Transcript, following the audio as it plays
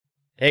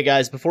Hey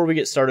guys, before we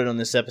get started on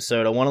this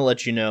episode, I want to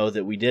let you know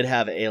that we did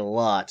have a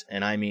lot,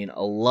 and I mean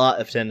a lot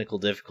of technical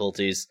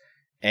difficulties.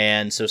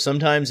 And so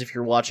sometimes if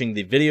you're watching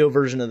the video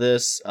version of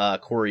this,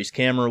 Corey's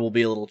camera will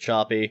be a little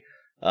choppy.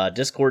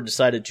 Discord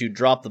decided to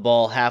drop the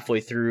ball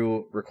halfway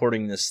through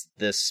recording this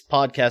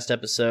podcast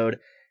episode.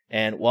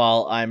 And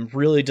while I'm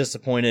really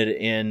disappointed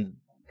in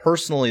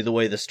personally the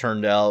way this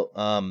turned out,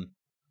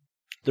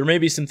 there may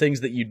be some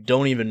things that you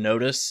don't even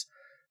notice.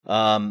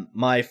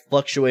 My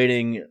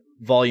fluctuating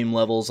volume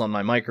levels on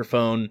my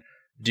microphone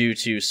due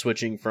to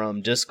switching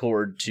from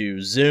Discord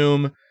to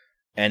Zoom,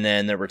 and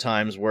then there were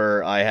times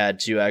where I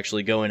had to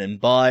actually go in and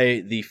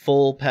buy the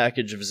full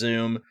package of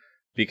Zoom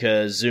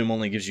because Zoom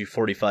only gives you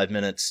 45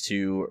 minutes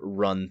to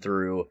run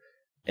through,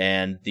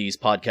 and these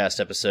podcast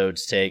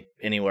episodes take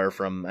anywhere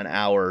from an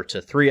hour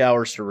to 3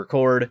 hours to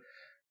record.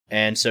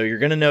 And so you're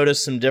going to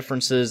notice some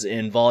differences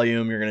in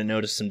volume, you're going to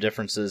notice some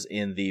differences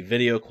in the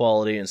video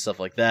quality and stuff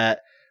like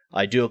that.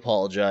 I do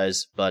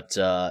apologize, but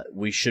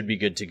we should be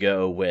good to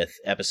go with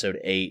episode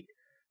 8.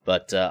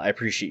 But I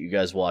appreciate you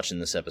guys watching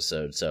this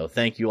episode, so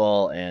thank you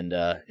all, and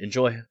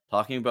enjoy.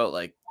 Talking about,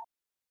 like,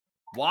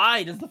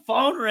 why does the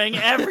phone ring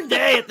every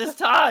day at this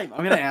time?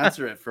 I'm going to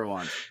answer it for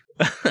once.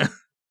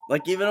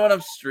 Like, even when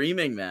I'm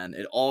streaming, man,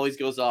 it always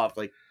goes off,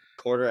 like,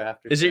 quarter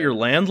after. Is it your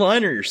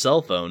landline or your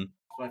cell phone?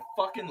 It's my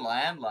fucking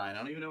landline. I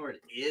don't even know where it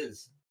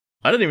is.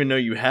 I didn't even know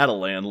you had a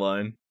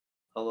landline.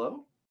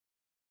 Hello?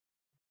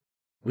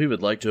 We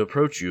would like to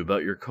approach you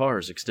about your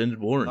car's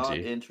extended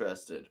warranty. Not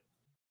interested.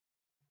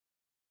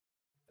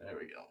 There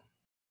we go.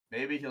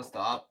 Maybe he'll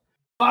stop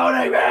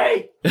phoning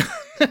me!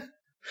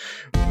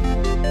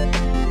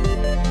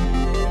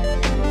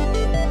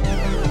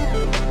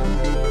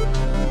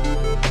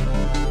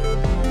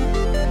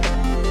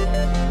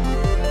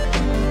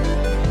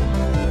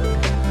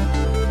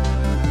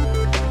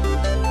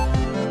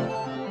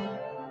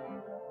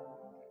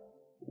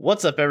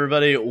 What's up,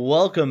 everybody?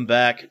 Welcome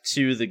back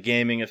to The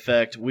Gaming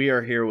Effect. We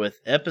are here with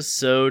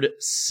episode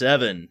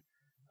 7.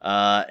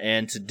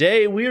 And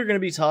today we are going to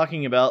be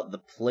talking about the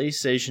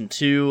PlayStation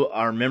 2,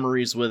 our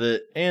memories with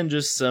it, and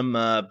just some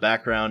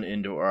background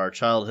into our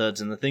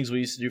childhoods and the things we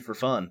used to do for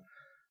fun.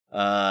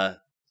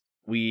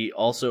 We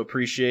also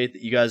appreciate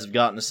that you guys have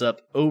gotten us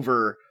up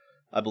over,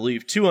 I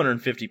believe,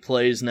 250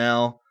 plays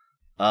now.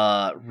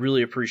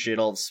 Really appreciate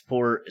all the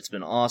support. It's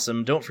been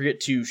awesome. Don't forget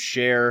to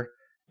share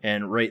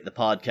and rate the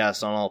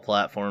podcast on all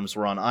platforms.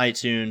 We're on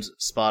iTunes,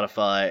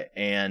 Spotify,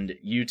 and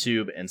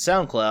YouTube and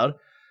SoundCloud.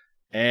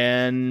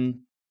 And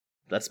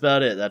that's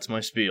about it. That's my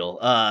spiel.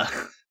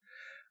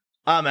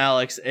 I'm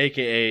Alex,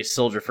 aka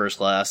Soldier First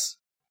Class.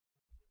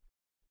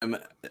 I'm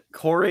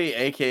Corey,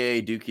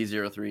 aka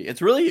Dookie03.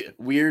 It's really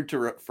weird to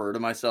refer to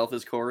myself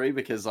as Corey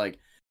because, like,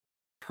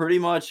 pretty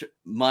much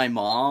my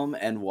mom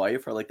and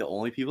wife are, like, the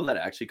only people that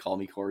actually call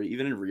me Corey,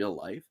 even in real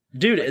life.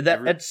 Dude,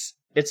 like,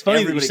 it's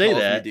funny that you say calls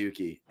that. Me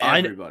Dookie.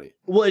 Everybody.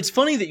 Well, it's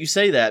funny that you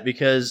say that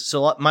because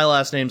my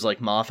last name's like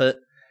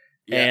Moffat,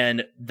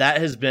 and that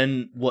has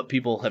been what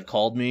people have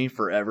called me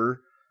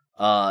forever.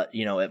 At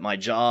my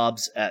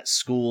jobs, at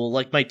school,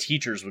 like my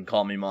teachers would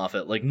call me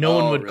Moffat. Like no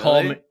one would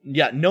call me.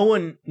 Yeah,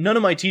 none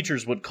of my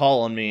teachers would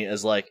call on me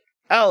as like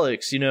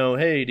Alex.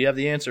 Hey, do you have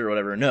the answer or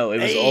whatever? No, it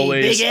was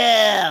always Big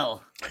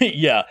L.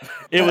 Yeah,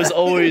 it was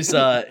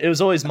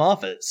always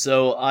Moffat.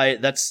 So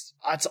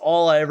that's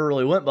all I ever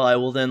really went by.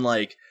 Well, then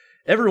like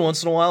every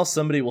once in a while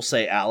somebody will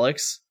say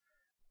Alex,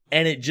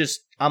 and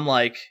I'm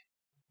like,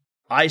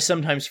 I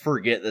sometimes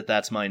forget that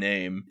that's my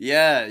name.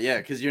 Yeah,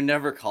 because you're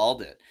never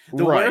called it.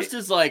 The worst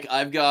is like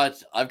I've got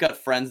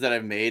friends that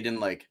I've made in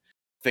like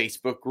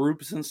Facebook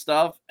groups and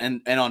stuff,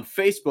 and on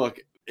Facebook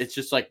it's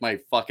just like my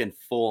fucking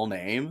full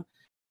name,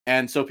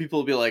 and so people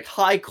will be like,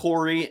 "Hi,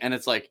 Corey," and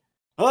it's like,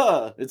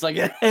 it's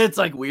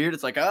like weird.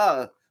 It's like,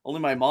 only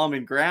my mom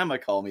and grandma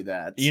call me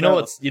that. You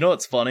know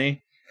what's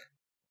funny?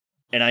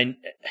 And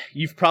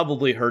you've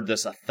probably heard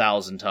this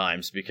 1,000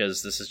 times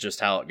because this is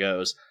just how it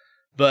goes.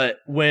 But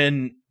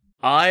when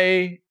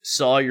I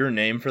saw your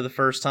name for the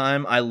first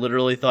time, I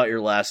literally thought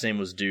your last name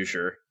was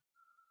Doucher.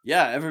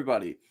 Yeah,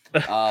 everybody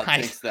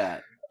thinks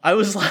that. I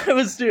was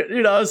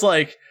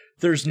like,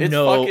 there's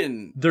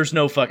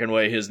no fucking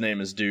way his name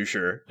is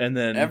Doucher. And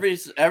then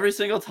every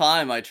single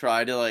time I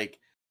try to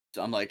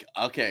I'm like,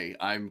 okay,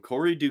 I'm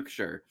Corey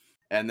Doucher.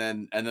 And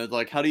then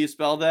like, how do you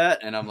spell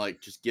that? And I'm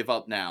like, just give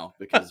up now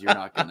because you're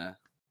not gonna.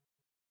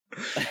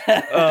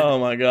 Oh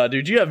my god,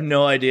 dude, you have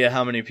no idea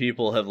how many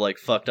people have like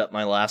fucked up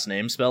my last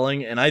name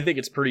spelling, and I think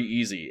it's pretty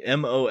easy.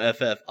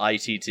 Moffitt.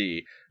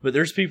 But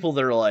there's people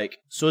that are like,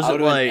 so is it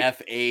like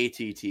Fatt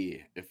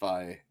if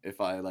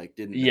I like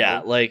didn't know.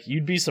 Yeah, like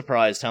you'd be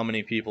surprised how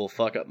many people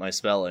fuck up my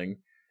spelling.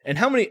 And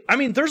how many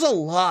there's a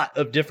lot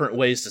of different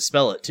ways to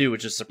spell it too,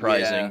 which is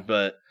surprising, yeah.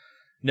 But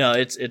no,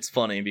 it's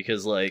funny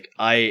because like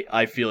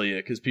I feel you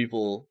because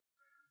people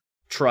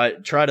try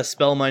to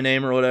spell my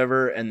name or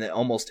whatever, and then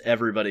almost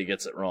everybody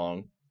gets it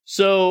wrong.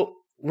 So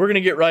we're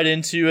gonna get right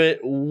into it.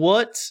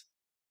 What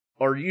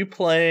are you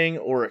playing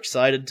or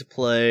excited to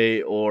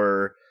play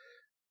or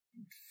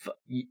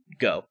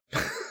go?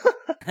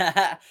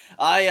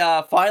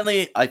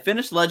 I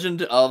finished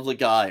Legend of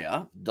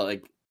Legaia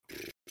like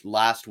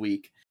last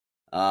week.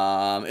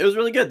 It was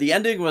really good. The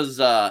ending was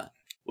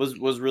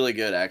really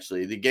good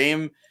actually. The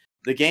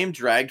game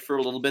dragged for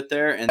a little bit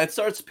there, and it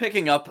starts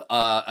picking up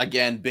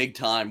again big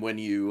time when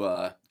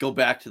you go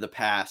back to the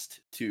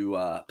past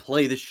to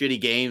play the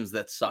shitty games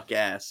that suck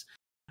ass.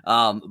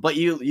 But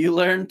you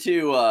learn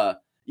to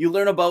you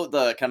learn about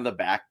the kind of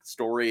the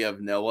backstory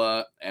of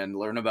Noah and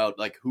learn about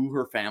like who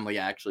her family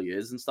actually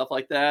is and stuff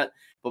like that.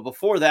 But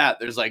before that,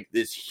 there's like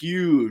this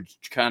huge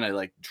kind of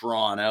like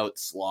drawn out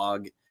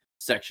slog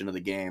section of the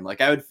game.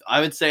 Like I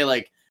would say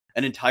like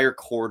an entire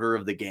quarter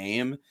of the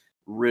game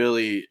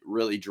really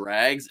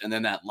drags, and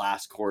then that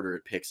last quarter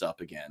it picks up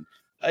again.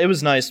 It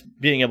was nice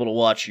being able to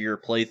watch your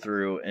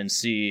playthrough and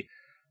see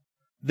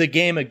the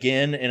game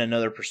again in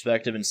another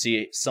perspective and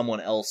see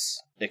someone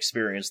else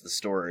experience the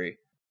story.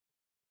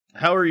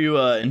 How are you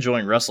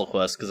enjoying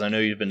WrestleQuest? Because I know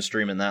you've been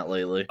streaming that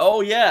lately.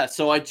 Oh yeah,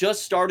 so I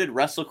just started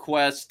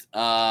WrestleQuest.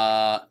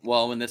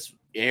 Well, when this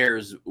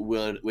airs, it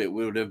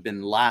would have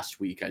been last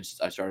week. I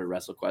started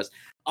WrestleQuest.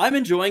 I'm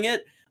enjoying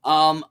it.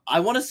 I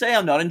want to say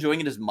I'm not enjoying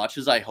it as much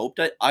as I hoped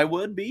I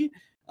would be.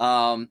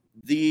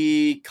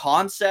 The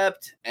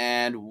concept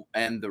and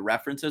the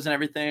references and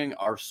everything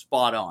are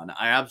spot on.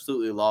 I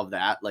absolutely love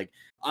that. Like,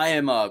 I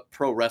am a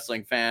pro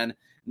wrestling fan,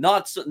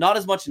 not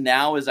as much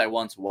now as I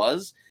once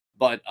was,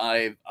 but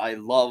I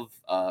love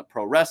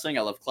pro wrestling.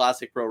 I love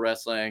classic pro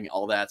wrestling,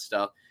 all that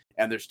stuff.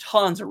 And there's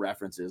tons of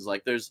references.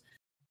 Like, there's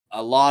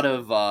a lot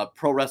of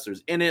pro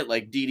wrestlers in it.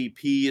 Like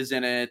DDP is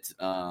in it.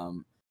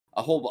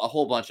 A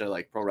whole bunch of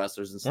like pro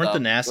wrestlers and stuff. Weren't the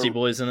Nasty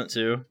Boys in it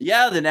too?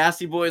 Yeah, the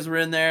Nasty Boys were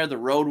in there. The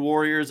Road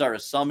Warriors are a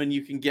summon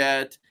you can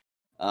get.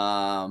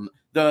 The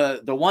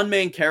one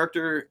main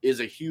character is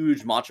a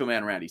huge Macho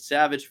Man Randy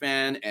Savage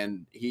fan,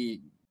 and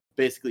he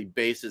basically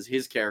bases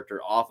his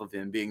character off of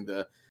him being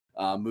the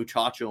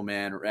Muchacho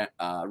Man.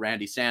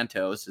 Randy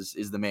Santos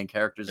is the main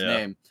character's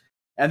name,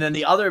 and then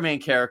the other main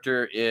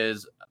character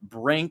is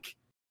Brink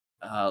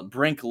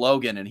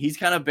Logan, and he's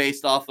kind of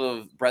based off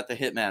of Bret the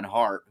Hitman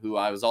Hart, who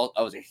I was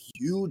a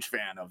huge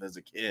fan of as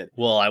a kid.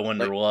 Well, I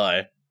wonder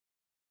why.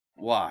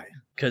 Why?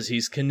 Because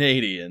he's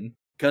Canadian.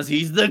 Because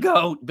he's the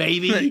GOAT,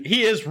 baby.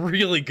 He is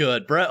really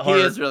good. Bret Hart.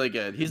 He is really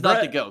good. He's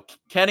not the GOAT.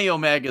 Kenny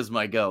Omega's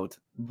my GOAT.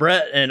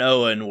 Bret and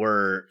Owen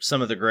were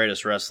some of the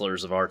greatest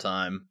wrestlers of our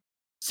time.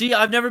 See,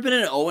 I've never been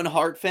an Owen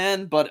Hart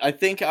fan, but I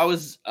think I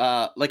was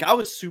I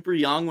was super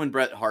young when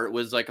Bret Hart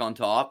was like on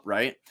top,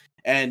 right?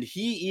 And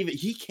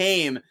he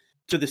came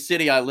to the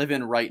city I live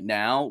in right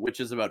now, which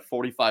is about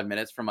 45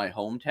 minutes from my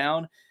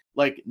hometown.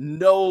 Like,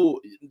 you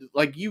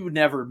would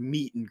never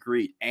meet and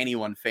greet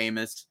anyone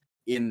famous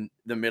in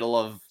the middle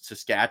of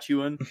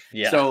Saskatchewan.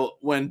 Yeah. So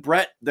when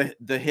Bret the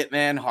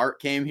Hitman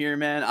Hart came here,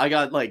 man, I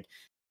got like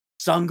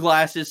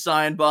sunglasses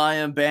signed by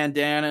him,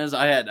 bandanas.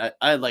 I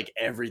had like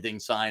everything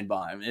signed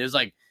by him. It was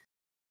like,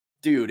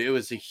 dude, it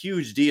was a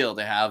huge deal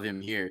to have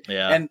him here.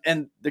 Yeah.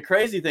 And the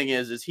crazy thing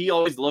is he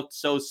always looked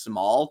so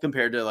small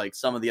compared to like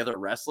some of the other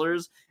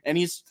wrestlers, and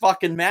he's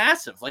fucking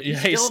massive. Like,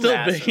 he's still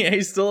massive. Big. Yeah,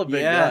 he's still a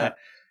big guy.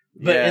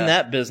 But in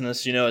that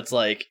business, it's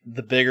like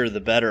the bigger the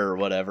better or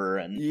whatever.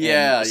 And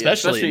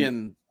especially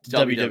in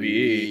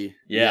WWE.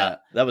 Yeah,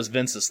 that was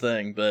Vince's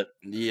thing. But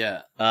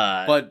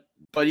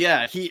but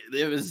yeah,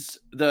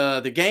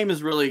 the game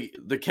is really,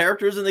 the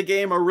characters in the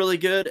game are really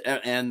good,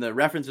 and the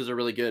references are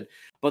really good.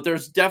 But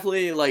there's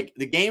definitely like,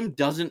 the game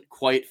doesn't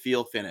quite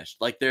feel finished.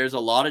 Like, there's a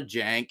lot of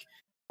jank.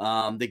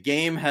 The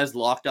game has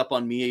locked up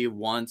on me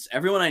once.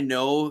 Everyone I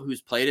know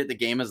who's played it, the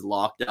game has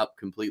locked up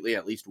completely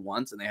at least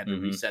once, and they had to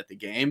reset the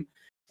game.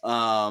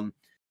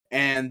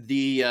 And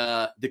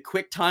the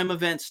quick time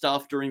event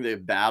stuff during the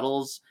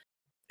battles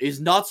is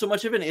not so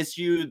much of an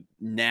issue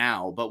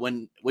now, but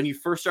when you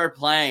first start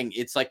playing,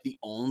 it's like the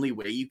only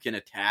way you can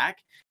attack.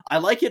 I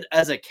like it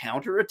as a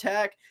counter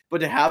attack,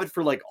 but to have it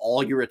for like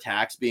all your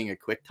attacks being a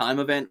quick time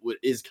event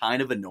is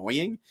kind of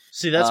annoying.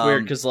 See, that's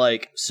weird, because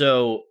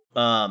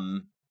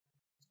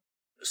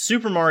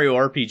Super Mario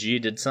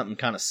RPG did something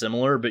kind of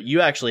similar, but you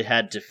actually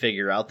had to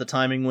figure out the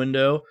timing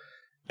window.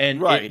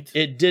 And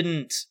it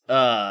didn't...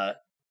 and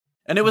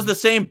it was the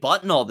same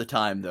button all the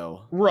time,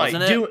 though. Right.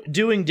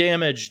 Doing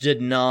damage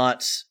did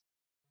not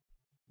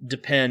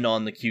depend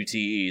on the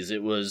QTEs.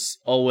 It was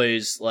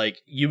always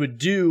like, you would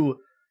do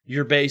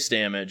your base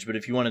damage, but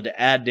if you wanted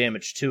to add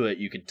damage to it,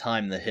 you could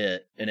time the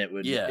hit, and it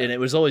would. Yeah. And it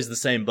was always the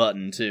same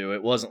button, too.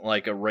 It wasn't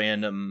like a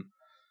random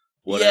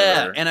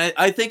whatever. Yeah, and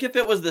I think if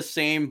it was the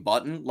same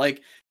button,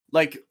 like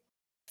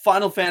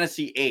Final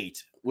Fantasy VIII,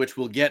 which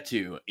we'll get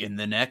to in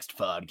the next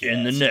podcast.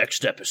 In the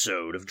next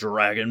episode of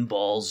Dragon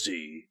Ball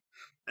Z.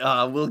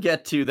 We'll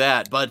get to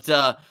that. But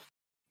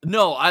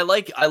no, I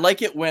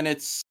like it when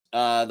it's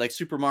like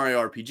Super Mario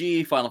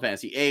RPG, Final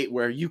Fantasy VIII,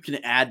 where you can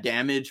add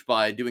damage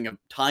by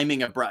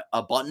timing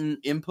a button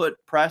input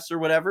press or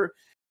whatever.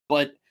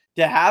 But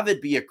to have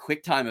it be a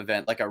quick time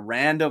event, like a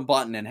random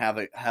button, and have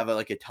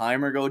like a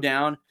timer go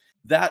down,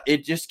 that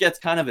it just gets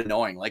kind of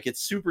annoying. Like,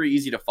 it's super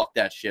easy to fuck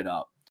that shit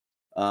up.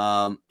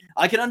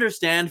 I can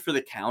understand for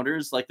the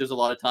counters, like there's a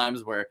lot of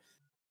times where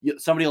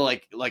somebody will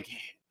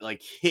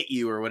like hit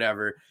you or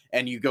whatever,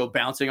 and you go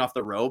bouncing off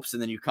the ropes,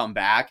 and then you come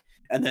back,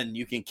 and then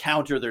you can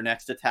counter their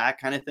next attack,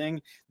 kind of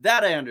thing.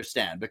 That I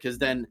understand, because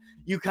then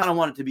you kind of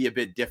want it to be a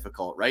bit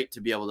difficult, right,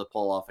 to be able to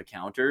pull off a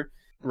counter.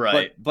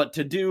 Right. But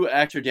to do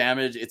extra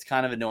damage, it's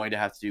kind of annoying to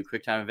have to do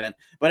quick time event.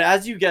 But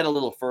as you get a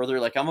little further,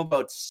 like I'm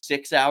about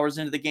 6 hours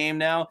into the game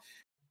now,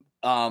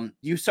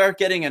 you start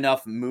getting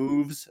enough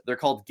moves. They're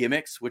called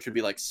gimmicks, which would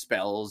be like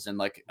spells and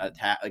like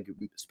attack, like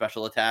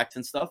special attacks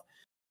and stuff.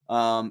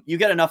 You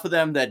get enough of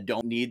them that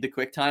don't need the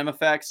quick time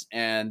effects,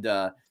 and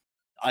so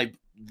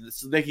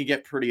they can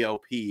get pretty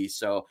OP.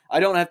 So I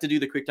don't have to do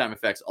the quick time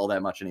effects all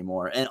that much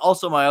anymore. And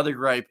also, my other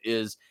gripe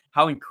is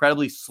how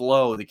incredibly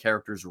slow the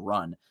characters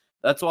run.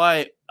 That's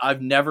why I've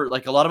never,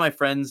 like, a lot of my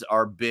friends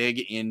are big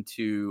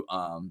into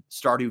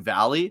Stardew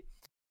Valley,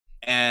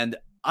 and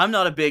I'm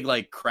not a big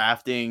like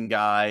crafting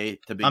guy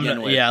to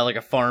begin with. Yeah, like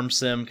a farm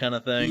sim kind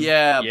of thing.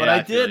 Yeah, but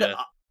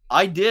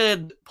I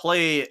did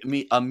play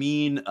a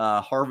mean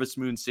Harvest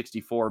Moon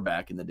 64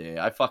 back in the day.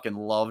 I fucking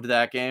loved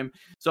that game.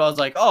 So I was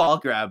like, oh, I'll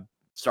grab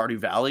Stardew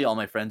Valley. All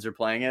my friends are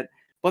playing it.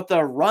 But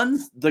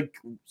the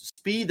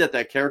speed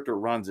that character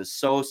runs is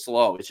so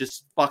slow. It's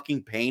just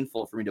fucking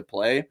painful for me to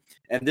play.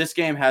 And this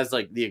game has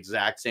like the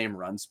exact same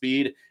run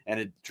speed, and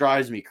it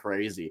drives me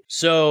crazy.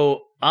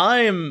 So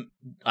I'm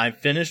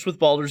finished with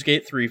Baldur's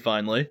Gate 3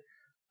 finally.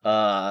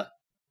 I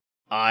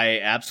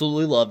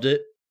absolutely loved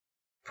it.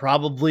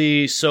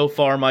 Probably so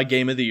far my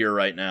game of the year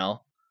right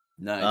now.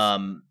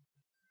 Nice.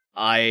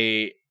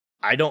 I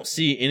don't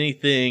see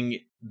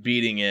anything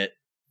beating it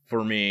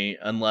for me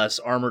unless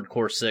Armored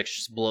Core 6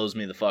 just blows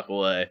me the fuck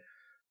away.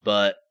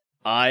 But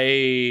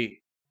I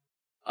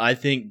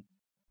think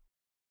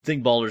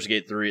Baldur's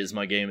Gate 3 is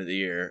my game of the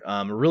year.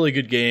 A really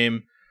good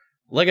game.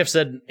 Like I've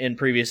said in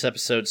previous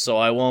episodes, so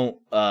I won't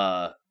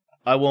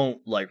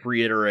like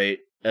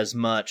reiterate as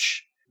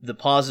much. The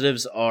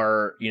positives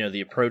are,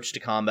 the approach to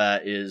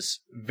combat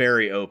is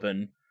very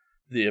open.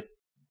 The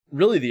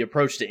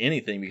approach to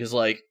anything, because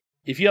like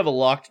if you have a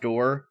locked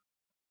door,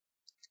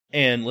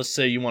 and let's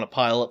say you want to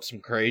pile up some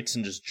crates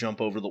and just jump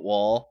over the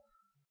wall,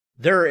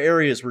 there are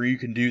areas where you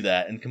can do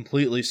that and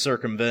completely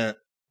circumvent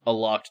a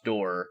locked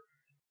door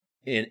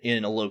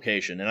in a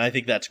location, and I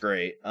think that's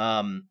great.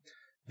 The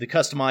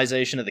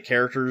customization of the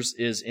characters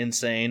is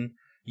insane.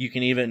 You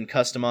can even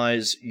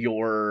customize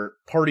your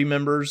party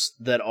members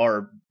that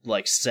are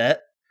like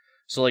set.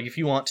 So like if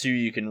you want to,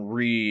 you can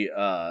redo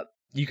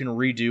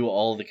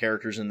all the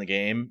characters in the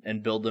game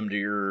and build them to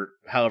your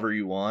however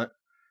you want.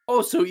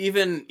 Oh, so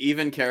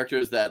even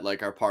characters that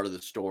like are part of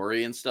the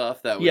story and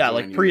stuff that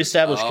like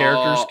pre-established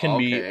characters can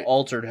be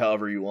altered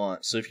however you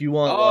want. So if you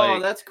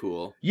want that's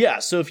cool. Yeah,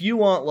 so if you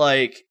want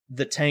like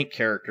the tank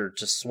character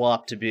to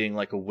swap to being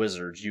like a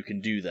wizard, you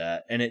can do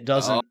that. And it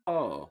doesn't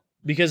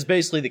because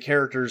basically the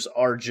characters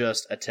are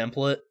just a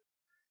template,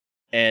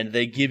 and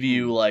they give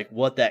you like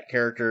what that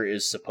character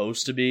is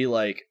supposed to be.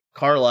 Like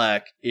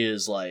Karlach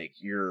is like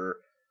your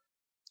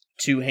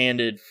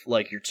two-handed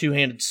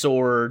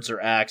swords or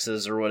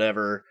axes or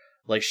whatever.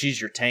 Like she's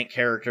your tank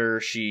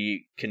character.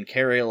 She can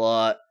carry a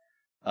lot.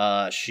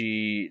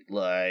 She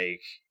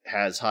like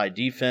has high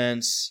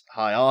defense,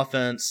 high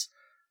offense,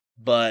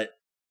 but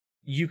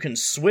you can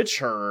switch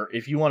her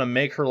if you want to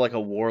make her like a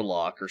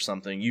warlock or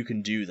something. You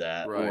can do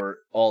that, right, or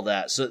all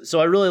that. So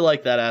I really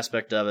like that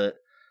aspect of it.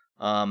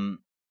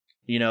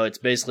 It's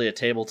basically a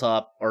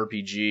tabletop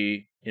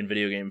RPG in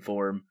video game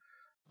form.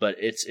 But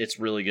it's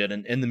really good,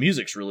 and the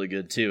music's really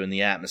good too, and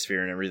the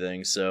atmosphere and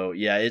everything. So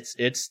yeah,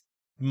 it's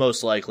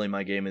most likely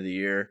my game of the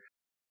year.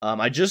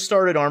 I just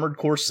started Armored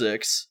Core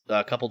 6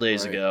 a couple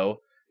days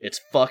ago. It's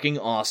fucking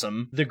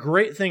awesome. The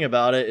great thing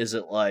about it is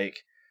that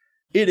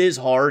it is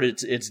hard,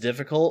 it's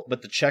difficult,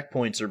 but the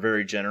checkpoints are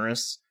very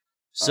generous.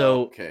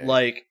 So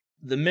like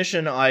the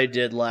mission I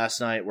did last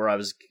night where I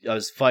was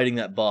fighting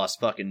that boss,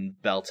 fucking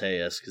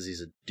Balteus, because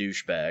he's a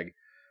douchebag.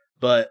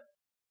 But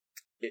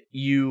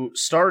you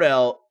start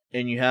out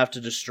and you have to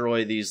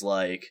destroy these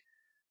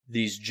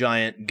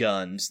giant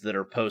guns that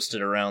are posted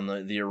around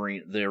the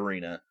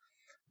arena.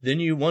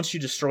 Then once you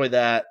destroy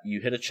that,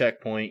 you hit a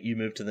checkpoint, you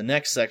move to the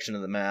next section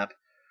of the map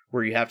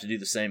where you have to do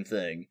the same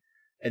thing.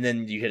 And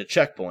then you hit a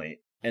checkpoint.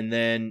 And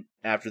then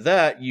after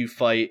that, you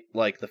fight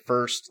like the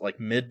first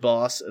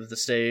mid-boss of the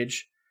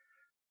stage.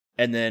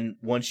 And then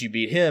once you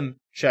beat him,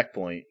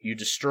 checkpoint. You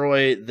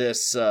destroy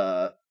this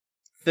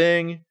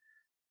thing.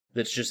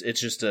 It's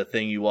just a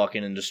thing you walk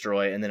in and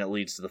destroy, and then it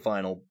leads to the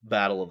final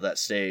battle of that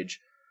stage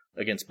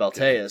against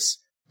Balteus.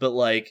 But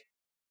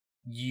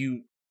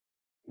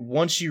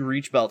once you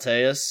reach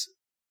Balteus,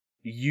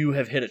 you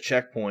have hit a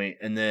checkpoint,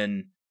 and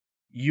then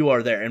you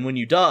are there. And when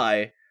you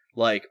die,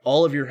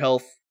 all of your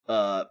health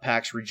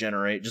packs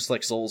regenerate, just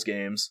like Souls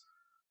games.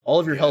 All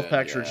of your health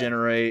packs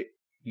regenerate.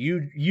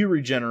 You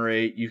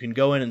regenerate. You can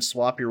go in and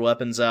swap your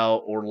weapons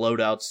out or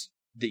loadouts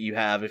that you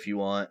have if you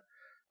want.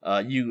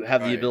 You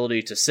have the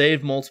ability to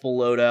save multiple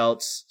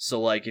loadouts.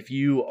 So, if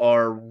you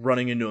are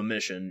running into a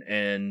mission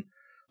and,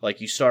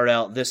 you start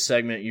out this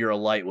segment, you're a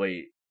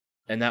lightweight,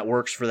 and that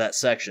works for that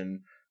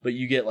section, but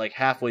you get,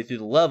 halfway through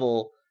the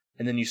level,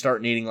 and then you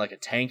start needing like a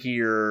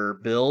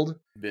tankier build.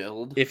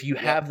 If you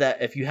have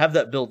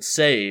that build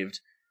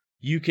saved,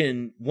 you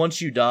can,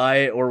 once you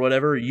die or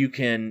whatever, you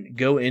can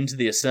go into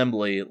the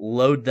assembly,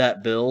 load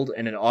that build,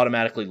 and it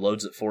automatically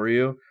loads it for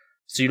you.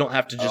 So you don't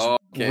have to just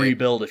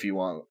rebuild if you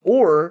want.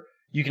 Or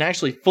you can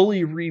actually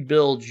fully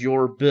rebuild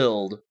your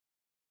build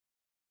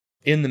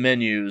in the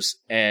menus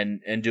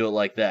and do it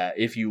like that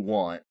if you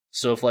want.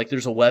 So if like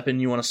there's a weapon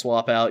you want to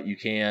swap out, you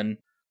can.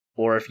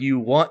 Or if you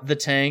want the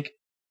tank,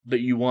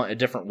 but you want a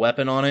different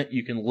weapon on it,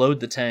 you can load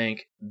the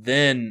tank,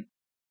 then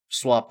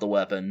swap the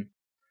weapon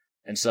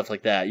and stuff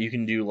like that. You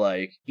can do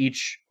like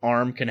each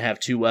arm can have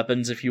 2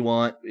 weapons if you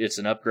want. It's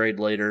an upgrade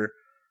later.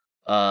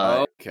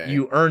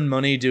 You earn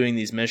money doing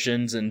these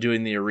missions and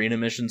doing the arena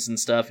missions and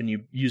stuff, and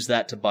you use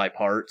that to buy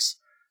parts.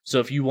 So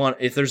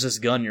if there's this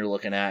gun you're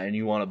looking at and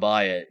you want to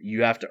buy it,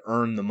 you have to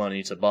earn the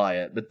money to buy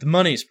it. But the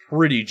money's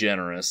pretty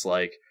generous.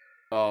 Like,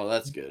 oh,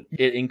 that's good.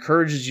 It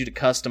encourages you to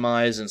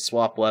customize and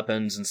swap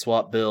weapons and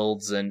swap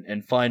builds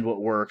and find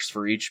what works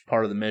for each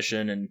part of the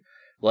mission. And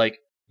like,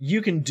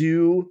 you can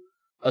do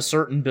a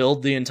certain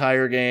build the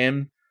entire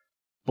game,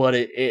 but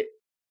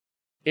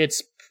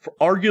it's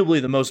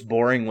arguably the most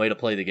boring way to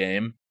play the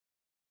game.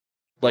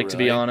 Like, to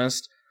be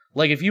honest,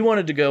 like if you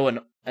wanted to go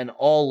an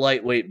all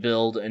lightweight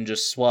build and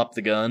just swap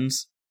the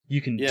guns, you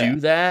can do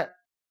that,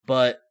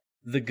 but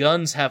the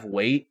guns have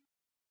weight,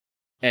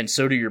 and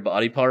so do your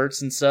body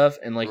parts and stuff,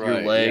 and like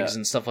your legs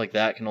and stuff like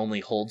that can only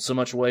hold so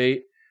much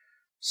weight.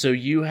 So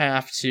you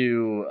have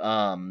to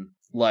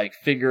like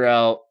figure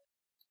out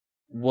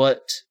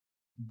what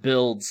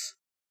builds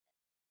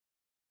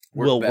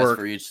will work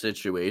for each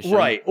situation,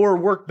 right, or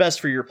work best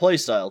for your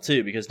playstyle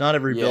too, because not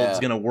every build is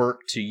going to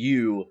work to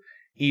you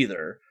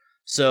either.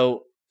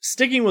 So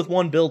sticking with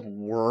one build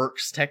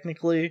works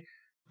technically,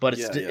 but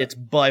it's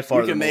by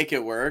far you can make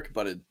it work,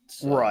 but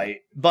it's right.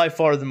 By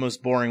far the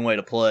most boring way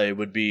to play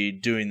would be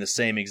doing the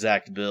same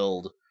exact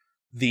build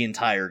the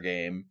entire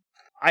game.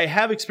 I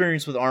have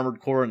experience with Armored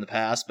Core in the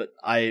past, but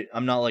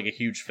I'm not like a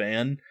huge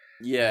fan.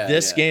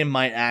 This game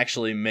might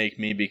actually make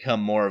me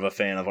become more of a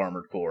fan of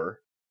Armored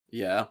Core.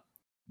 Yeah.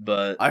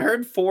 But I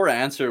heard 4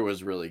 Answer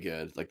was really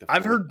good. Like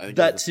I've heard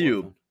that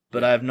too,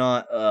 but I've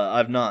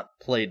not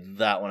played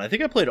that one. I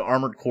think I played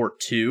Armored Core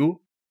 2,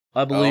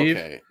 I believe.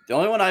 Okay. The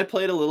only one I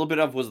played a little bit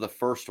of was the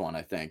first one,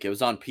 I think. It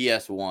was on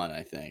PS1,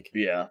 I think.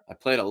 Yeah. I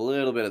played a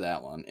little bit of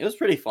that one. It was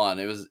pretty fun.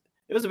 It was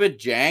a bit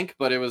jank,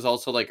 but it was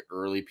also like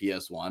early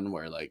PS1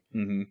 where like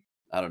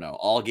I don't know,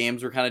 all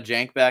games were kind of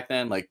jank back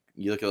then. Like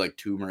you look at like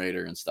Tomb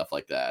Raider and stuff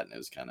like that, and it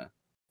was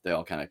they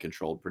all kind of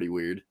controlled pretty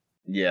weird.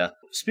 Yeah.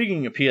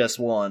 Speaking of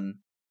PS1,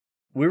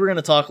 we were going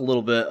to talk a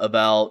little bit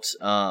about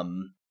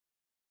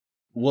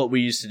what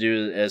we used to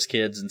do as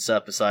kids and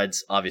stuff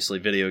besides obviously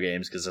video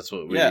games, because that's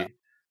what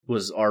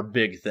was our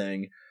big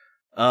thing.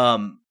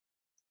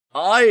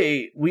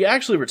 We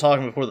actually were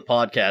talking before the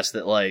podcast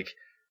that like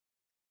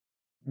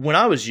when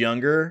I was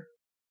younger,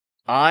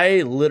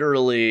 I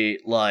literally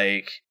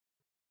like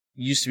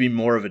used to be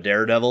more of a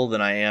daredevil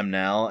than I am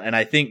now, and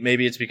I think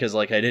maybe it's because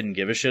like I didn't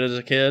give a shit as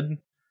a kid.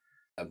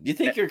 You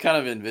think you're kind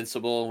of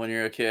invincible when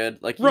you're a kid?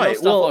 Like, you know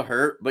stuff will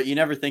hurt, but you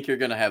never think you're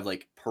going to have,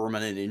 like,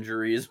 permanent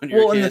injuries when you're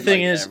a kid. Well, and the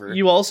thing is,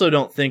 you also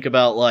don't think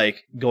about,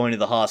 like, going to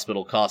the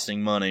hospital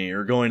costing money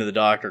or going to the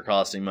doctor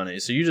costing money.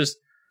 So you just...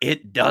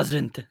 It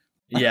doesn't.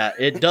 Yeah,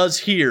 it does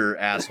here,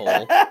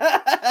 asshole.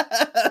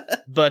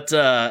 But,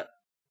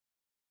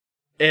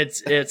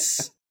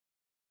 it's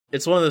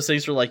one of those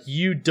things where, like,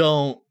 you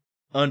don't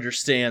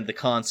understand the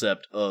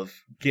concept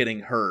of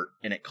getting hurt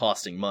and it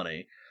costing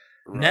money.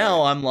 Right.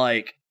 Now I'm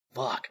like...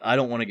 Fuck, I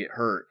don't want to get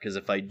hurt, because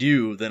if I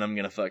do, then I'm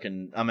gonna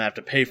have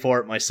to pay for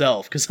it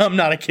myself, because I'm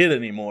not a kid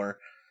anymore.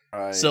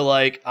 Right. So,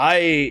 like,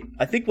 I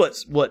think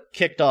what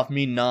kicked off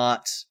me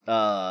not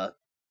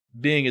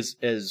being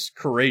as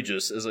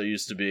courageous as I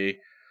used to be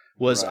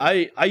was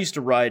I used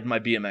to ride my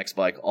BMX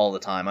bike all the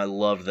time. I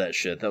loved that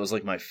shit. That was,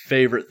 like, my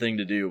favorite thing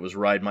to do was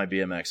ride my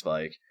BMX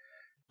bike.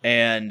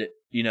 And,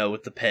 you know,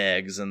 with the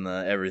pegs and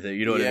the everything,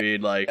 you know what I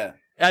mean? Like... Yeah.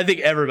 I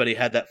think everybody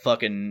had that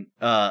fucking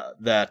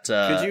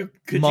could you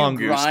grind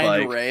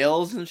spike.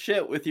 Rails and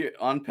shit with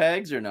on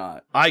pegs or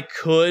not? I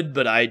could,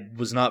 but I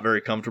was not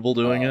very comfortable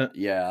doing it.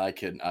 Yeah, I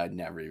couldn't. I'd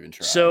never even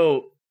tried.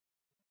 So,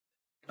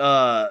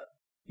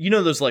 you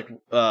know those like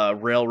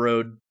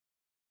railroad,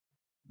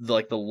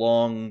 like the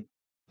long,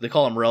 they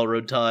call them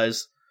railroad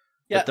ties.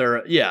 Yeah,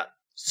 but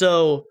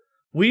So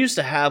we used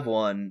to have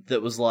one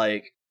that was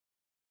like,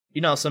 you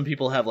know, some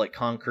people have like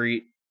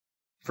concrete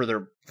for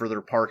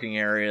their parking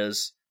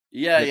areas.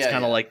 Yeah, it's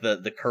kind of like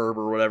the curb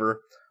or whatever.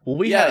 Well,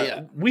 we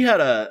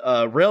had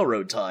a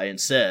railroad tie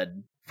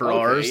instead for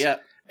ours. Yeah.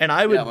 And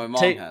I would my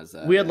mom has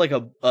that. We had like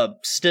a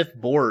stiff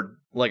board,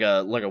 like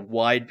a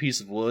wide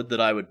piece of wood that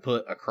I would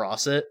put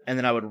across it, and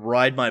then I would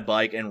ride my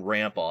bike and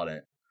ramp on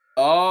it.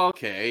 Oh,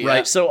 okay. Yeah.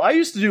 Right. So I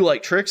used to do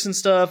like tricks and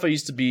stuff. I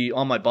used to be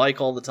on my bike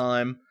all the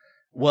time.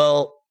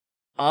 Well,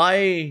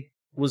 I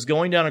was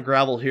going down a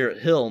gravel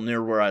hill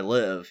near where I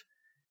live,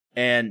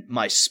 and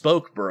my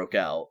spoke broke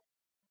out.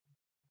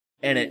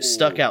 And it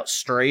stuck out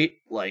straight,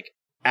 like,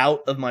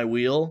 out of my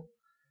wheel.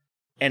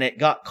 and it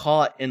got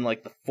caught in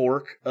like the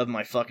fork of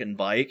my fucking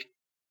bike.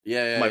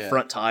 My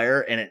front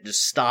tire, and it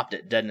just stopped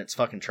it dead in its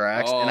fucking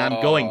tracks. And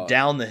I'm going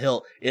down the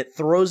hill. It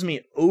throws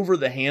me over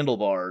the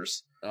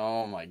handlebars.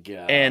 Oh my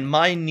god. And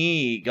my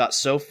knee got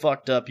so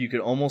fucked up you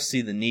could almost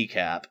see the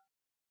kneecap.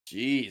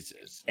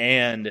 Jesus.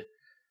 And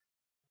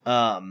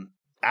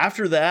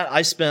after that,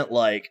 I spent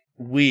like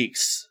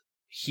weeks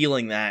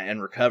healing that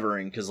and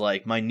recovering because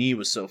like my knee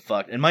was so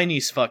fucked. And my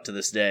knee's fucked to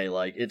this day.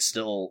 Like it's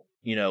still,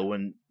 you know,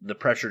 when the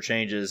pressure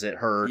changes, it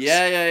hurts.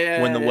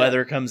 When the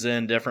weather comes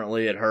in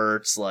differently, it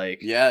hurts.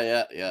 Like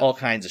all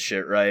kinds of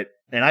shit, right?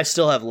 And I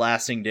still have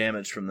lasting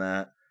damage from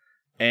that.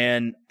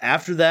 And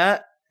after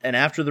that, and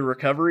after the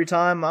recovery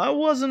time, I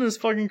wasn't as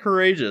fucking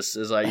courageous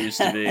as I used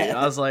to be.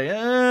 I was like,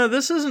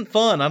 this isn't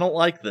fun. I don't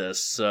like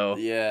this. So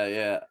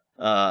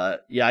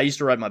I used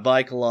to ride my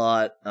bike a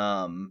lot,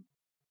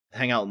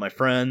 hang out with my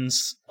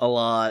friends a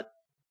lot,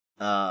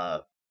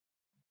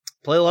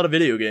 play a lot of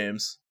video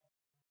games.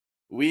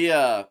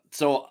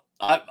 So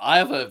I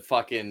have a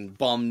fucking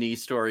bum knee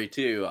story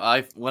too.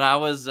 When I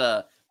was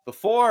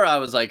before I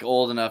was like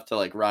old enough to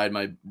like ride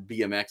my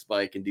BMX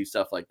bike and do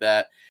stuff like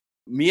that,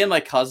 me and my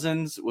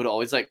cousins would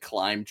always like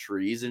climb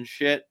trees and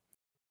shit.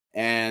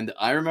 And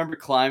I remember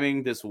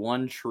climbing this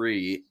one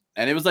tree,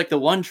 and it was like the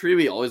one tree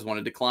we always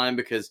wanted to climb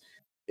because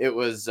it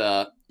was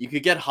you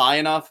could get high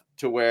enough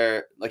to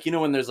where, like, you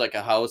know, when there's like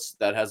a house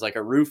that has like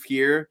a roof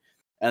here,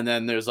 and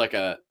then there's like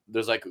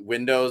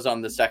windows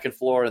on the second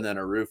floor and then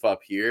a roof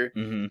up here.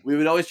 Mm-hmm. We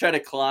would always try to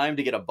climb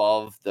to get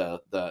above the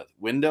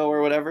window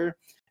or whatever.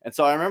 And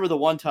so I remember the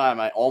one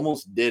time I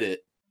almost did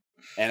it,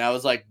 and I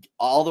was like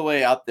all the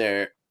way up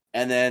there.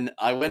 And then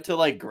I went to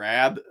like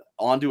grab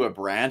onto a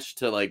branch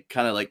to like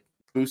kind of like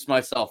boost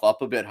myself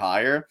up a bit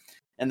higher,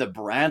 and the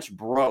branch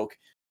broke.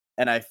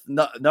 And I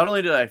not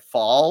only did I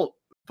fall,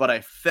 but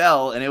I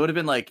fell, and it would have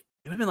been like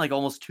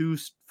almost 2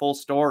 full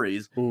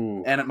stories.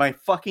 Ooh. And my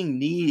fucking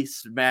knee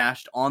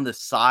smashed on the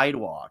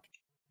sidewalk.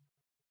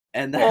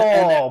 And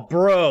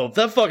bro,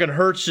 that fucking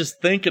hurts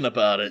just thinking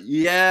about it.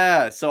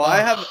 Yeah, so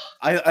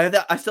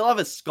I still have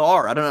a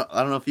scar. I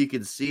don't know if you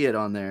can see it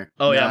on there.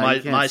 Oh yeah,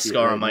 my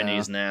scar on my knee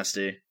is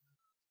nasty.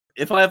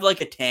 If I have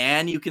like a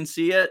tan, you can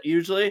see it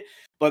usually,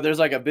 but there's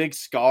like a big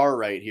scar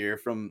right here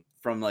from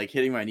like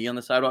hitting my knee on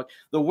the sidewalk.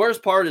 The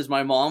worst part is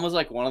my mom was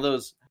like one of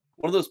those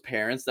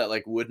parents that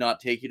like would not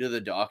take you to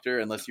the doctor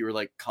unless you were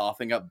like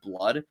coughing up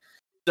blood.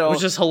 So,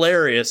 which is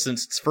hilarious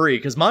since it's free,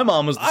 because my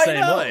mom was the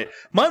same way.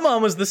 My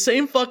mom was the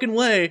same fucking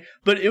way,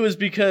 but it was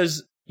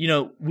because, you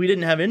know, we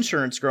didn't have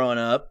insurance growing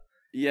up.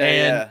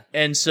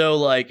 And so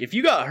like if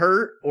you got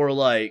hurt or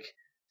like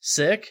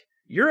sick,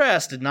 your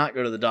ass did not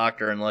go to the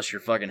doctor unless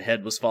your fucking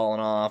head was falling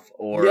off,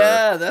 or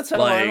that's how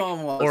like, my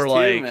mom was or too,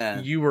 like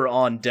man. You were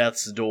on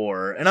death's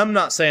door. And I'm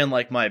not saying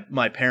like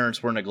my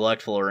parents were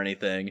neglectful or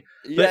anything,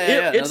 but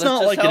it's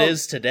not like it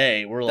is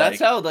today. That's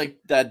how like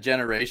that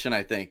generation,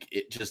 I think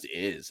it just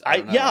is.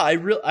 I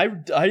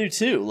do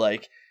too.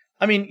 Like,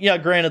 I mean, yeah,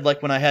 granted,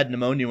 like when I had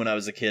pneumonia when I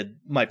was a kid,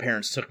 my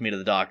parents took me to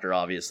the doctor,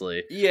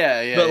 obviously.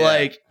 But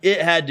like,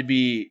 it had to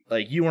be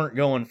like, you weren't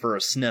going for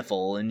a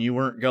sniffle and you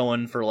weren't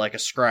going for like a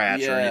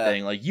scratch or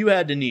anything. Like, you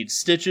had to need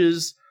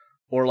stitches,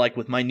 or like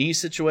with my knee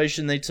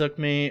situation, they took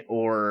me,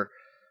 or,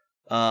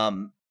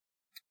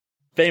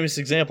 famous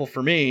example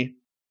for me,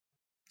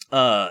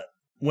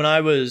 when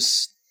I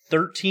was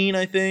 13,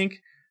 I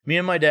think, me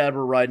and my dad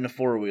were riding a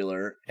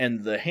 4-wheeler,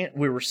 and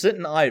we were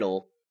sitting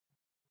idle,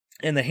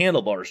 and the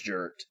handlebars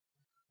jerked.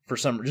 For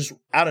some, just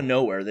out of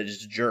nowhere, they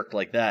just jerked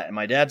like that, and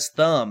my dad's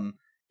thumb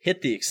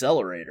hit the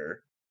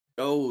accelerator.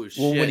 Oh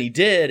shit! Well, when he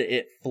did,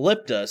 it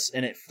flipped us,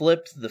 and it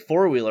flipped the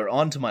 4-wheeler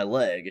onto my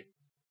leg.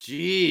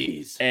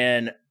 Jeez!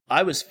 And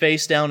I was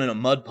face down in a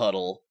mud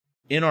puddle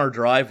in our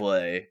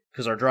driveway,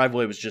 because our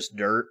driveway was just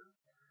dirt.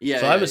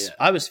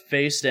 I was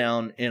face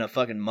down in a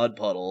fucking mud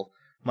puddle.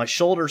 My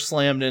shoulder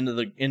slammed into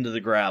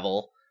the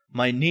gravel.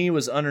 My knee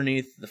was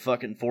underneath the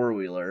fucking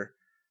 4-wheeler.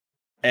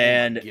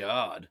 And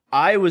God,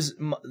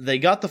 they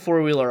got the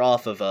 4-wheeler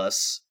off of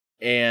us,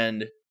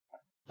 and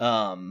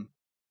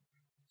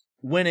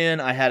went in.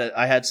 I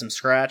had some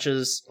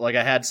scratches, like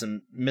I had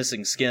some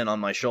missing skin on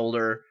my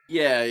shoulder.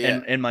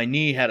 And my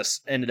knee I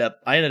ended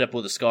up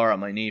with a scar on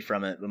my knee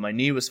from it, but my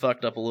knee was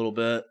fucked up a little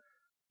bit.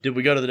 Did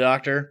we go to the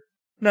doctor?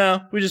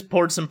 No, we just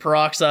poured some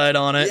peroxide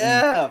on it.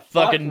 And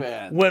fucking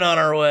went on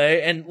our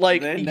way. And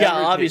like,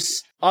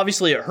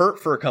 obviously it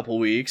hurt for a couple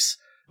weeks.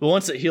 But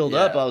once it healed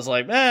up, I was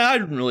like, I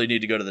didn't really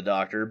need to go to the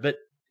doctor. But,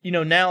 you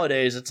know,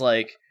 nowadays it's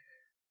like,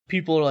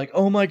 people are like,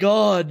 oh my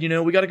God, you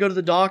know, we got to go to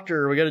the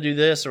doctor, we got to do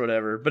this or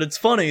whatever. But it's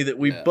funny that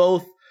we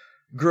both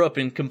grew up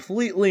in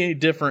completely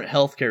different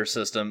healthcare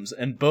systems,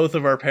 and both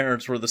of our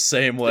parents were the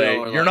same way.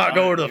 You're not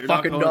going to the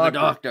fucking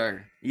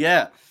doctor.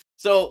 Yeah.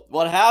 So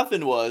what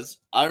happened was,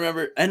 I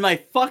remember, and my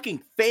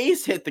fucking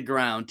face hit the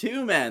ground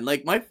too, man.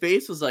 Like, my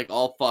face was like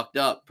all fucked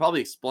up.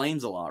 Probably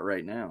explains a lot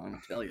right now, I'm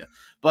gonna tell you.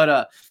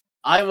 But,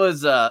 I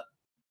was,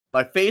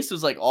 my face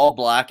was like all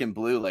black and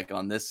blue, like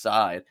on this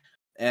side.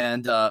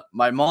 And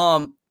my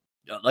mom,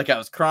 like I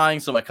was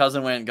crying, so my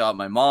cousin went and got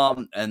my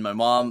mom, and my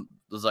mom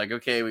was like,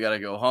 okay, we got to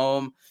go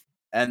home.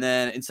 And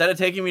then instead of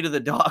taking me to the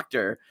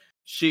doctor,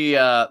 we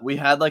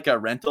had like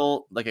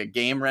a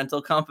game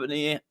rental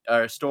company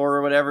or store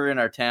or whatever in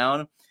our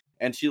town.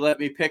 And she let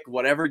me pick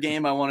whatever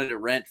game I wanted to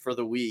rent for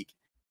the week.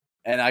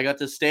 And I got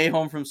to stay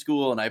home from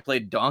school, and I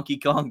played Donkey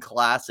Kong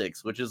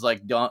Classics, which is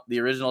like the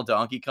original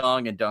Donkey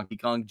Kong and Donkey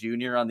Kong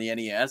Jr. on the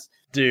NES.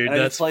 Dude,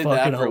 that's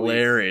fucking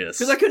hilarious.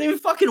 Because I couldn't even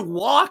fucking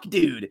walk,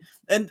 dude.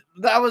 And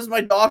that was my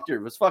doctor.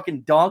 It was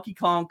fucking Donkey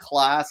Kong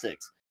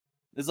Classics.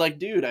 It's like,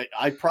 dude,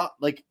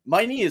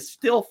 my knee is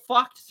still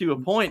fucked to a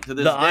point to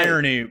this day. The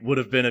irony would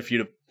have been if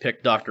you'd have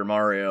picked Dr.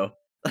 Mario.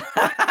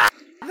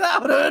 That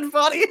would have been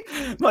funny.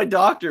 My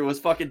doctor was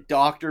fucking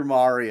Dr.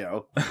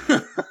 Mario.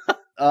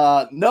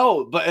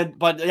 No,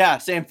 but yeah,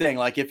 same thing.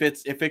 Like if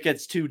it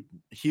gets too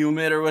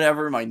humid or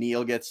whatever, my knee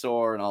will get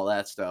sore and all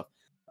that stuff.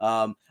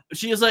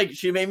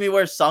 She made me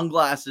wear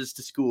sunglasses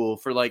to school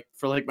for my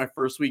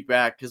first week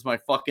back because my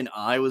fucking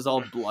eye was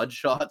all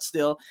bloodshot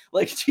still.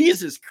 Like,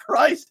 Jesus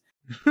Christ.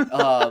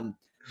 And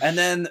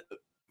then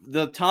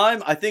the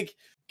time, I think,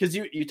 because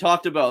you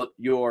talked about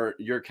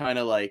you're kind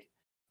of like,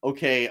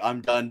 okay,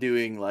 I'm done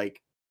doing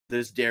like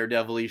this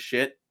daredevil-y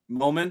shit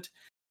moment.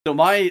 So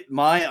my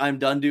I'm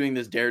done doing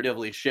this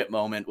daredevil-y shit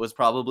moment was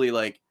probably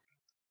like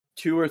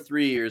 2 or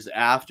 3 years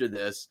after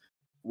this,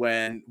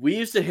 when we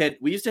used to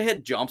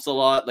hit jumps a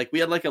lot. Like we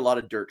had like a lot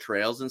of dirt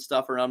trails and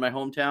stuff around my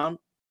hometown,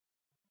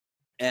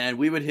 and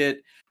we would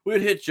hit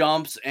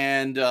jumps.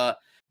 And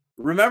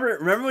remember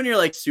when you're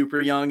like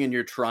super young and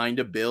you're trying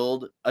to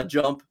build a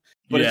jump,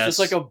 but It's just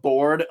like a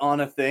board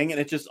on a thing,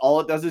 and all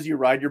it does is you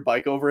ride your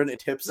bike over and it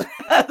tips.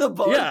 The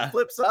board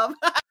flips up.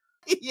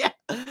 Yeah,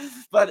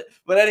 but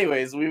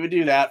anyways, we would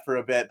do that for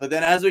a bit. But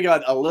then as we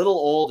got a little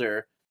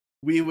older,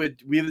 we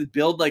would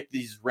build like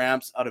these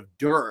ramps out of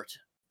dirt,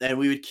 and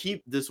we would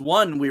keep this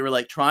one. We were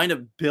like trying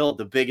to build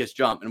the biggest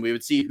jump, and we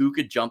would see who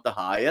could jump the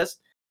highest.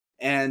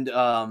 And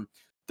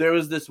there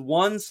was this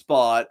one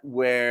spot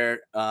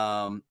where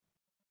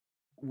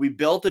we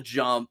built a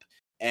jump,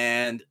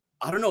 and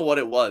I don't know what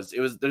it was.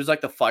 There's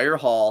like the fire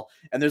hall,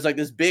 and there's like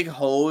this big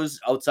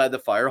hose outside the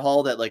fire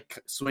hall that like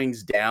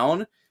swings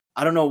down.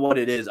 I don't know what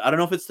it is. I don't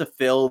know if it's to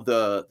fill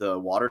the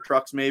water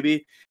trucks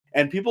maybe.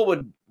 And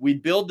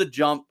we'd build the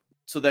jump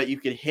so that you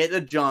could hit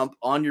a jump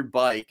on your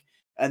bike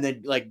and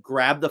then like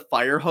grab the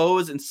fire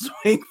hose and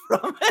swing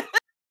from it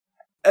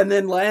and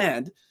then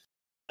land.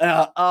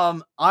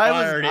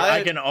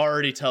 I can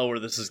already tell where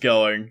this is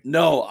going.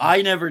 No,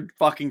 I never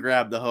fucking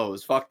grabbed the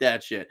hose. Fuck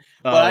that shit.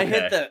 But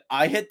okay.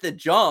 I hit the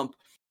jump,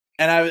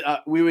 and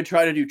we would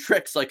try to do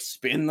tricks like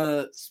spin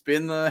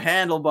the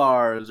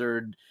handlebars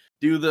or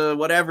do the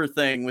whatever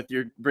thing with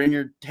bring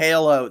your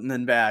tail out and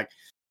then back.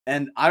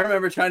 And I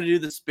remember trying to do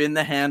the spin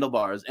the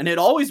handlebars, and it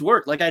always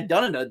worked. Like I'd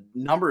done it a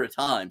number of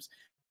times.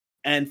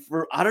 And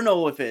I don't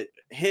know if it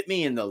hit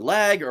me in the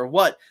leg or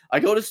what.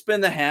 I go to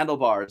spin the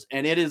handlebars,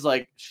 and it is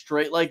like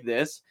straight like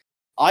this.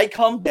 I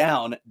come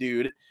down,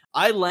 dude.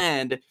 I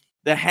land,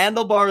 the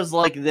handlebars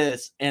like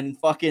this, and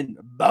fucking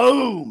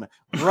boom,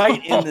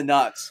 right in the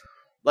nuts.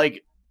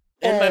 Like,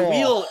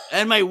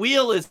 and my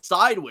wheel is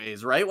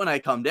sideways, right, when I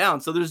come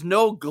down. So there's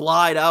no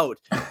glide out.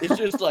 It's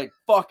just like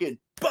fucking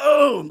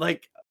boom,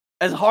 like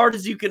as hard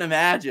as you can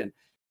imagine.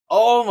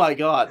 Oh my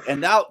god.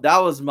 And that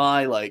was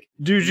my like,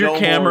 dude, your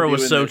camera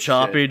was so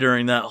choppy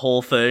during that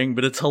whole thing,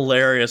 but it's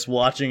hilarious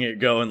watching it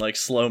go in like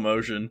slow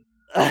motion.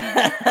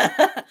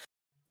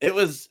 It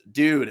was,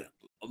 dude,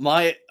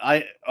 it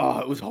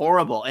was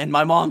horrible. And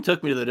my mom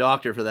took me to the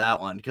doctor for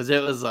that one because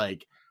it was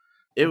like,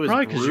 it was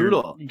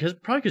brutal.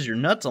 Probably because your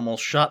nuts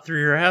almost shot through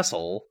your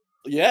asshole.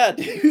 Yeah,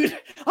 dude.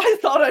 I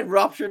thought I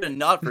ruptured a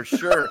nut for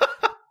sure.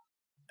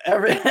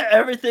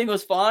 Everything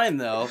was fine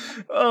though.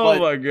 Oh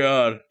my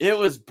god, it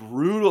was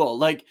brutal.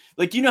 Like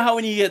you know how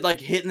when you get like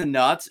hit in the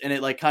nuts and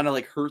it like kind of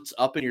like hurts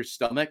up in your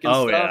stomach and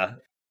stuff? Yeah.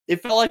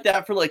 It felt like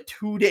that for like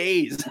 2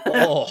 days.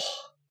 Oh.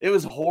 It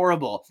was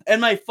horrible.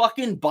 And my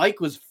fucking bike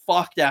was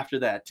fucked after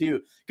that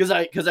too. Because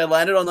I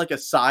landed on like a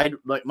side,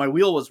 like my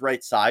wheel was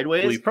right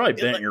sideways. Well, you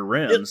probably bent your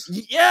rims.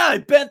 I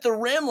bent the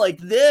rim like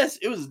this.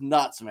 It was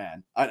nuts,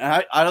 man.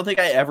 I don't think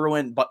I ever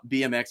went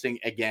BMXing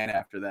again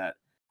after that.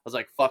 I was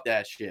like, fuck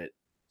that shit.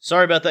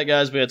 Sorry about that,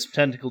 guys. We had some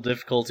technical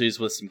difficulties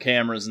with some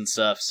cameras and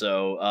stuff,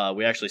 so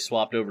we actually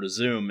swapped over to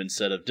Zoom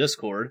instead of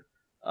Discord.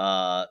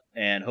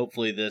 And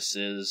hopefully this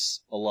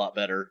is a lot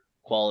better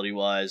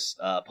quality-wise.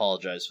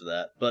 Apologize for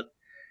that. But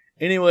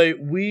anyway,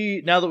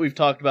 now that we've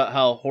talked about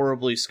how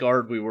horribly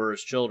scarred we were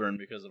as children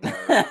because of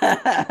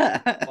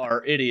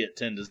our idiot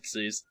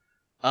tendencies,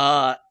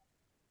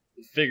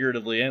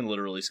 figuratively and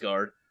literally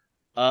scarred,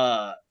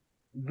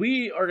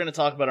 we are going to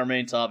talk about our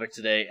main topic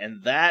today,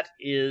 and that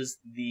is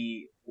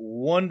the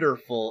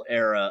wonderful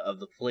era of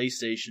the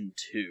PlayStation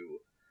 2.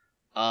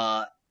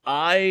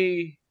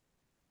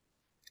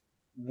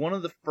 One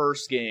of the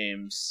first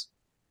games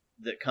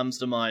that comes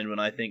to mind when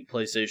I think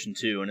PlayStation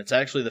 2, and it's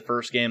actually the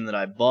first game that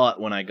I bought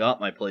when I got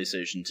my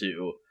PlayStation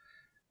 2,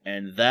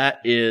 and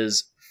that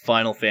is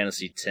Final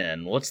Fantasy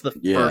X. What's the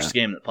first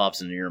game that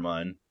pops into your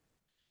mind?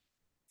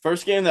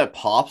 First game that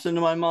pops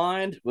into my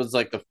mind was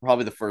like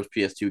probably the first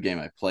PS2 game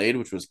I played,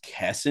 which was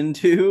Kessen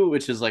 2,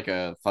 which is like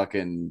a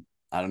fucking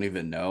I don't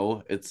even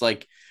know. It's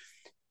like,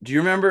 do you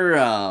remember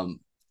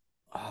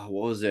what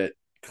was it?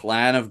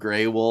 Clan of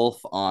Grey Wolf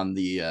on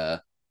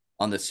the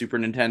Super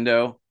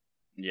Nintendo?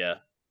 Yeah.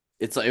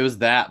 It was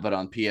that, but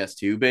on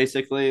PS2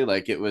 basically.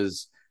 Like it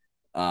was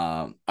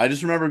I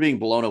just remember being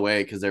blown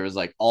away because there was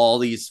like all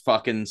these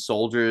fucking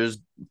soldiers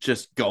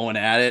just going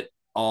at it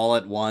all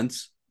at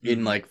once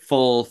in like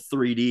full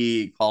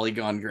 3D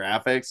polygon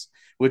graphics,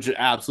 which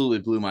absolutely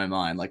blew my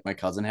mind. Like my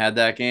cousin had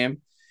that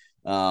game.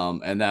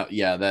 And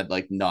that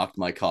like knocked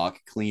my cock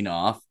clean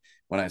off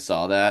when I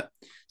saw that.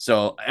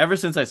 So ever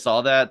since I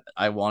saw that,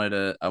 I wanted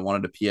a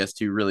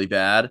PS2 really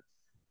bad,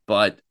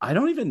 but I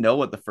don't even know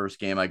what the first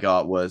game I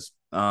got was.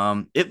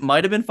 It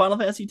might have been Final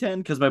Fantasy X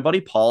because my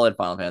buddy Paul had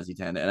Final Fantasy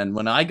X, and then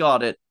when I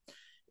got it,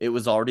 it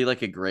was already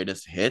like a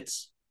greatest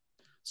hits.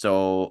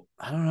 So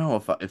I don't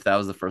know if that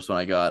was the first one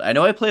I got. I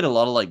know I played a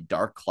lot of like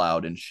Dark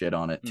Cloud and shit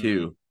on it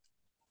too.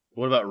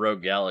 What about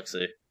Rogue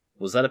Galaxy?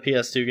 Was that a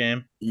PS2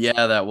 game?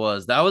 Yeah, that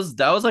was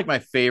like my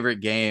favorite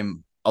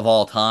game of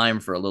all time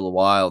for a little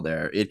while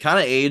there. It kind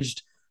of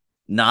aged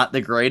not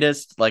the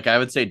greatest. Like I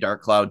would say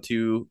Dark Cloud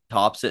 2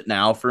 tops it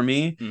now for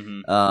me.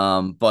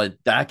 But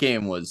that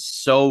game was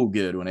so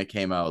good when it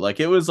came out. Like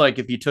it was like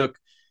if you took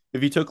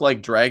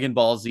like Dragon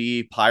Ball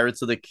Z,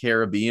 Pirates of the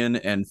Caribbean,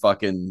 and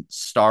fucking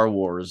Star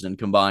Wars and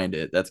combined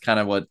it. That's kind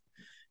of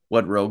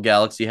what Rogue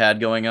Galaxy had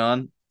going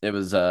on. It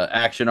was a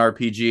action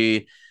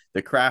RPG.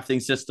 The crafting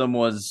system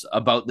was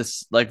about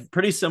this, like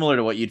pretty similar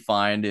to what you'd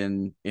find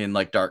in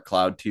like Dark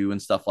Cloud 2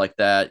 and stuff like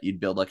that. You'd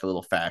build like a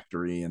little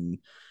factory and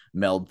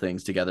meld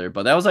things together.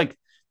 But that was like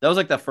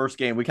the first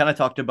game. We kind of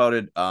talked about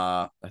it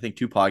I think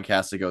 2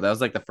 podcasts ago. That was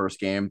like the first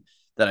game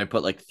that I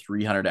put like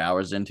 300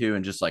 hours into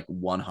and just like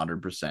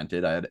 100%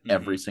 it. I had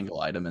every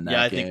single item in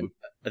that game.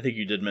 I think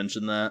you did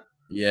mention that.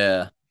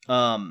 Yeah.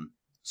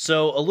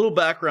 So a little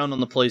background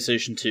on the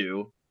PlayStation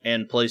 2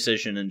 and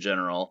PlayStation in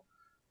general.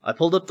 I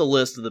pulled up the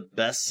list of the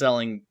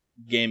best-selling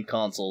game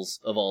consoles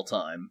of all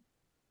time.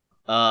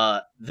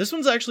 This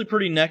one's actually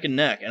pretty neck and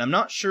neck, and I'm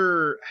not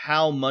sure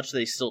how much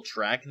they still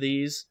track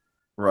these.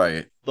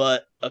 Right.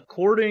 But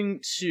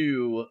according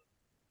to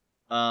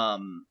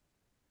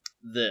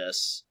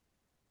this,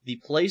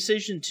 the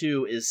PlayStation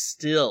 2 is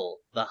still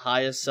the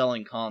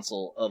highest-selling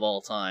console of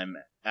all time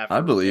I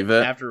believe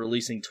it. after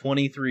releasing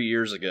 23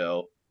 years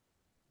ago.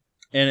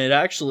 And it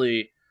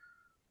actually,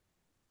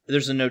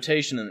 there's a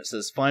notation and it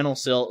says final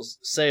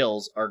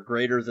sales are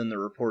greater than the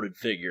reported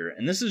figure.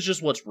 And this is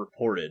just what's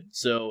reported.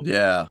 So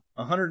yeah,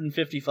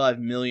 155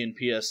 million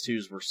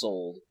PS2s were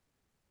sold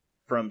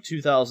from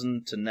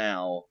 2000 to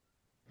now.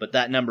 But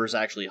that number is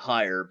actually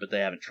higher, but they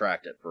haven't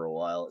tracked it for a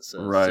while, it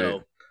says. Right.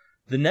 So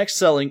the next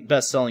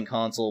best-selling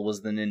console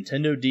was the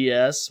Nintendo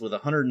DS with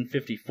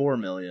 154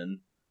 million.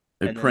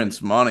 It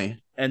prints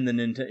money. And the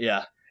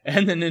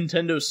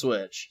Nintendo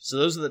Switch. So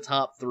those are the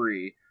top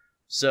three.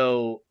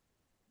 So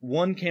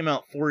one came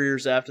out 4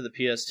 years after the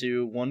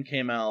PS2. One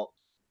came out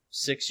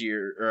 6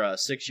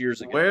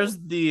 years ago. Where's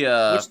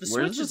the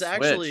Switch is Switch?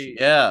 actually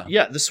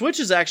yeah the Switch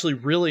is actually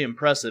really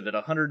impressive at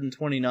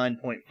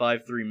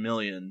 129.53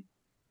 million.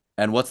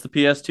 And what's the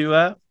PS2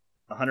 at?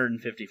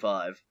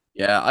 155.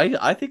 Yeah,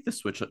 I think the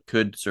Switch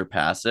could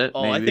surpass it.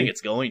 Oh, maybe. I think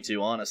it's going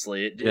to.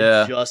 Honestly, it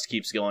just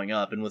keeps going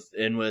up, and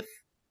with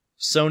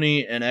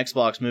Sony and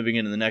Xbox moving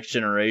into the next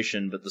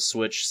generation, but the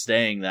Switch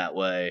staying that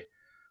way.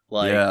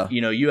 Like,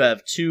 you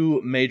have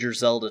 2 major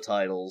Zelda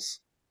titles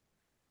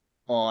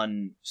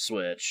on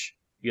Switch.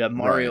 You have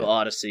Mario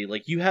Odyssey.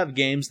 Like, you have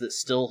games that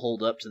still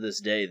hold up to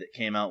this day that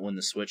came out when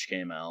the Switch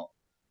came out.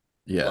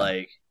 Yeah.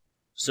 Like,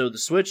 so the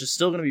Switch is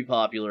still going to be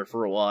popular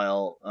for a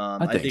while.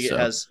 I think so.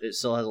 it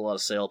still has a lot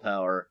of sale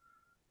power.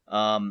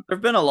 There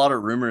have been a lot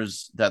of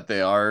rumors that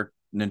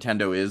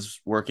Nintendo is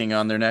working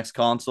on their next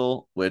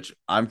console, which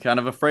I'm kind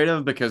of afraid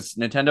of because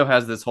Nintendo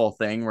has this whole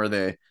thing where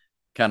they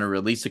kind of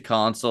release a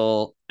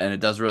console and it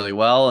does really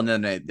well, and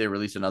then they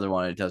release another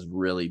one and it does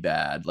really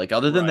bad. Like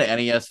other than the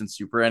NES and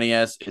Super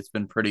NES, it's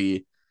been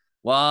pretty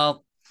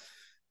well.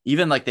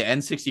 Even like the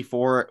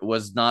N64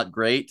 was not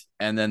great,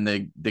 and then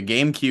the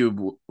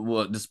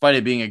GameCube, despite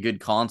it being a good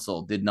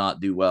console, did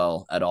not do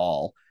well at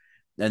all.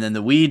 And then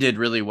the Wii did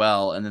really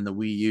well, and then the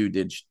Wii U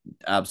did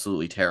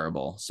absolutely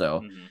terrible.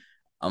 So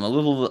I'm a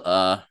little,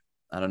 I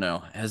don't know,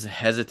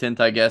 hesitant,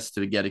 I guess,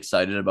 to get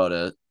excited about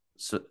a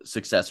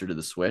successor to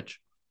the Switch.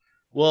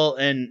 Well,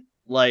 and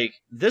like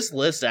this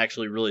list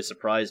actually really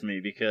surprised me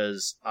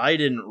because I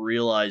didn't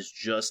realize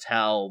just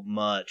how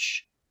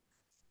much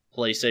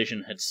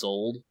PlayStation had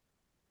sold.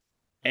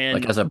 And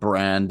like as a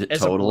brand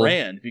total?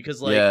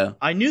 Because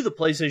I knew the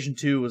PlayStation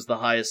 2 was the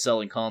highest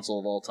selling console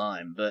of all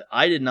time, but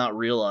I did not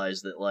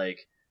realize that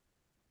like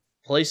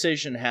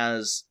PlayStation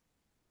has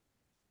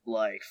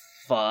like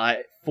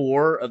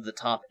 4 of the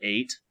top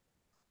 8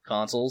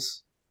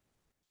 consoles.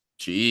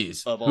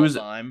 Jeez. Of all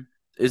time.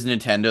 Is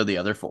Nintendo the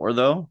other 4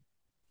 though?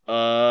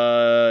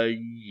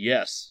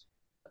 Yes.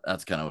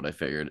 That's kind of what I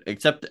figured.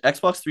 Except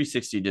Xbox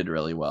 360 did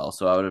really well,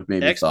 so I would have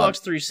maybe thought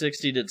Xbox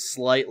 360 did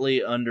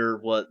slightly under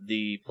what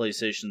the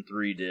PlayStation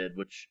 3 did,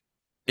 which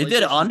it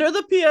did under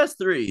the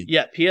PS3.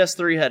 Yeah,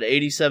 PS3 had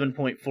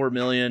 87.4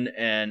 million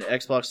and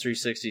Xbox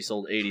 360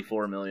 sold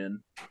 84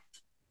 million,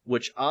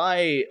 which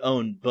I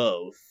own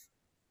both.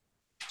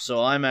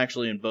 So I'm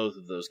actually in both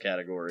of those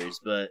categories,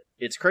 but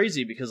it's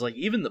crazy because like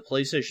even the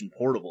PlayStation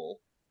Portable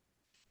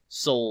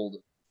sold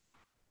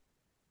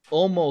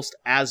almost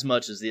as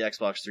much as the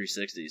Xbox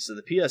 360. So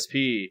the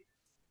PSP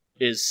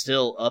is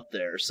still up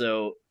there.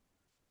 So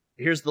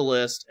here's the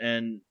list,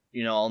 and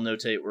I'll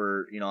notate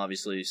where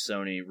obviously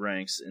Sony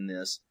ranks in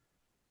this.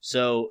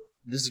 So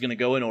this is going to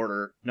go in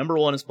order. Number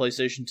 1 is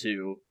PlayStation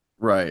 2.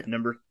 Right.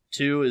 Number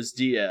 2 is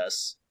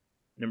DS.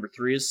 Number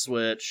 3 is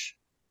Switch.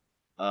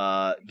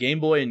 Game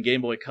Boy and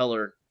Game Boy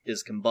Color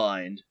is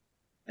combined,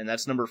 and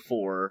that's number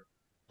 4.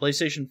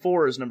 PlayStation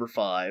 4 is number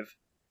 5.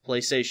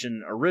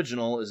 PlayStation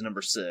Original is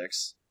number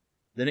 6.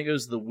 Then it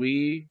goes the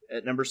Wii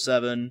at number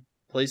 7.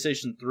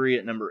 PlayStation 3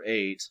 at number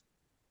 8.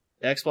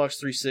 Xbox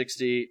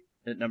 360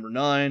 at number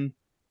 9.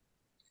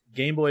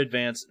 Game Boy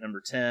Advance at number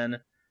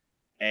 10.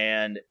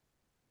 And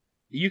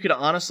you could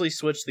honestly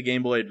switch the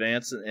Game Boy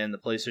Advance and the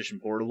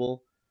PlayStation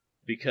Portable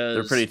because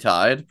they're pretty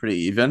tied, pretty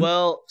even.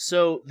 Well,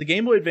 so the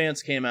Game Boy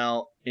Advance came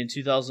out in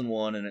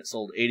 2001 and it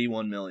sold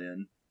 81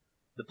 million.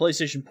 The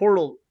PlayStation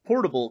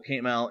Portable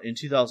came out in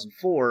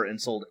 2004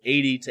 and sold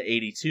 80 to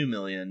 82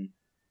 million.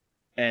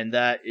 And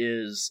that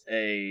is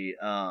a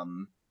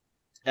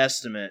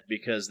estimate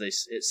because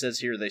it says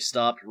here they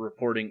stopped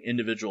reporting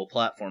individual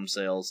platform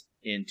sales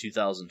in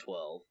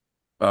 2012.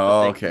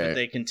 Oh, okay. But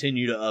they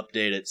continue to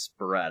update it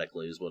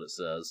sporadically, is what it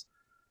says.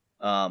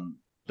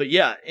 But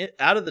yeah,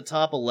 out of the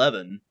top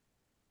 11,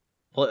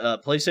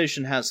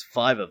 PlayStation has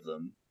 5 of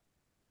them.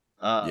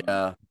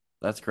 Yeah,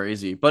 that's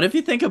crazy. But if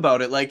you think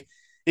about it, like,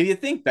 if you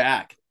think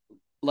back,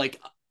 like,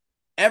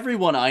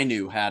 everyone I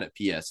knew had a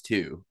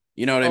PS2.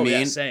 You know what I mean?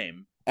 Yeah,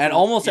 same. And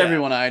almost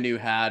everyone I knew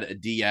had a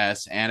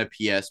DS and a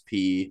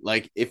PSP.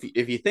 Like, if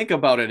you think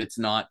about it, it's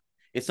not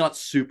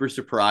super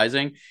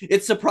surprising.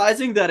 It's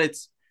surprising that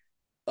it's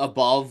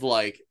above,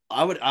 like,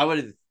 I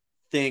would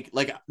think,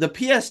 like, the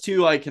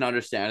PS2 I can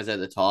understand is at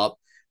the top,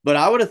 but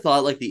I would have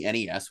thought like the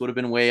NES would have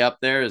been way up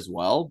there as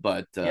well.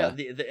 But yeah,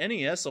 the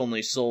NES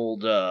only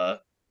sold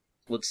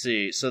let's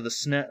see, so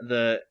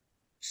the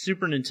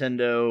Super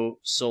Nintendo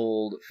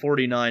sold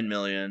 49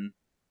 million,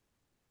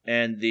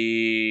 and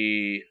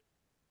the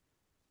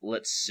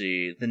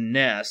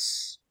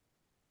NES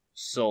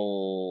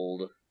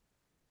sold,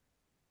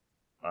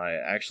 I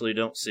actually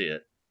don't see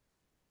it.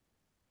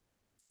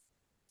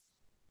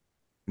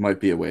 Might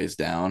be a ways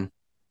down.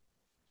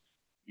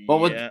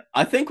 But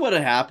I think what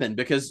had happened,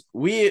 because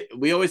we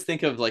always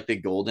think of like the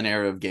golden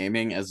era of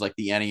gaming as like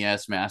the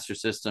NES, Master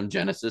System,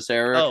 Genesis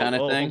era kind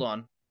of thing. Hold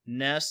on.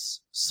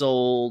 NES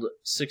sold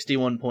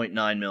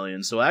 61.9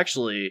 million. So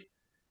actually,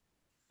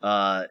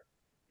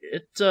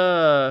 it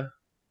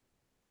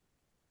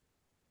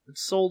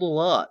sold a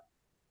lot.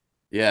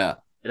 Yeah.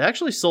 It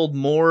actually sold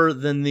more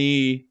than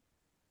the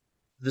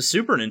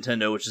Super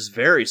Nintendo, which is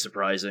very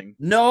surprising.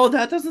 No,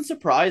 that doesn't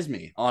surprise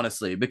me,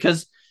 honestly,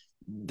 because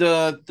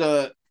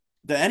the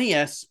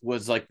NES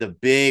was like the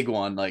big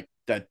one, like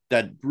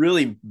that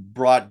really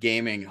brought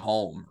gaming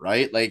home,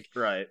 right? Like,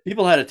 right.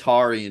 People had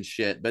Atari and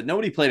shit, but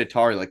nobody played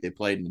Atari like they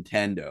played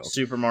Nintendo.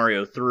 Super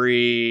Mario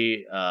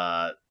 3,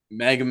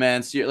 Mega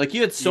Man, like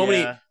you had so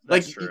many,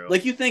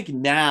 like you think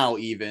now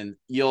even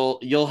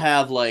you'll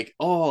have like,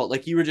 oh,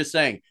 like you were just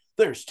saying,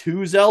 there's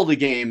 2 Zelda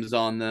games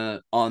on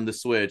the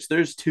Switch.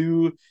 There's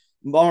 2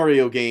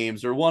 Mario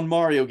games or 1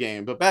 Mario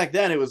game. But back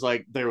then it was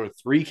like there were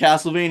 3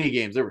 Castlevania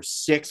games. There were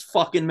 6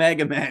 fucking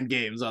Mega Man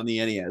games on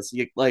the NES.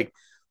 Like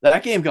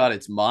that game got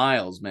its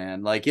miles,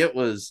 man. Like it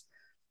was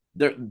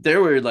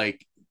there were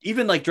like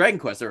even like Dragon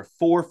Quest. There were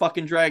 4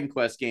 fucking Dragon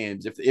Quest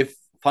games. If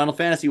Final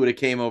Fantasy would have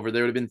came over,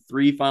 there would have been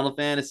 3 Final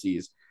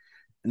Fantasies.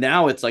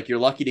 Now it's like you're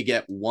lucky to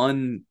get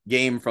 1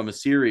 game from a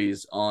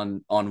series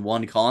on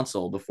 1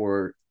 console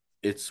before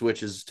it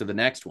switches to the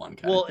next one.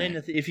 And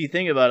if you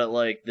think about it,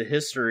 like the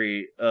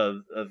history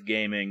of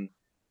gaming,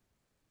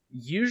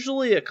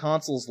 usually a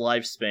console's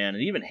lifespan,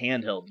 and even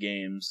handheld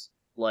games,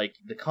 like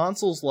the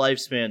console's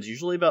lifespan is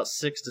usually about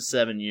 6 to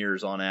 7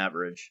 years on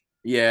average.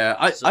 Yeah,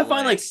 I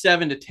find like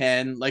 7 to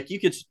 10. Like you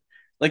could,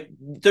 like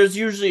there's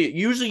usually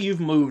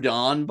you've moved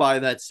on by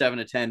that 7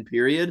 to 10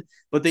 period,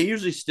 but they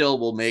usually still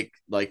will make,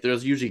 like,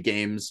 there's usually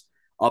games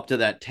up to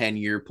that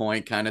 10-year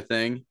point kind of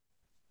thing.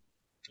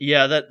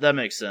 Yeah, that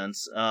makes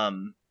sense.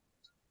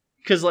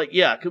 Because like,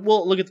 yeah,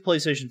 well, look at the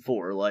PlayStation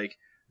 4. Like,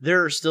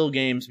 there are still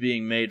games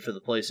being made for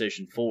the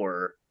PlayStation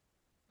 4.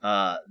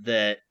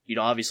 That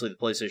obviously the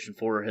PlayStation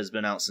 4 has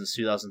been out since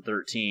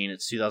 2013.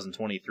 It's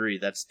 2023.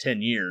 That's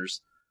 10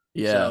 years.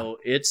 Yeah. So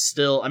it's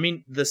still, I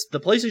mean, the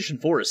PlayStation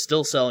 4 is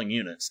still selling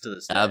units to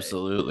this day.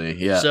 Absolutely,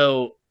 yeah.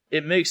 So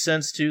it makes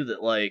sense too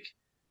that like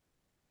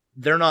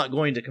they're not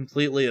going to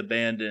completely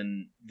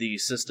abandon the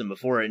system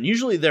before it. And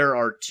usually there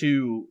are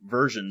 2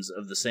 versions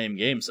of the same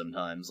game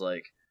sometimes.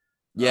 Like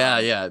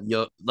Yeah.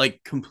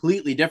 Like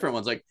completely different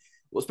ones. Like,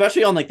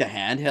 especially on like the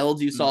handhelds,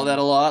 you saw that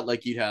a lot.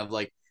 Like you'd have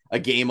like a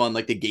game on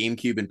like the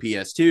GameCube and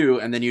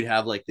PS2, and then you'd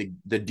have like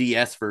the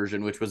DS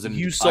version, which was an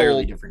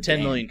entirely different 10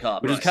 game, million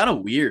copies, which is kind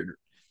of weird.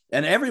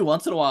 And every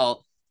once in a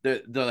while,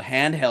 the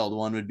handheld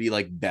one would be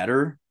like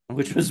better,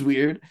 which was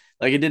weird.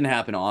 Like it didn't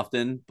happen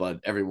often, but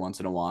every once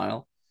in a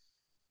while.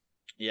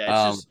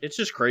 Yeah, it's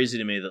just crazy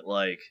to me that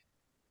like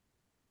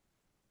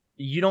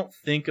you don't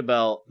think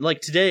about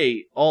like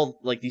today all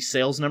like these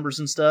sales numbers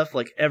and stuff,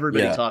 like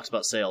everybody talks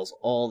about sales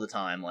all the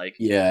time, like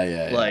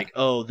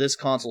oh, this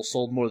console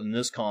sold more than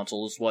this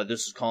console, this is why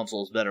this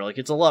console is better. Like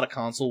it's a lot of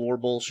console war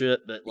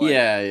bullshit, but like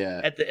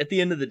at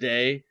the end of the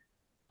day,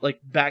 like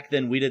back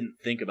then we didn't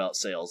think about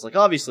sales. Like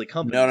obviously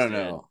companies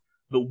did,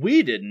 but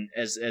we didn't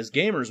as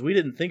gamers, we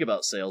didn't think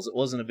about sales. It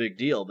wasn't a big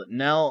deal. But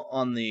now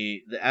on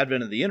the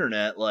advent of the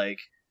internet, like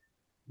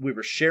we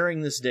were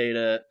sharing this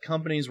data,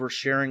 companies were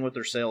sharing what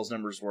their sales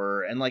numbers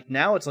were, and like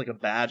now it's like a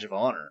badge of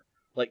honor.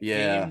 Like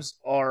games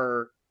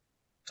are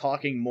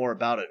talking more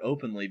about it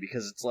openly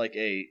because it's like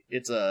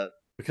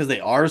because they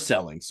are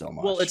selling so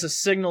much. Well, it's a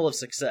signal of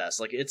success.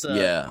 Like it's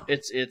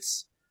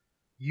it's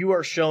you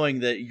are showing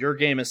that your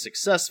game is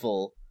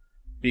successful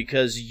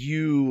because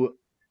you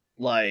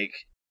like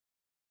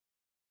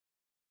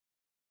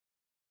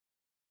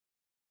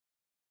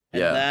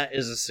and that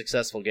is a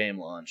successful game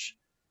launch.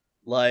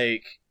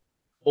 Like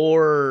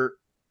or,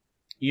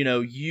 you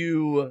know,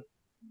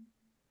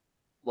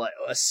 like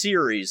a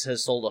series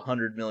has sold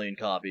 100 million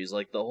copies.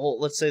 Like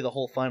let's say the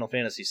whole Final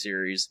Fantasy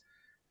series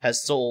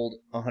has sold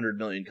 100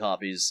 million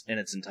copies in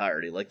its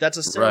entirety. Like that's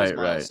a sales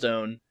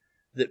milestone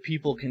that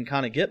people can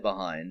kind of get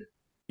behind.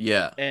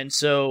 Yeah. And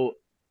so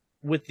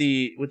with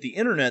the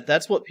internet,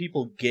 that's what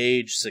people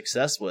gauge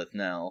success with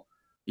now.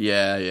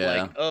 Yeah.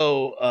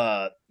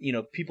 Like, you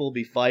know, people will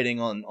be fighting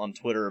on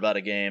Twitter about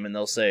a game, and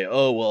they'll say,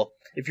 oh, well,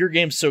 if your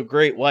game's so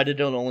great, why did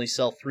it only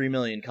sell 3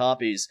 million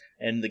copies,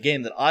 and the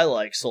game that I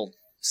like sold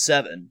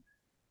 7?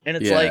 And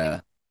it's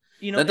like,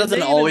 you know... That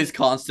doesn't always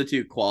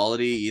constitute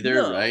quality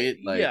either, right?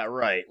 Like, yeah,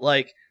 right.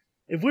 Like,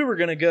 if we were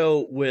going to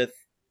go with...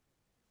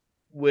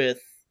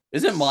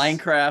 Isn't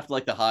Minecraft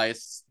like the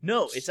highest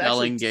it's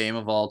selling game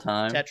of all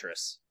time?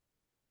 Tetris.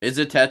 Is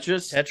it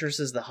Tetris? Tetris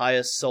is the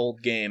highest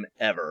sold game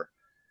ever.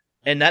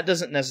 And that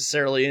doesn't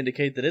necessarily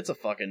indicate that it's a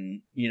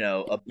fucking, you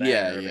know, a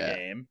banger of a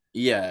game.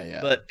 Yeah.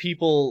 But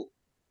people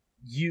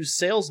use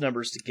sales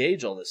numbers to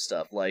gauge all this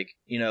stuff. Like,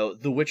 you know,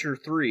 The Witcher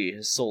 3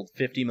 has sold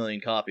 50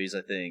 million copies,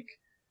 I think.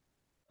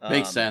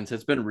 Makes sense.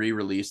 It's been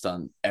re-released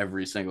on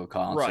every single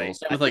console. Right.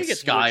 With like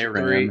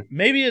Skyrim.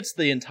 Maybe it's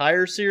the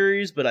entire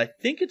series, but I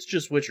think it's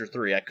just Witcher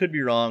 3. I could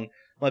be wrong.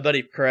 My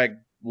buddy Craig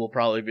will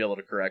probably be able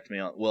to correct me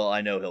on... Well,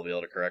 I know he'll be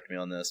able to correct me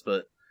on this,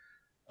 but...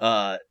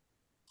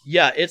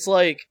 yeah, it's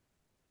like...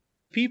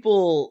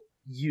 People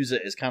use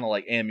it as kind of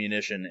like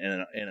ammunition in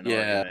an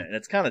argument, and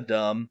it's kind of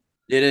dumb.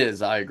 It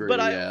is, I agree.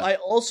 But I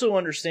also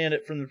understand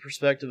it from the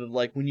perspective of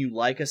like when you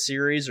like a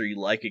series or you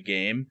like a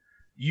game,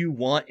 you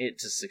want it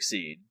to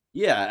succeed.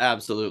 Yeah,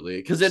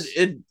 absolutely, because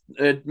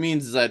it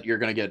means that you're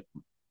gonna get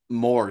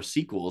more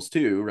sequels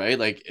too, right?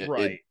 Like,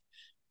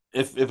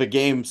 if a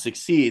game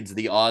succeeds,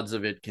 the odds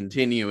of it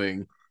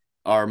continuing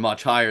are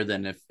much higher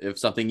than if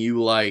something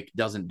you like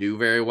doesn't do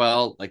very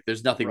well. Like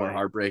there's nothing more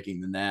heartbreaking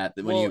than that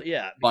when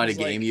you find a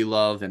game you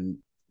love and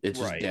it's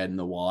just dead in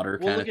the water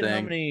kind of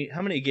thing.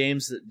 How many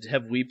games that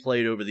have we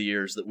played over the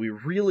years that we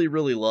really,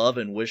 really love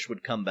and wish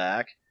would come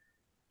back,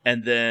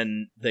 and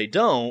then they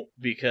don't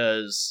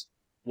because,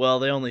 well,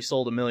 they only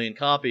sold 1 million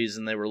copies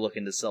and they were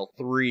looking to sell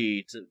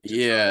 3 to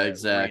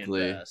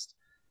exactly. Reinvest.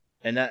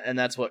 And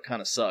that's what kind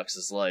of sucks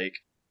is like,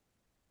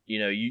 you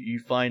know,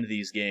 you find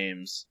these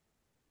games.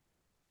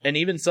 And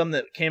even some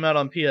that came out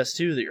on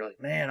PS2 that you're like,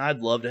 man,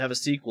 I'd love to have a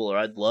sequel, or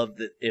I'd love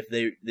that if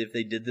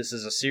they did this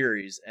as a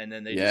series, and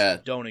then they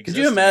just don't exist.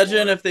 Could you imagine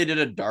anymore. if they did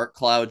a Dark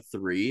Cloud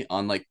 3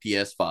 on like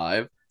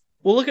PS5?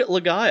 Well, look at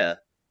Legaia.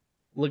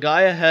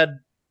 Legaia had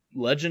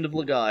Legend of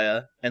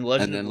Legaia and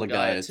Legend of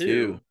Legaia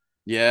 2.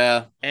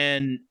 Yeah.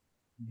 And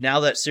now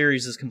that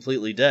series is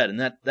completely dead, and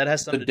that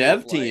has something to do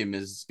with the dev team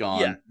is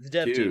gone. Yeah, the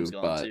dev team's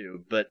gone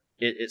too. But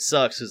it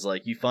sucks is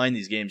like you find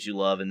these games you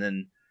love and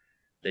then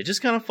they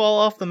just kind of fall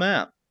off the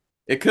map.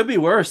 It could be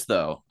worse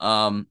though.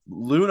 The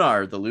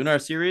Lunar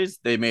series,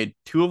 they made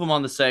 2 of them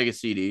on the Sega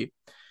CD.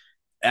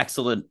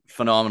 Excellent,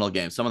 phenomenal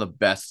games. Some of the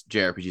best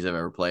JRPGs I've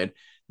ever played.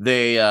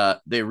 They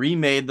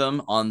remade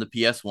them on the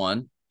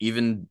PS1,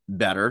 even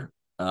better,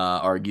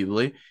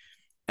 arguably.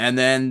 And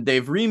then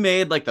they've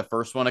remade like the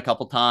first one a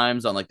couple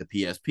times on like the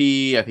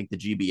PSP, I think the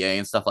GBA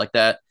and stuff like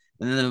that.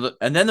 And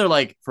then they're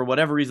like, for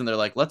whatever reason, they're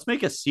like, let's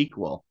make a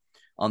sequel.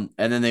 And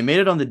then they made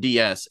it on the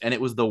DS, and it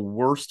was the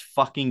worst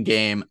fucking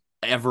game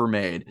ever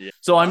made. Yeah.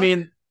 So I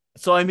mean,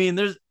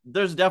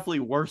 there's definitely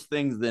worse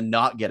things than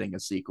not getting a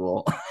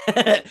sequel.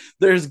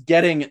 There's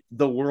getting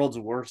the world's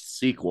worst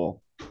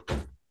sequel.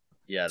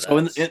 Yeah. So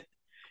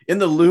in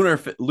the lunar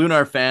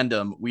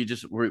fandom,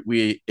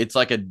 we it's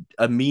like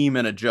a meme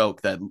and a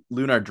joke that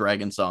Lunar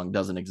Dragon Song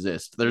doesn't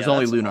exist. There's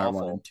only Lunar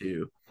awful. 1 and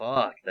 2.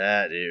 Fuck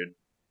that, dude.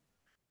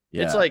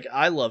 Yeah. It's like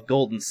I love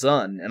Golden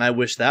Sun, and I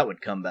wish that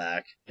would come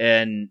back.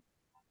 And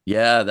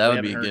yeah, that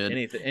would be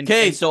good.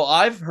 Okay, so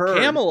I've heard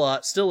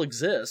Camelot still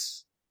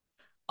exists.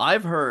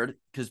 I've heard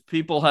because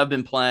people have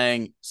been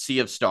playing Sea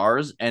of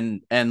Stars,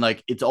 and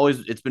like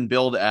it's been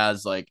billed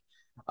as like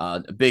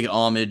a big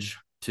homage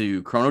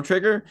to Chrono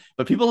Trigger,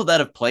 but people that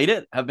have played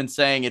it have been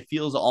saying it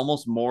feels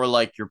almost more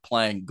like you're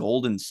playing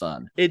Golden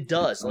Sun. It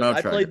does. Like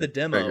I played the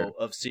demo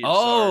of Sea of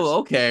Stars. Oh,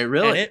 okay,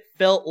 really? And it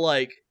felt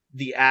like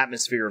the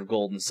atmosphere of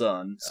Golden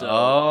Sun. So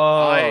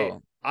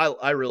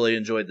I really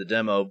enjoyed the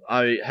demo.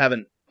 I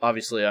haven't.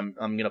 Obviously, I'm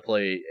gonna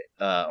play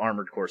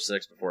Armored Core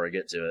 6 before I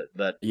get to it.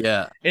 But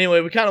yeah.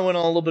 Anyway, we kind of went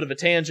on a little bit of a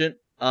tangent.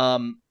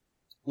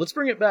 Let's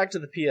bring it back to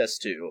the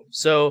PS2.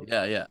 So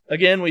yeah.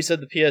 Again, we said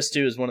the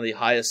PS2 is one of the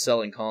highest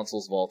selling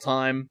consoles of all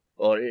time.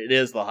 Well, it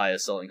is the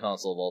highest selling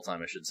console of all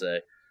time, I should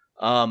say.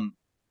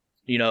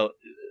 You know,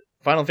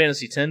 Final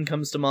Fantasy X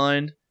comes to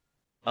mind.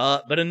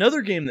 But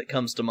another game that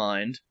comes to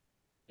mind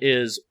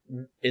is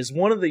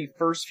one of the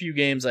first few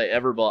games I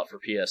ever bought for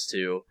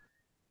PS2.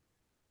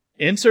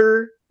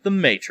 Enter the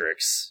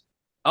Matrix.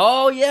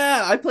 Oh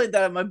yeah, I played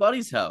that at my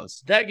buddy's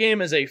house. That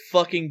game is a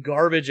fucking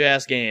garbage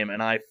ass game,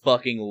 and I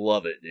fucking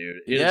love it, dude.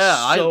 It is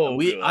so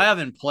good. I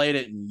haven't played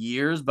it in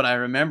years, but I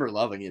remember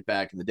loving it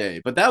back in the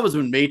day. But that was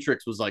when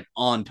Matrix was like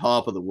on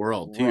top of the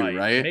world too,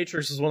 right?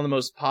 Matrix was one of the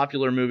most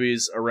popular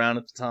movies around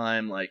at the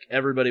time. Like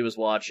everybody was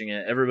watching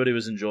it, everybody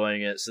was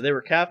enjoying it, so they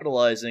were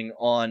capitalizing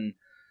on.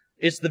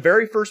 It's the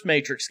very first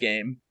Matrix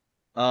game,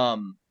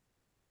 and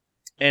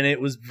it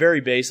was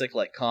very basic.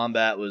 Like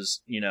combat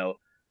was,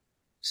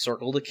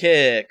 circle to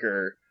kick,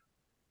 or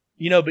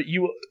but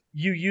you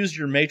used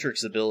your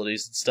Matrix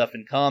abilities and stuff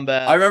in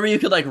combat. I remember you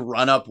could like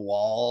run up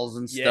walls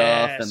and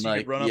stuff, and you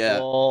could run up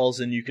walls,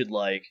 and you could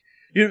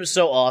it was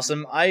so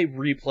awesome. I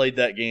replayed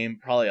that game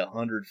probably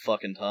 100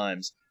 fucking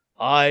times.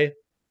 I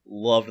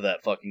loved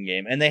that fucking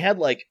game, and they had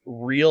like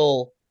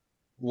real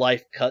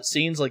life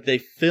cutscenes. Like they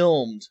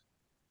filmed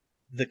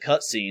the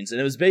cutscenes, and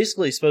it was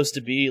basically supposed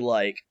to be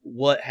like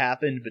what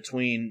happened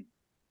between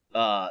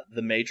the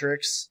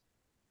Matrix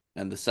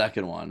and the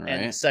second one, right?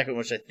 And the second,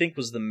 which I think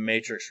was the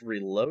Matrix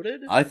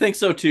Reloaded. I think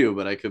so too,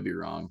 but I could be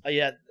wrong.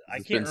 Yeah,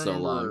 it's been so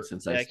long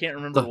since I can't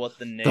remember what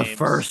the name. The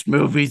first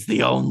movie's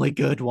the only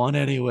good one,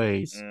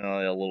 anyways.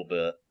 Yeah, a little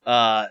bit.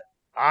 I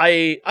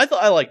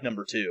thought I liked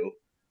number 2.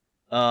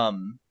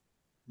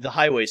 The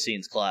highway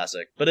scene's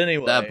classic, but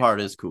anyway, that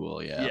part is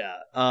cool. Yeah.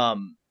 Yeah.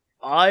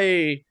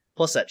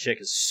 Plus that chick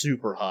is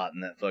super hot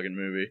in that fucking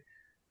movie.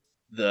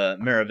 The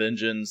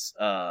Merovingian's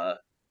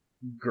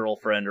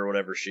girlfriend or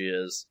whatever she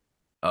is.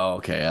 Oh,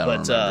 okay. I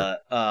don't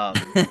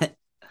remember.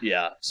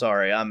 Yeah,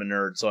 sorry, I'm a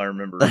nerd, so I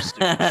remember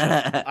stupid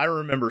shit. I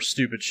remember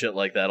stupid shit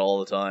like that all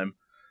the time.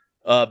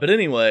 But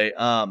anyway,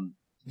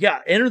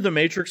 Enter the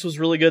Matrix was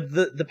really good.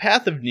 The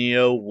Path of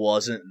Neo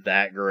wasn't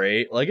that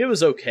great. Like, it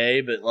was okay,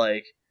 but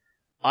like,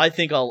 I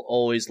think I'll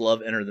always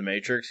love Enter the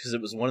Matrix because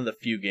it was one of the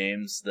few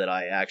games that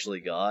I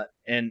actually got.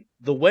 And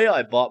the way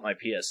I bought my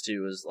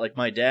PS2 is, like,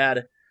 my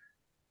dad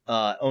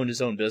owned his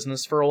own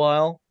business for a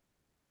while,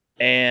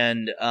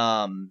 and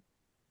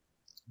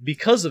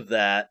because of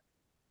that,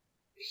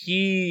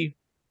 he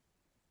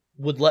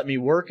would let me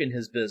work in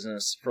his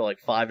business for like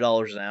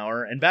 $5 an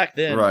hour. And back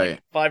then, like,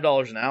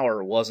 $5 an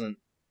hour wasn't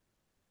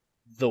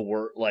the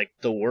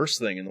worst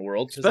thing in the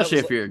world. Especially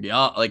if you're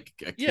young, like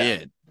a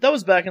kid. That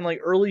was back in like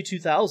early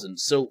 2000s.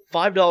 So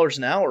 $5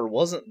 an hour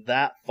wasn't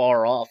that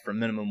far off from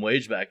minimum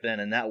wage back then,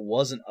 and that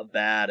wasn't a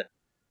bad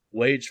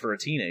wage for a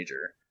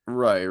teenager.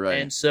 Right.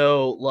 And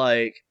so,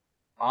 like,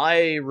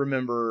 I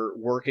remember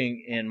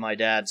working in my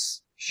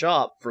dad's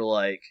shop for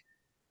like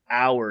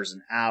hours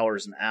and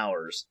hours and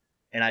hours,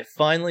 and I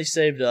finally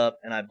saved up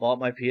and I bought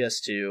my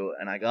PS2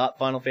 and I got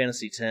Final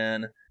Fantasy X,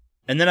 and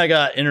then I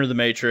got Enter the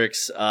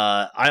Matrix.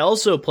 I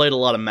also played a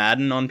lot of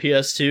Madden on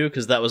PS2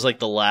 because that was like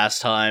the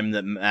last time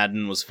that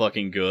Madden was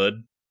fucking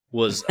good,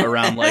 was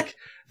around like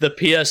the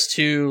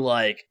PS2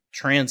 like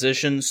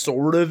transition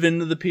sort of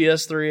into the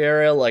PS3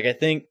 era. Like, I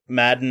think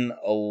Madden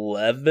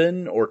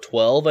 11 or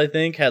 12 I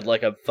think had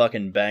like a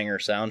fucking banger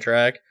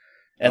soundtrack.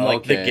 And,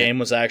 like, the game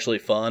was actually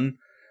fun.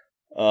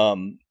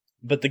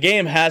 But the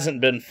game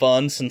hasn't been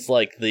fun since,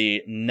 like,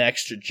 the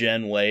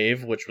next-gen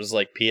wave, which was,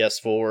 like,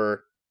 PS4,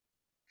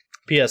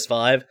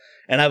 PS5.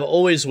 And I've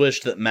always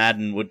wished that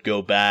Madden would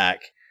go back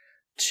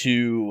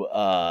to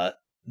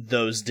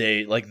those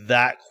days, like,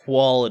 that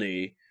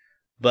quality.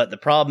 But the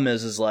problem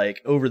is,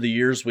 like, over the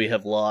years we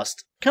have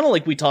lost, kind of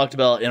like we talked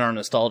about in our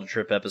Nostalgia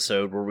Trip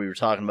episode, where we were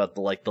talking about,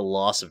 the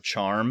loss of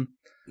charm.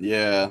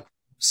 Yeah.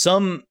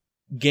 Some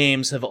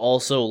games have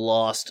also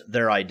lost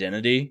their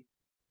identity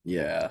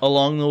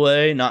along the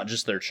way, not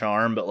just their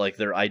charm, but like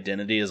their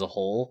identity as a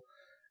whole.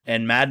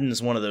 And Madden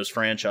is one of those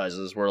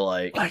franchises where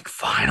like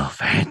Final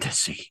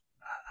Fantasy.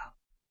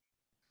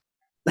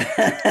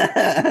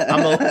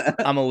 I'm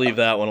gonna leave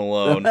that one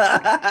alone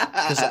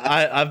because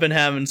I've been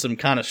having some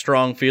kind of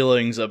strong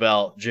feelings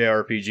about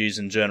JRPGs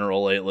in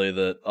general lately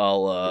that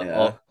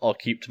I'll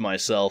keep to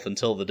myself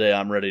until the day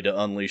I'm ready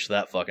to unleash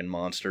that fucking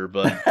monster.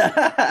 But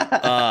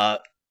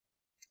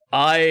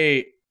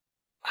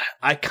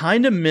I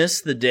kind of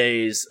miss the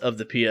days of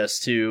the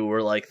PS2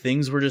 where like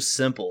things were just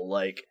simple.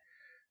 Like,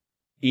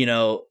 you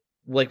know,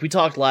 like we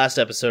talked last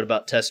episode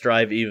about Test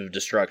Drive Eve of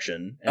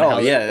Destruction.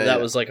 And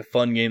that was like a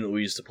fun game that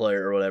we used to play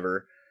or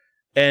whatever.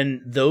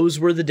 And those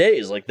were the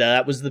days. Like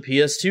that was the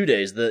PS2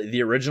 days,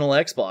 the original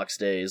Xbox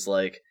days.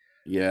 Like,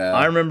 yeah,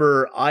 I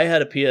remember I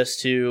had a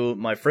PS2,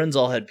 my friends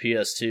all had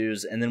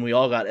PS2s, and then we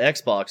all got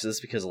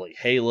Xboxes because of like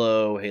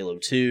Halo, Halo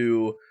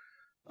 2,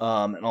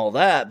 and all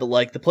that. But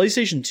like the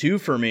PlayStation 2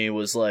 for me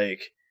was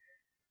like,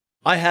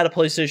 I had a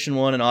PlayStation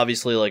 1, and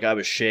obviously like I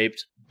was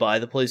shaped by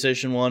the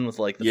PlayStation 1 with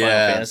like the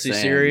Final Fantasy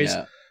series.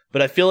 Yeah.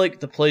 But I feel like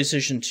the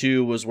PlayStation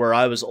 2 was where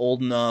I was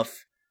old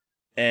enough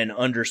and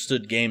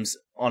understood games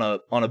on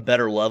a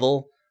better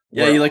level.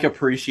 Yeah, you like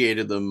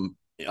appreciated them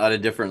at a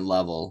different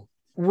level.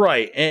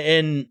 Right.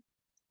 And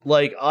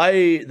like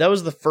that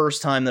was the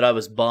first time that I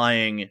was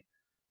buying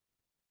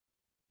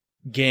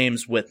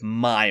games with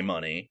my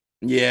money.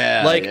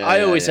 Yeah. Like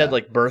I always had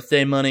like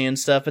birthday money and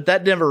stuff, but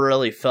that never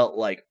really felt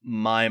like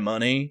my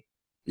money.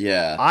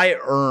 Yeah. I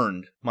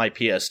earned my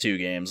PS2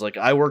 games. Like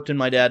I worked in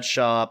my dad's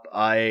shop.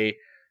 I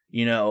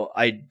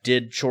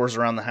did chores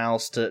around the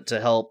house to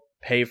help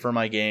pay for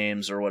my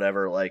games or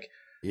whatever. Like,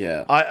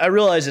 yeah, I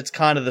realize it's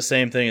kind of the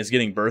same thing as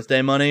getting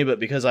birthday money, but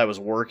because I was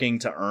working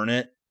to earn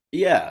it,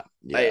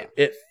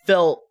 it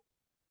felt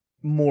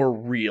more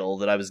real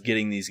that I was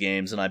getting these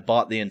games, and I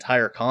bought the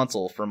entire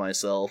console for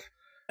myself.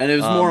 And it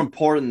was more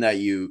important that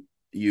you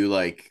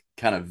like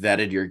kind of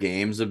vetted your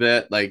games a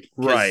bit, like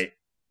right.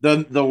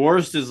 The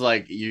worst is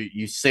like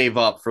you save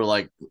up for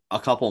like a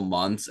couple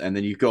months and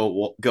then you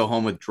go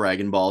home with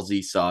Dragon Ball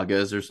Z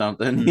sagas or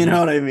something. Mm-hmm. You know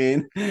what I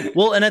mean?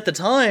 Well, and at the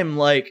time,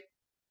 like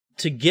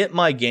to get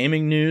my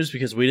gaming news,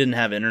 because we didn't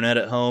have internet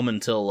at home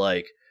until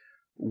like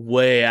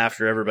way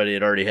after everybody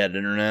had already had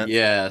internet.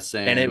 Yeah,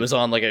 same. And it was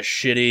on like a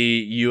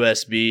shitty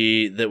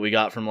USB that we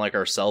got from like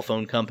our cell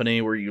phone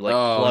company where you like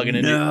plug it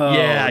into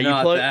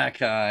that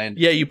kind.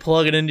 Yeah, you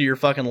plug it into your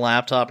fucking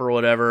laptop or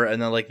whatever,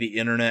 and then like the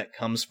internet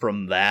comes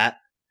from that.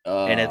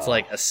 And it's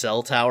like a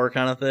cell tower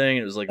kind of thing.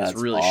 It was like this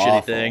really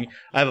shitty thing.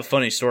 I have a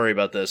funny story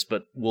about this,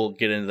 but we'll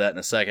get into that in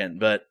a second.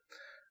 But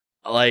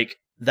like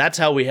that's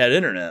how we had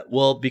internet.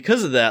 Well,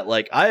 because of that,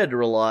 like I had to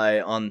rely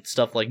on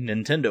stuff like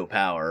Nintendo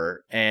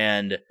Power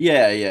and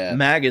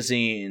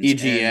magazines,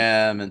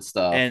 EGM and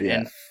stuff,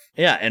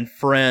 and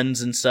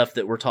friends and stuff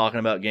that were talking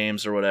about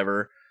games or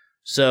whatever.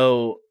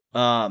 So,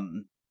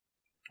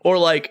 or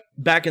like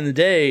back in the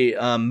day,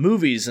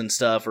 movies and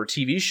stuff or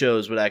TV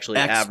shows would actually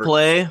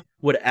X-Play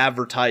would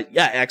advertise.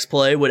 Yeah,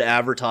 X-Play would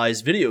advertise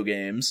video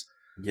games.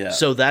 Yeah.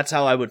 So that's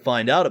how I would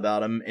find out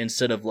about them,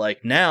 instead of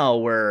like now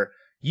where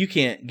you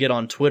can't get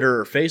on Twitter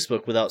or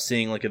Facebook without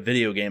seeing like a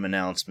video game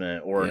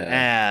announcement or an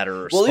ad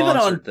or a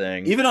sponsored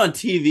thing. Even on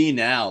TV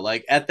now,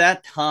 like at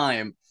that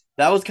time,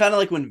 that was kind of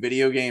like when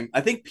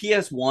I think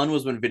PS1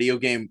 was when video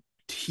game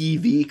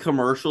TV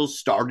commercials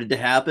started to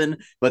happen,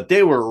 but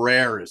they were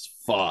rare as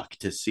fuck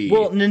to see.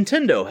 Well,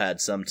 Nintendo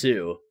had some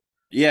too.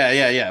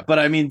 Yeah. But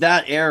I mean,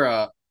 that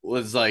era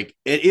was like,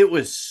 it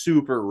was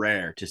super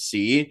rare to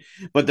see.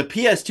 But the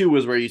PS2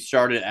 was where you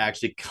started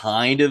actually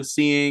kind of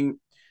seeing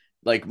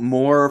like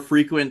more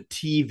frequent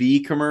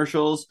TV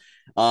commercials.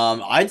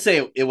 I'd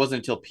say it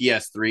wasn't until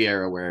PS3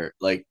 era where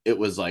like it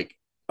was like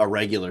a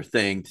regular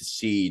thing to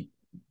see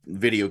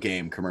video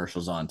game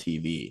commercials on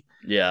TV.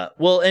 Yeah.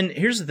 Well, and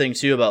here's the thing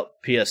too about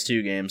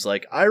PS2 games.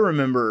 Like I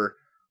remember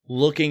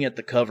looking at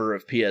the cover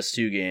of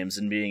PS2 games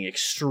and being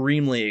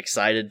extremely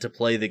excited to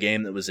play the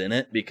game that was in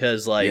it,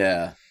 because like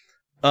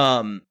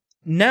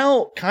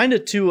now kind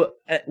of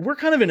we're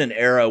kind of in an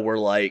era where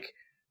like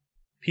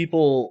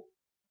people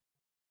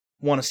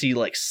want to see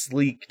like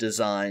sleek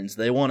designs.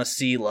 They want to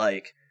see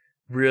like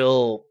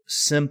real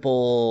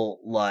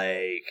simple,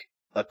 like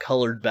a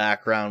colored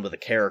background with a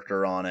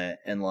character on it,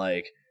 and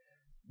like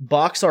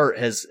box art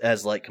has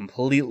like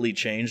completely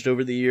changed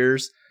over the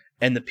years.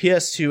 And the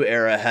PS2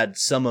 era had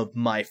some of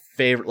my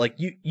favorite, like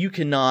you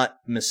cannot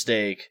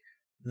mistake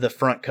the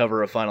front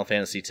cover of Final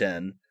Fantasy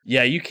X.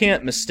 Yeah, you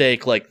can't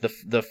mistake like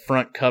the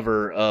front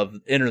cover of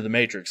Enter the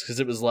Matrix, because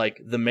it was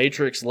like the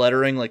Matrix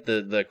lettering, like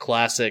the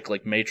classic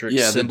like Matrix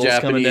symbols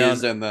the coming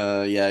down, and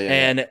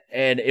the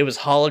and it was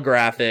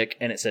holographic,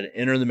 and it said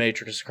Enter the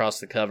Matrix across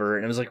the cover,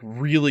 and it was like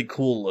really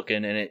cool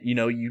looking, and it,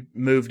 you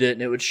moved it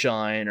and it would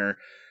shine, or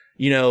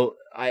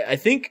I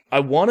think I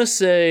want to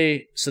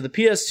say, so the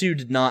PS2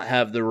 did not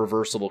have the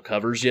reversible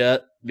covers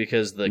yet,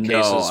 because the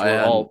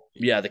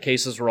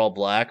cases were all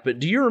black. But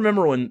do you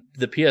remember when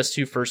the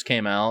PS2 first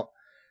came out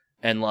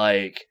and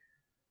like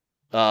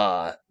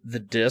the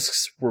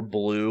discs were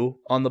blue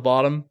on the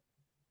bottom?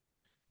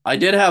 I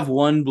did have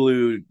one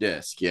blue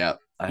disc. Yeah,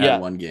 I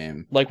had one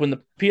game. Like when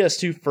the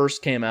PS2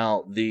 first came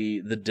out,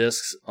 the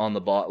discs on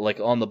the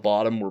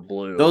bottom were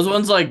blue. Those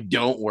ones like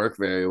don't work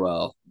very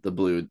well. The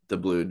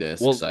blue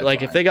discs. Well,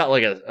 like if they got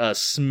like a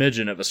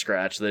smidgen of a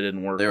scratch, they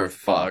didn't work. They were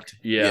fucked.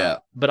 Yeah.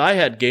 But I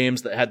had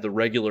games that had the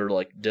regular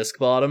like disc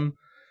bottom.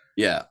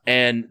 Yeah.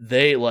 And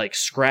they like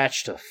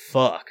scratch to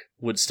fuck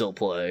would still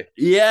play.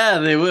 Yeah,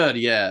 they would.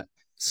 Yeah.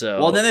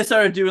 So well, then they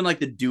started doing like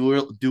the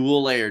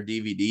dual layer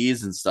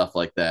DVDs and stuff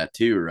like that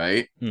too,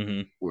 right?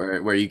 Mm-hmm.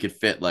 Where you could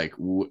fit like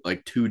 2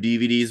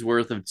 DVDs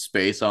worth of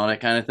space on it,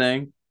 kind of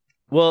thing.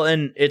 Well,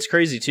 and it's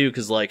crazy too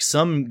because like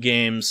some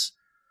games,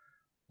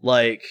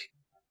 like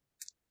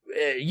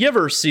you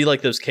ever see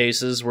like those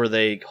cases where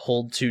they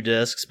hold 2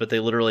 discs, but they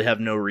literally have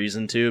no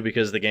reason to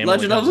because the game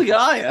Legend of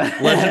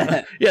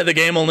Gaia. Yeah, the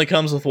game only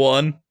comes with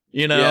one.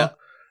 You know. Yeah.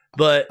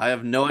 But I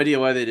have no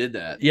idea why they did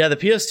that. Yeah, the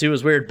PS2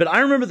 was weird. But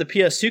I remember the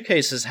PS2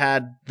 cases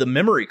had the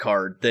memory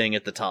card thing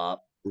at the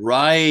top.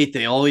 Right,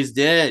 they always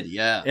did.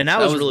 Yeah, and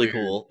that was really weird.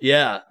 Cool.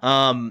 Yeah.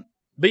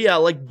 But yeah,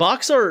 like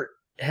box art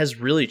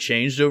has really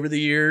changed over the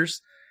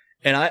years,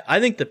 and I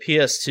think the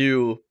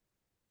PS2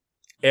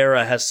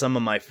 era has some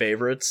of my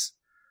favorites.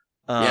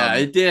 Yeah,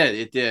 it did.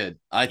 It did.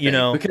 I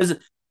think because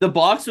the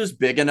box was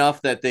big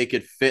enough that they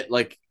could fit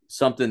like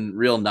something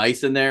real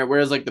nice in there,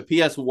 whereas like the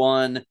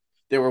PS1.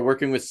 They were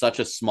working with such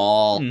a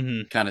small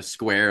kind of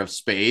square of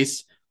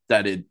space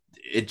that it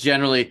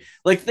generally,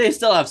 like, they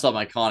still have some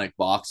iconic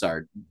box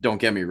art. Don't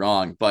get me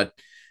wrong, but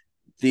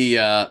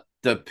I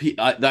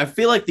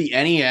feel like the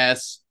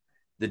NES,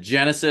 the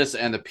Genesis,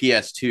 and the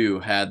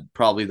PS2 had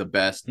probably the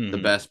best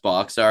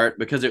box art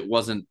because it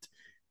wasn't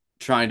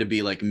trying to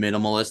be like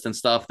minimalist and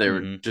stuff. They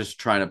were just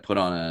trying to put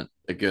on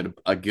a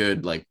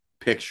good like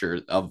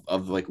picture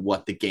of like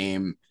what the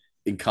game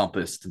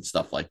encompassed and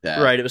stuff like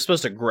that. Right. It was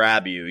supposed to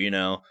grab you, you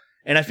know.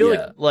 And I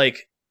feel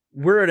like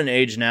we're at an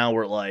age now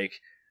where like,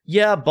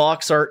 yeah,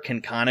 box art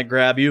can kind of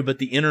grab you, but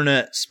the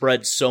internet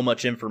spreads so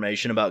much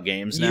information about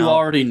games now. You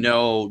already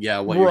know,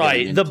 what you're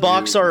right. The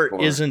box art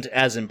isn't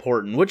as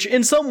important, which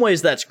in some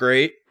ways that's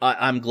great.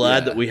 I'm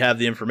glad that we have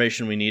the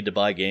information we need to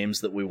buy games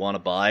that we want to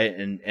buy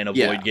and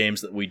avoid games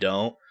that we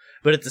don't.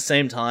 But at the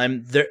same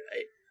time,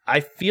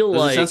 I feel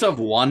there's like a sense of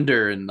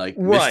wonder and like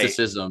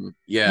mysticism.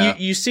 Yeah.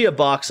 You see a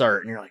box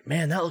art and you're like,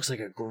 man, that looks like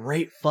a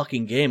great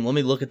fucking game. Let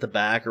me look at the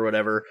back or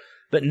whatever.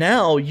 But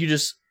now you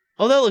just,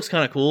 that looks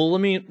kind of cool.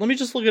 Let me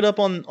just look it up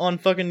on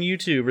fucking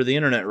YouTube or the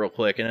internet real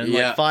quick. And in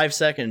like 5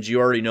 seconds, you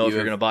already know if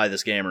you're going to buy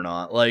this game or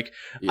not. Like,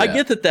 I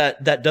get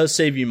that does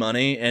save you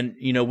money. And,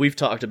 we've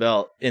talked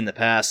about in the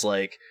past,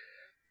 like,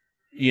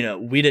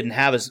 we didn't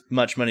have as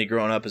much money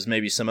growing up as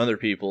maybe some other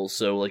people.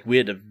 So, like, we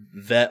had to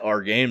vet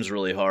our games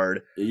really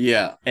hard.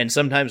 Yeah. And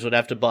sometimes we'd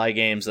have to buy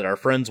games that our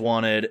friends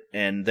wanted,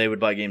 and they would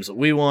buy games that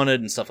we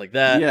wanted and stuff like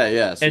that.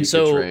 Yeah.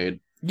 So trade.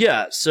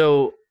 Yeah,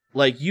 so,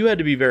 like, you had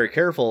to be very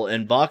careful,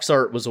 and box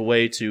art was a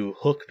way to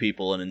hook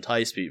people and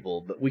entice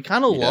people. But we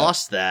kind of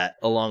lost that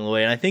along the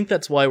way, and I think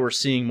that's why we're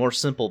seeing more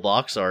simple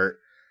box art,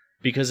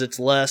 because it's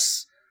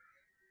less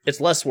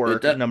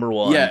work, number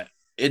one. Yeah.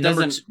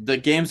 The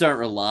games aren't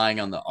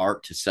relying on the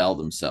art to sell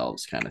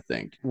themselves, kind of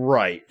thing.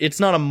 Right. It's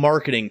not a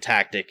marketing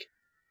tactic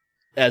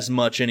as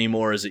much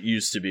anymore as it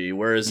used to be.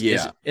 Whereas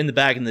in the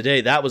back in the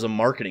day, that was a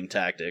marketing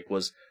tactic.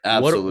 Was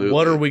absolutely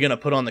what are we going to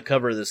put on the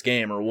cover of this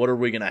game, or what are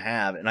we going to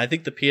have? And I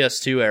think the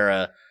PS2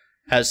 era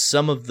has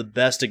some of the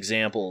best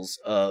examples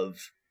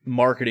of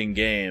marketing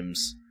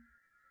games.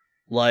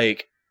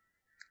 Like,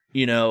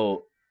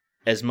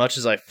 as much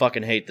as I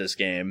fucking hate this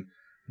game,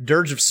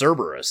 Dirge of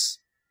Cerberus.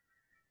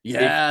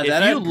 Yeah,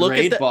 if you look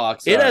at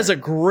box art. It has a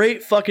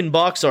great fucking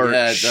box art.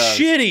 Yeah,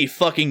 shitty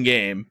fucking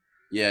game.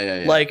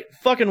 Yeah. Like,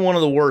 fucking one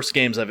of the worst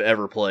games I've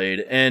ever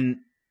played. And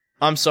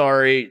I'm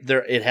sorry,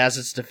 it has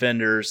its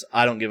defenders.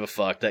 I don't give a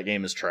fuck. That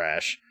game is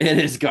trash. It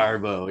is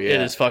garbo, yeah.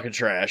 It is fucking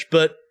trash.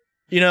 But,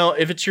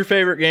 if it's your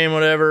favorite game,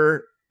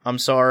 whatever, I'm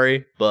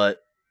sorry. But,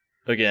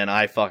 again,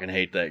 I fucking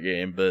hate that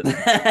game. But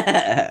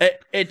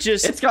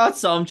it's got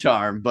some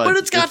charm. But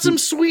it's got some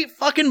sweet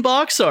fucking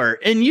box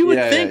art. And you would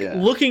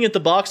think, looking at the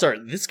box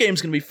art, this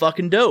game's going to be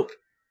fucking dope.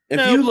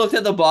 If you looked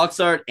at the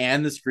box art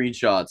and the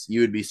screenshots,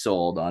 you would be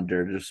sold on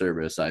Dirge of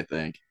Cerberus, I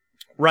think.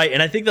 Right,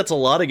 and I think that's a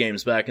lot of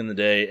games back in the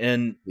day.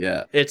 And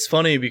it's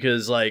funny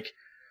because, like,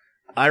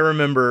 I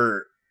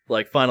remember,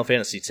 like, Final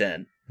Fantasy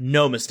X.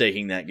 No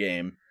mistaking that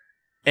game.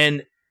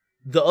 And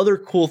the other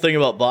cool thing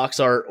about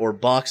box art, or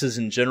boxes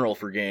in general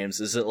for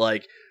games, is that,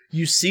 like,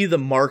 you see the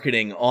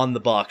marketing on the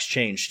box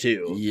change,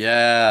 too.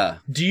 Yeah.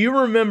 Do you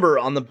remember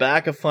on the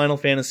back of Final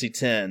Fantasy X,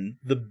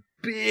 the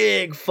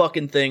big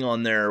fucking thing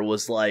on there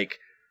was, like,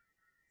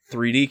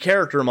 3D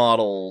character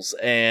models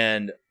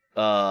and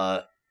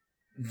voiceover.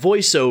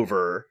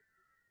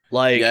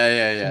 Like,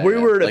 we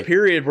were at a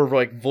period where,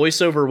 like,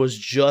 voiceover was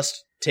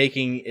just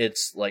taking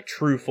its, like,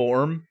 true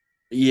form.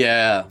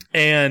 Yeah.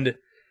 And,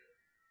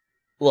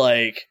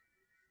 like,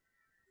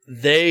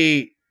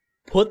 they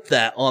put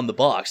that on the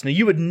box. Now,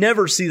 you would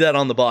never see that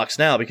on the box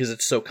now because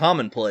it's so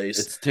commonplace.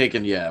 It's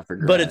taken, for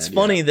granted. But it's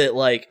funny that,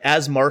 like,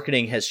 as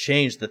marketing has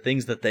changed, the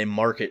things that they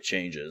market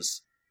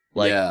changes.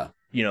 Like,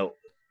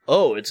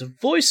 oh, it's a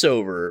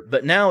voiceover,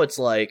 but now it's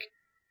like,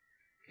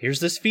 here's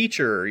this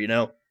feature,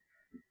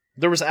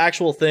 There was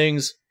actual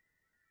things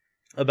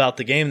about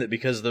the game that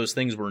because those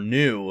things were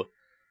new,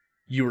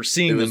 you were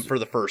seeing them for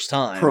the first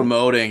time.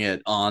 Promoting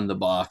it on the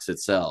box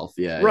itself,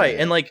 Right,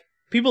 and like,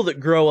 people that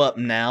grow up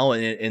now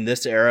in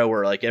this era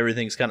where like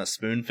everything's kind of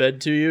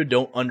spoon-fed to you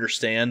don't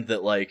understand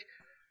that like,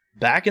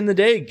 back in the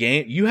day,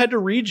 you had to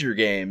read your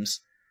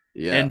games,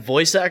 and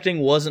voice acting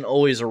wasn't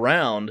always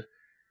around.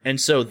 And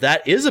so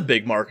that is a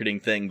big marketing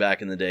thing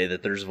back in the day,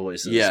 that there's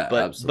voices. Yeah,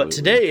 but absolutely. But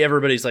today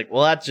everybody's like,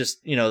 well, that's just,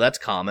 that's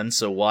common.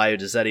 So why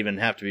does that even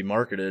have to be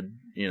marketed?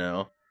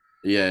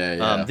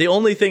 Yeah. The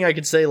only thing I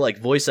could say, like,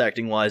 voice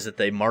acting wise, that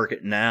they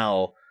market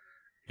now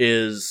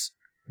is,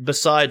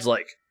 besides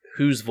like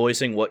who's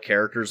voicing what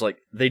characters, like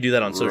they do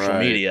that on social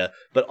media,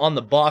 but on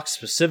the box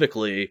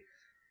specifically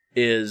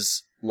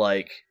is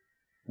like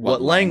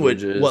what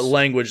language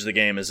the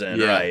game is in,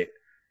 right?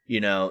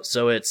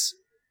 So it's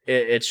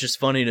just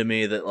funny to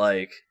me that,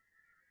 like,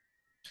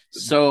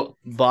 so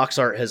box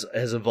art has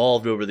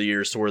evolved over the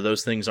years to where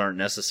those things aren't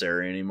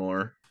necessary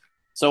anymore.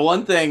 So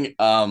one thing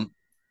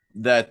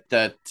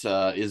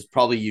that is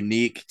probably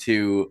unique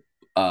to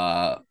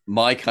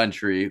my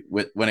country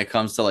when it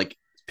comes to like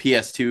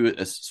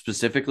PS2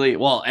 specifically,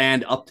 well,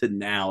 and up to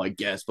now, I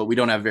guess, but we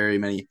don't have very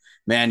many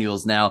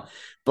manuals now.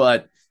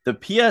 But the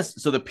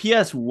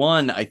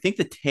PS1, I think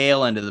the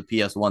tail end of the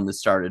PS1 that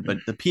started, but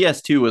the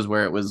PS2 was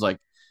where it was like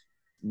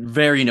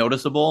very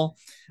noticeable.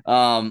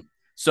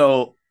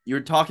 So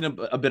you're talking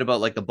a bit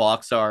about like the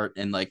box art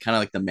and like kind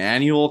of like the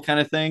manual kind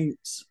of thing.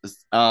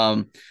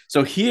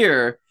 So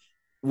here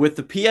with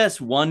the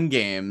PS1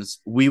 games,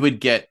 we would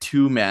get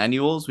two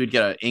manuals. We'd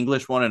get an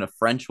English one and a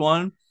French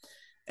one.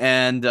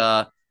 And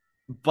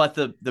but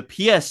the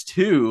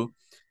PS2,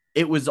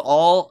 it was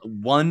all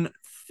one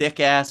thick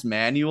ass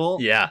manual.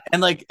 Yeah.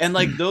 And like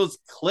those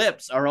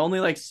clips are only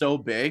like so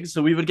big.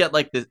 So we would get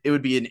like this, it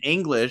would be in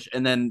English,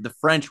 and then the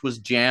French was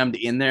jammed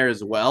in there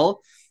as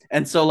well.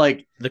 And so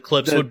like the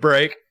clips would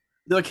break.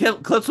 The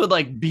clips would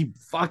like be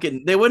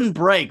fucking, they wouldn't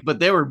break, but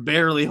they were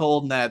barely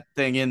holding that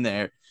thing in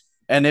there.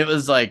 And it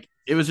was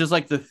just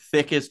like the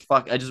thickest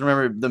I just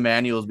remember the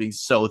manuals being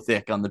so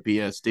thick on the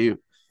PS2.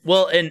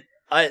 Well, and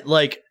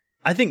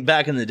I think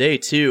back in the day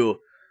too,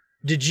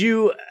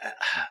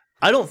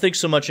 I don't think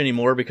so much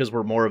anymore because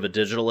we're more of a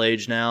digital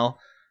age now,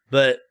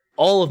 but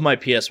all of my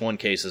PS1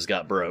 cases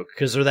got broke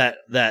because they're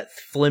that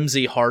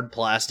flimsy hard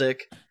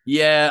plastic.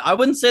 Yeah, I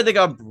wouldn't say they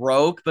got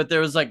broke, but they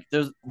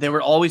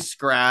were always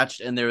scratched,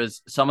 and there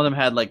was some of them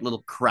had like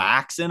little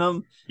cracks in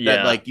them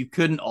that like you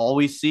couldn't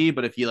always see,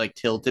 but if you like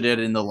tilted it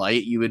in the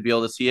light, you would be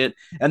able to see it.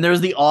 And there was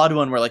the odd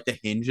one where like the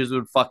hinges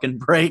would fucking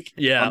break.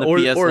 Yeah, on the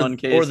PS1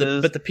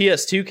 cases. But the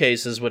PS2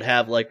 cases would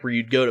have like where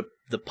you'd go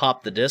to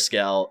pop the disc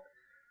out.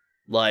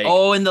 Like,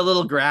 and the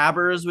little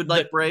grabbers would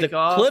like break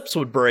off. The clips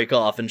would break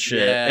off and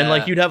shit. Yeah. And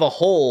like you'd have a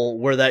hole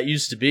where that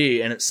used to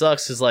be, and it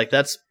sucks because like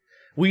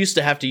we used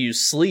to have to use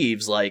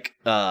sleeves, like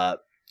the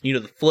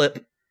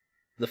flip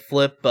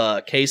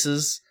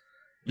cases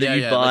that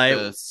you'd buy,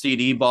 like the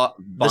CD binder,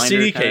 the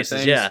CD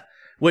cases,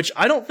 which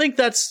I don't think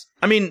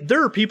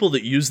there are people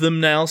that use them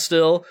now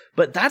still,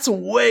 but that's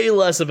way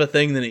less of a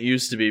thing than it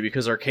used to be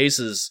because our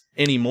cases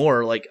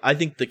anymore, like I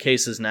think the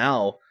cases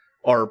now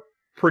are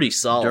pretty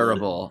solid,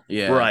 durable,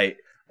 right?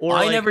 Or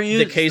I like never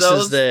used the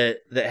cases those.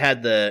 that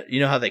had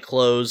how they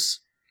close,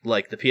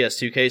 like the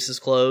PS2 cases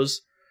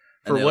close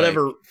for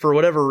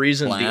whatever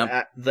reason,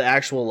 the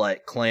actual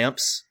like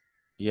clamps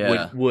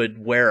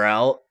would wear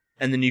out,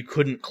 and then you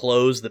couldn't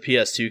close the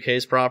PS2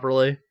 case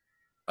properly.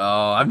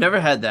 Oh, I've never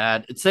had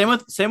that. Same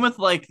with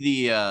like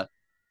the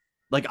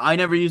like I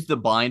never used the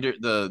binder,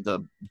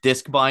 the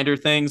disc binder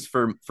things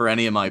for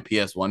any of my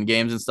PS1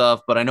 games and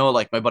stuff, but I know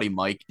like my buddy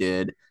Mike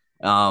did.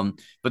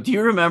 But do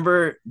you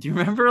remember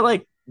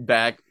like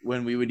back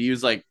when we would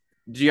use like,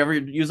 do you ever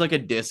use like a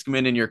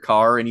Discman in your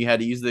car and you had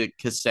to use the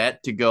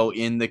cassette to go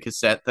in the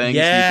cassette thing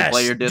so you could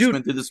play your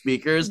Discman through the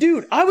speakers?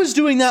 Dude, I was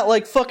doing that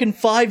like fucking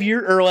 5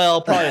 years, or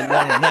well, probably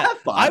longer than that.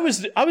 I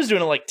was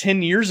doing it like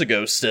 10 years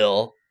ago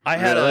still. I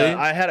had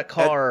a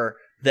car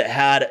that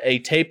had a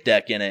tape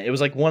deck in it. It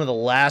was like one of the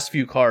last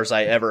few cars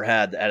I ever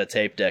had that had a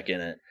tape deck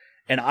in it.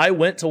 And I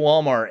went to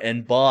Walmart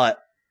and bought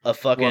a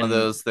fucking one of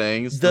those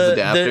things, those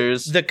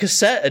adapters, the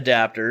cassette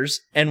adapters,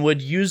 and would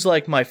use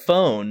like my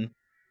phone.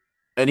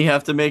 And you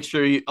have to make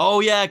sure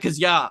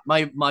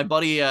my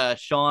buddy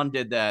Sean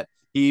did that.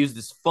 He used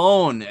his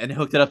phone and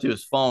hooked it up to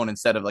his phone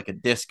instead of like a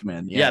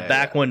Discman.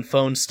 Back when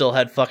phones still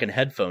had fucking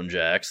headphone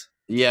jacks.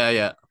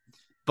 Yeah.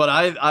 But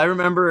I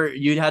remember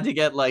you had to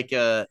get like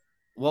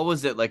what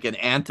was it, like an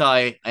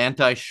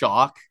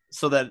anti-shock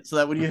so that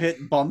when you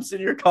hit bumps in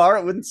your car,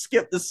 it wouldn't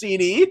skip the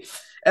CD.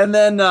 And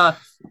then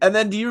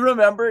do you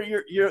remember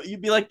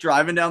you'd be like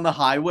driving down the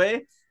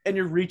highway and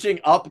you're reaching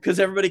up because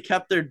everybody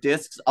kept their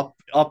discs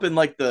up in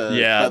like the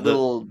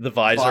little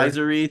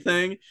visory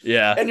thing.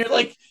 Yeah. And you're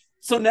like,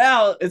 so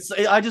now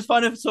I just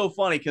find it so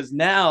funny because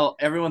now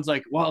everyone's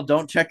like, well,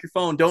 don't check your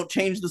phone. Don't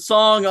change the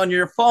song on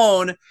your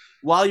phone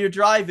while you're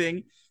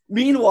driving.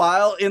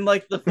 Meanwhile, in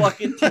like the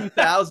fucking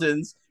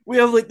 2000s, we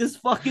have like this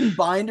fucking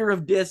binder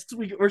of discs.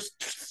 We're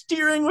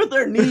steering with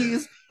our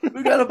knees.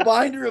 We got a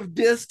binder of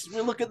discs.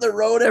 We look at the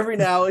road every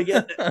now and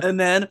again,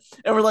 and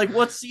we're like,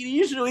 "What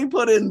CD should we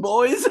put in,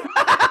 boys?"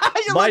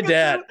 My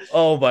dad.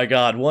 Oh my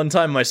god! One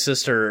time, my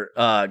sister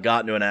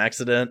got into an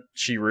accident.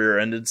 She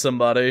rear-ended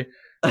somebody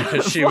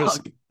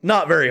because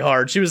not very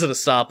hard. She was at a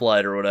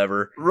stoplight or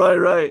whatever.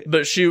 Right.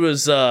 But she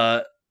was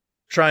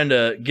trying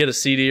to get a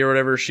CD or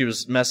whatever. She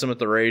was messing with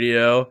the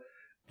radio,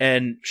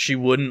 and she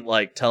wouldn't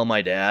like tell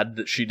my dad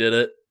that she did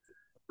it.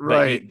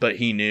 Right. But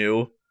he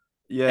knew.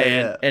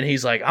 Yeah. And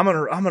he's like, I'm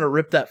gonna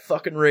rip that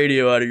fucking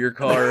radio out of your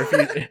car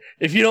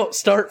if you don't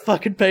start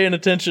fucking paying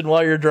attention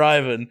while you're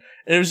driving.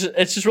 And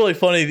it's just really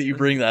funny that you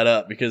bring that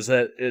up, because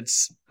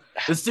it's.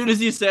 As soon as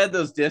you said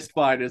those disc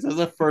binders, that was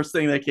the first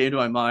thing that came to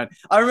my mind.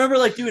 I remember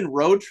like doing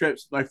road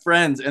trips with my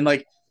friends, and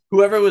like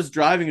whoever was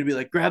driving would be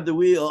like, "Grab the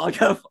wheel! I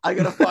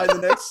gotta find the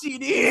next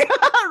CD."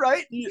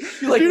 Right? You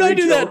like, dude, I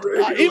do that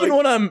even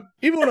like...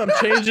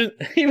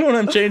 when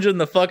I'm changing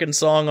the fucking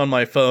song on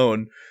my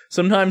phone.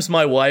 Sometimes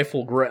my wife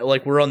will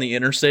like we're on the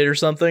interstate or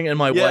something, and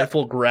my wife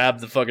will grab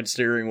the fucking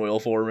steering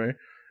wheel for me,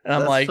 and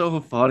I'm like, "So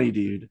funny,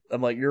 dude."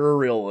 I'm like, "You're a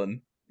real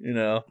one," you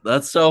know.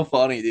 That's so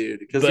funny, dude.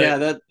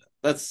 Because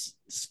that's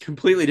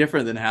completely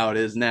different than how it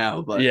is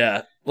now. But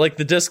yeah, like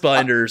the disc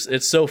binders,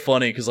 it's so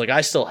funny because like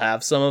I still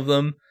have some of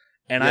them,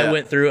 and I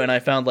went through and I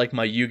found like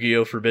my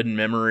Yu-Gi-Oh! Forbidden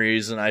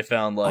Memories, and I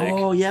found like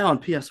on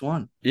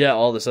PS1,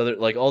 all this other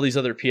all these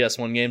other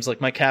PS1 games, like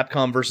my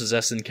Capcom versus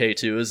SNK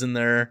 2 is in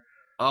there.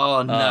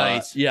 Oh,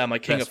 nice. Yeah, my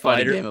King Best of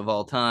Fighters game of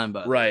all time,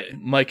 by the right. way.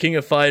 My King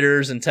of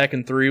Fighters and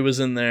Tekken 3 was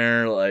in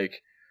there.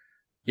 Like,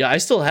 yeah, I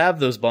still have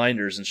those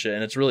binders and shit,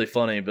 and it's really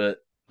funny, but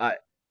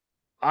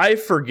I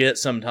forget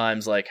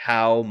sometimes like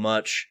how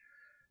much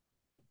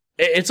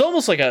it's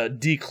almost like a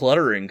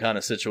decluttering kind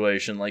of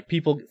situation. Like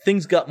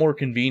things got more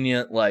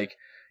convenient. Like,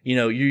 you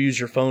know, you use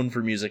your phone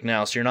for music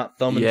now, so you're not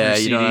thumbing through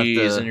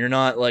CDs, and you're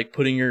not like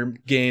putting your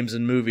games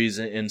and movies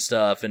and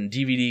stuff, and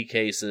DVD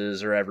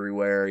cases are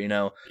everywhere. You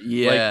know,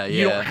 you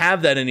don't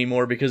have that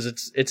anymore because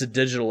it's a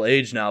digital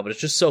age now. But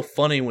it's just so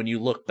funny when you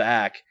look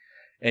back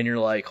and you're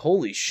like,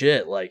 holy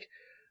shit, like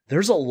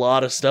there's a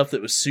lot of stuff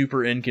that was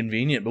super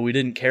inconvenient, but we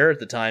didn't care at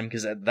the time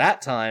because at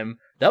that time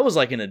that was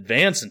like an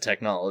advance in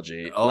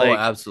technology. Oh, like,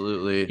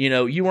 absolutely. You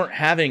know, you weren't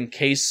having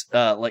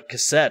like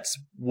cassettes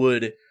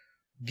would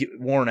get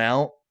worn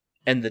out.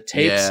 And the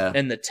tapes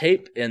and the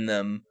tape in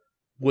them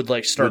would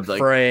like start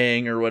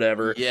fraying or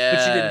whatever. Yeah.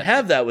 But you didn't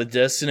have that with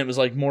discs, and it was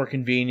like more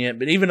convenient.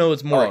 But even though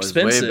it's more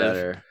expensive, way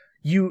better.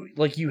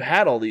 you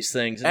had all these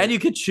things. And you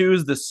could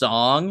choose the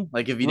song.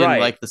 Like if you didn't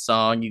like the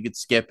song, you could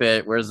skip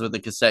it. Whereas with the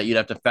cassette, you'd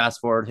have to fast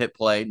forward, hit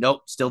play.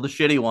 Nope, still the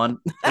shitty one.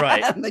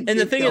 Right. and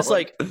the thing is,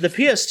 like the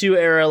PS2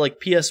 era, like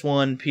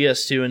PS1,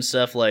 PS2 and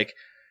stuff, like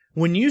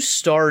when you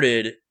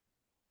started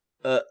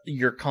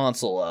your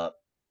console up,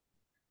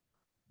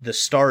 the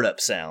startup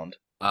sound.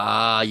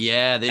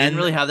 Yeah, they didn't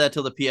really have that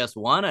till the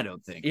PS1, I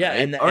don't think. Yeah,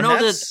 right?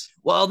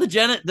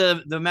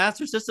 The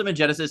Master System and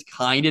Genesis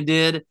kind of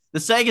did. The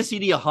Sega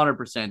CD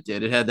 100%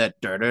 did. It had that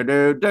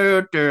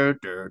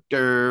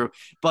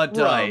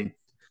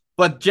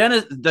but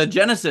the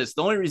Genesis,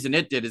 the only reason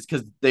it did is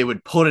because they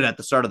would put it at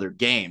the start of their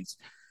games.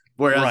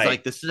 Whereas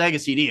like the Sega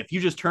CD, if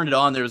you just turned it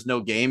on, there was no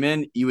game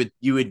in, you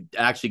would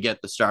actually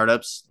get the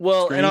startups.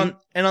 Well, screen.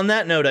 and on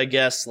that note, I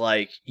guess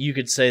like you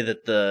could say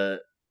that the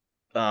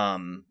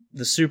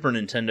Super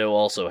Nintendo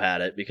also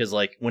had it, because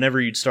like whenever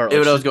you'd start, it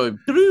would always go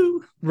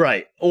through.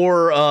 Right.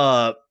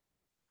 Or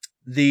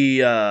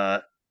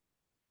the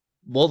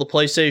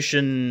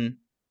PlayStation.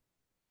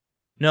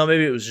 No,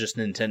 maybe it was just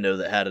Nintendo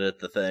that had it at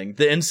the thing.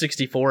 The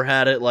N64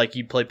 had it. Like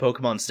you'd play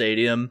Pokemon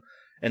Stadium,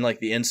 and like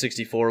the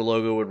N64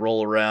 logo would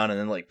roll around, and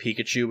then like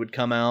Pikachu would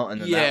come out, and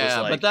then that was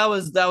like, but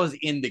that was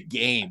in the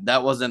game.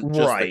 That wasn't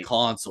just the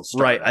console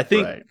startup. Right. I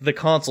think the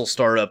console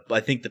startup. I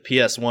think the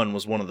PS1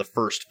 was one of the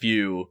first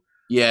few.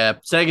 Yeah,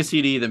 Sega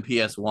CD, then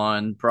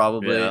PS1,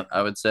 probably. Yeah.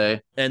 I would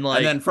say, and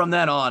then from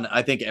then on,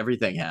 I think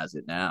everything has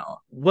it now.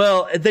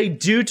 Well, they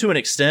do to an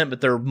extent,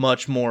 but they're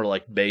much more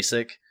like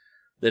basic.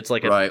 It's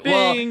like a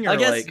bing, well,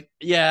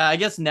 I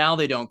guess now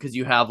they don't, because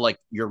you have like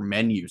your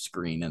menu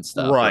screen and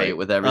stuff, right,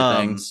 with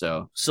everything.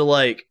 So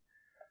like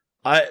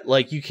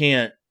you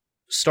can't.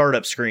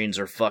 Startup screens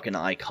are fucking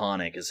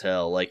iconic as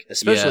hell. Like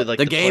especially like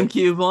the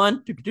GameCube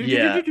one.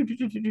 Yeah,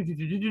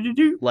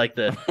 like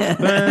the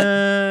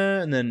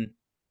and then.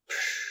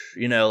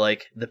 You know,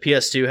 like the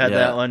PS2 had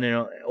that one, you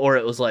know, or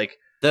it was like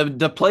the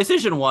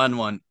PlayStation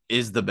 1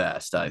 is the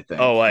best, I think.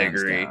 Oh, I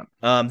agree.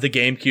 The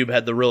GameCube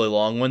had the really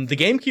long one. The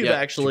GameCube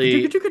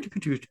actually, the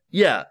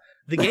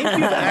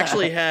GameCube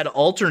actually had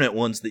alternate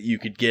ones that you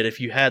could get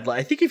if you had,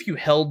 I think if you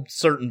held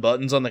certain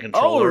buttons on the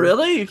controller. Oh,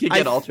 really? You could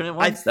get alternate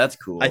ones? That's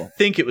cool. I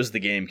think it was the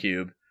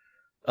GameCube.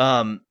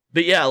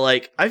 But yeah,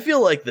 like I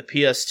feel like the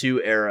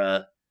PS2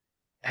 era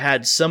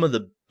had some of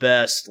the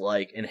best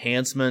like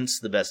enhancements,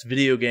 the best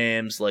video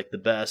games, like the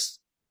best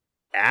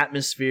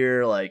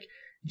atmosphere, like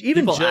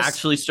even people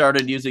actually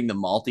started using the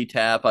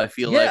multi-tap, I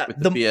feel like,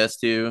 with the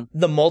PS2.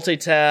 The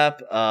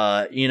multi-tap,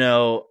 you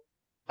know,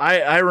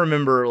 I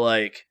remember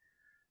like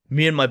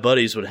me and my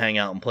buddies would hang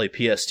out and play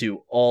PS2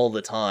 all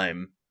the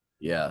time.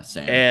 Yeah,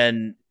 same.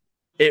 And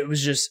it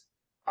was just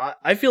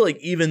I feel like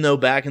even though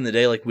back in the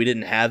day, like we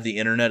didn't have the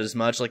internet as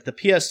much, like the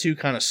PS2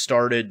 kind of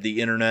started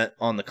the internet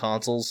on the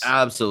consoles.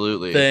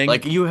 Absolutely. Thing.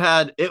 Like you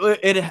had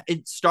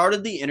it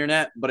started the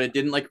internet, but it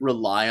didn't like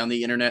rely on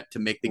the internet to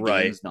make the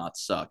games not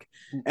suck.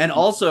 And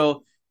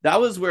also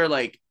that was where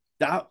like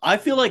that I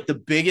feel like the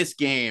biggest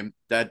game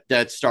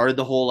that started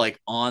the whole like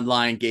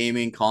online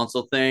gaming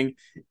console thing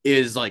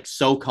is like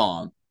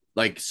SOCOM.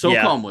 Like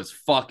SOCOM was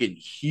fucking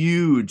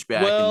huge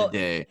back in the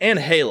day. And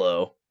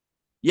Halo.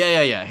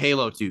 Yeah.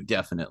 Halo 2,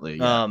 definitely.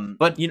 Yeah.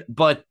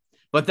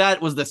 But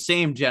that was the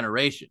same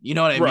generation. You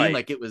know what I mean?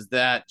 Like it was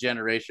that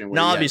generation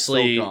where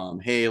obviously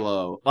SOCOM,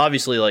 Halo.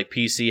 Obviously, like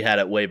PC had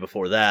it way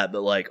before that,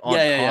 but like on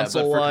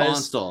console wise,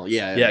 console,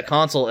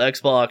 console,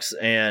 Xbox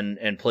and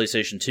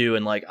PlayStation 2,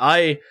 and like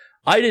I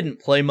didn't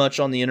play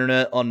much on the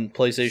internet on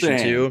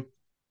PlayStation 2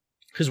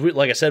 because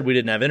like I said, we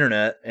didn't have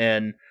internet,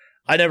 and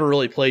I never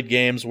really played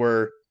games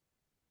where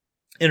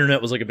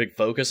internet was like a big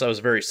focus. I was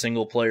a very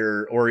single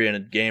player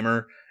oriented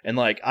gamer. And,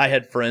 like, I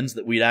had friends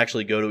that we'd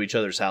actually go to each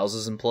other's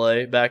houses and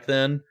play back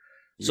then.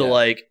 So,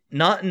 like,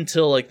 not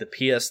until, like, the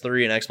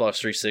PS3 and Xbox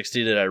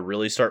 360 did I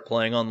really start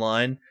playing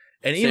online.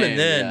 And even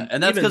then... Yeah.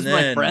 And that's because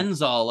my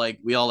friends all, like,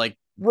 we all, like,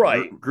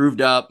 grewed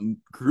up.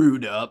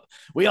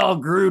 We all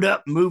grewed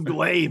up and moved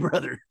away,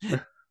 brother.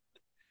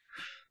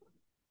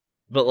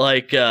 But,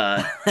 like,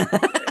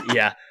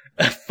 yeah.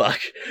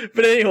 Fuck.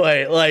 But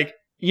anyway, like,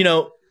 you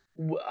know,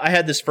 I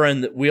had this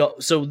friend that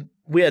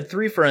we had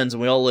 3 friends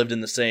and we all lived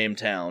in the same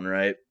town,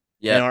 right?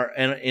 Yeah.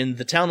 And in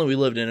the town that we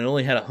lived in, it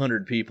only had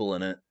 100 people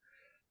in it.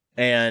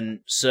 And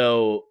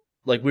so,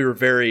 like, we were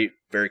very,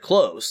 very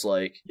close,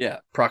 like,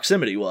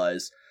 proximity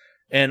wise.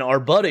 And our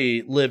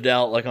buddy lived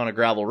out, like, on a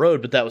gravel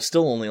road, but that was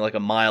still only, like, a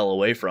mile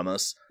away from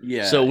us.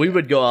 Yeah. So we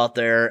would go out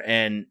there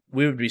and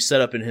we would be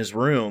set up in his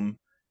room,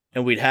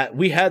 and we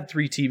had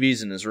 3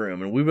 TVs in his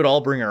room, and we would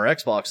all bring our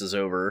Xboxes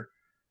over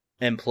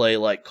and play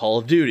like Call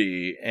of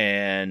Duty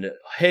and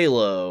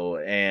Halo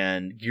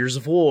and Gears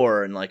of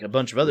War and like a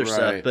bunch of other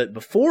stuff. But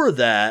before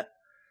that,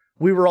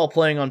 we were all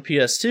playing on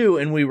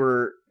PS2, and we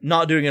were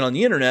not doing it on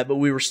the internet, but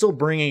we were still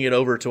bringing it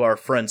over to our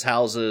friends'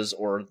 houses,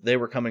 or they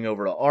were coming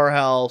over to our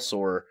house,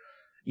 or,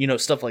 you know,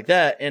 stuff like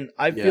that. And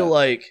I feel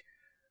like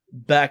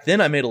back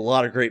then I made a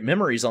lot of great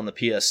memories on the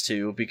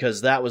PS2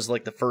 because that was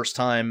like the first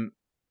time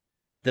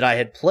that I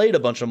had played a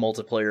bunch of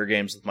multiplayer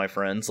games with my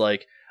friends.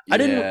 Like, I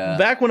didn't,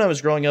 back when I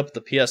was growing up with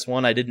the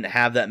PS1, I didn't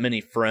have that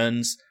many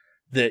friends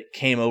that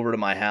came over to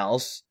my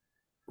house.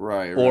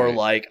 Right. Or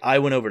like I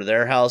went over to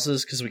their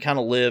houses because we kind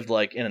of lived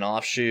like in an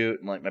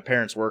offshoot, and like my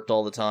parents worked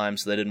all the time,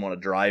 so they didn't want to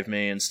drive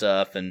me and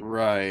stuff. And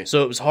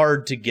so it was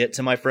hard to get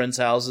to my friends'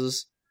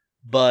 houses.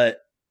 But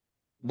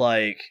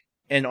like,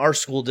 and our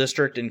school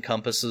district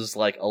encompasses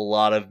like a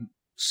lot of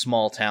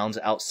small towns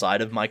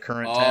outside of my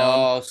current town.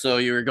 Oh, so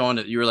you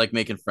were like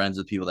making friends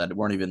with people that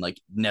weren't even like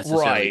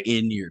necessarily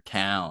in your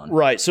town.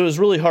 Right. So it was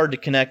really hard to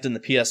connect in the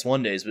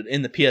PS1 days, but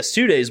in the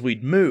PS2 days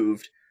we'd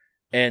moved,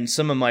 and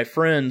some of my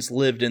friends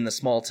lived in the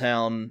small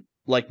town.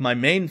 Like my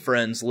main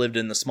friends lived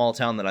in the small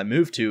town that I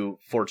moved to,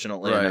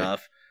 fortunately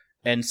enough.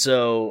 And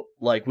so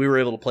like we were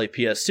able to play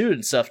PS2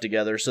 and stuff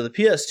together. So the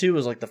PS2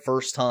 was like the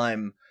first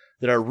time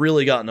that I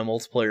really got into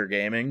multiplayer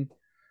gaming.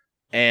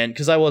 And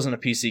because I wasn't a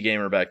PC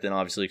gamer back then,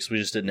 obviously, because we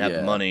just didn't have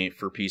the money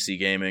for PC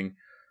gaming.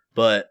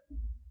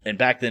 And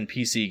back then,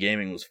 PC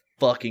gaming was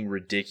fucking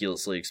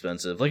ridiculously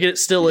expensive. Like, it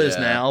still is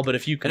now, but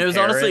if you compare it was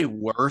honestly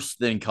worse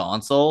than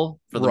console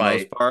for the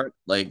most part,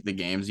 like the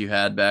games you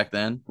had back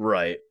then.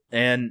 Right.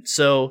 And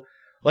so,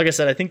 like I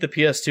said, I think the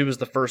PS2 was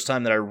the first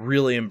time that I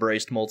really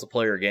embraced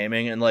multiplayer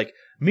gaming. And, like,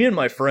 me and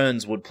my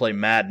friends would play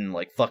Madden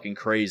like fucking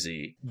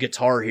crazy.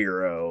 Guitar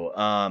Hero.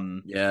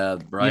 Yeah,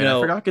 right. You know,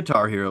 I forgot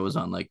Guitar Hero was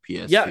on like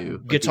PS2. Yeah,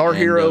 Guitar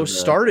Hero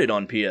started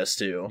on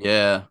PS2.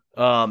 Yeah.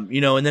 You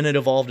know, and then it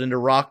evolved into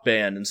Rock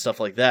Band and stuff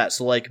like that.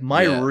 So like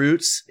my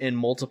roots in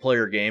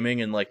multiplayer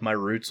gaming and like my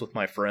roots with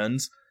my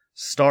friends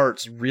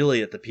starts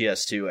really at the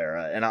PS2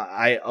 era. And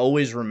I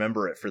always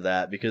remember it for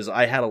that because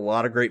I had a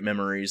lot of great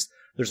memories.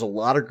 There's a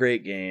lot of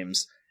great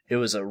games. It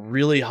was a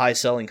really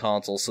high-selling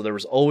console, so there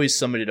was always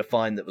somebody to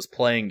find that was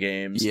playing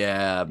games.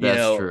 Yeah,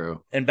 that's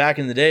true. And back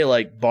in the day,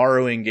 like,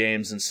 borrowing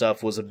games and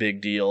stuff was a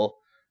big deal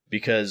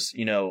because,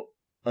 you know,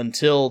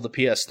 until the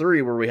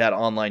PS3, where we had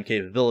online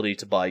capability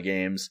to buy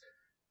games,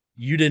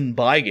 you didn't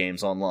buy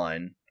games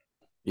online.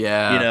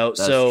 Yeah, you know,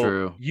 that's so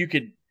true.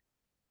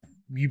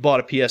 You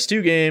bought a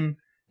PS2 game,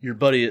 your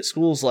buddy at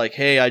school's like,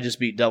 hey, I just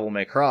beat Devil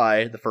May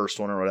Cry, the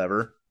first one or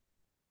whatever,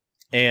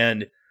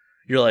 and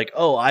you're like,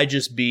 oh, I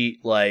just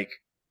beat, like,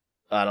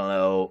 I don't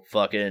know,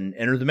 fucking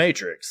Enter the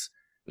Matrix.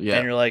 Yeah.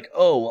 And you're like,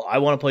 oh, well, I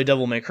want to play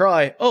Devil May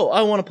Cry. Oh,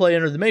 I want to play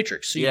Enter the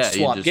Matrix. So you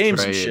swap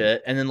games and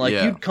shit. And then, like,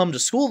 you'd come to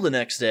school the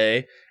next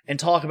day and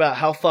talk about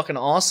how fucking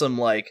awesome,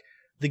 like,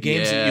 the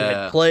games that you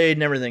had played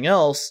and everything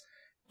else.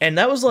 And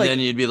that was like... And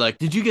then you'd be like,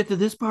 did you get to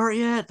this part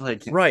yet?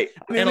 Like, right.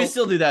 I mean, we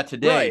still do that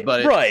today,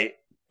 but... Right.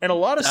 And a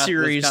lot of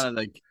series... kind of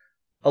like...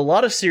 A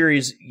lot of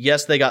series,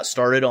 yes, they got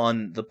started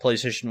on the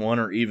PlayStation 1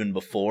 or even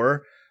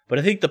before... But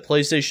I think the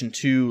PlayStation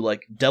 2,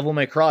 like, Devil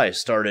May Cry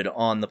started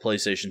on the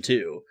PlayStation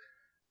 2.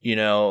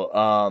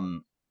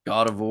 God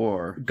of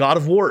War. God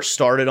of War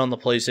started on the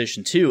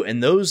PlayStation 2,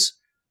 and those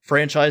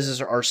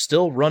franchises are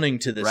still running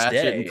to this day.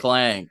 Ratchet and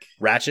Clank.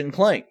 Ratchet and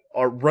Clank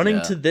are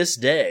running to this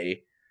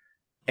day,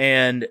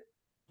 and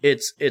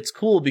it's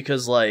cool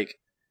because like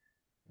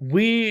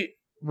we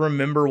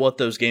remember what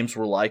those games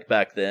were like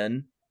back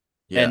then,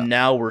 and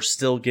now we're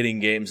still getting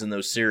games in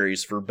those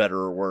series for better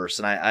or worse.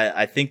 And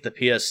I think the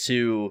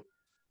PS2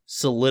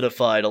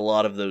 solidified a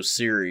lot of those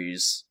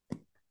series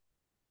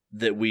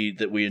that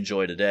we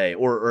enjoy today,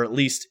 or at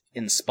least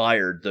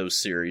inspired those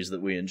series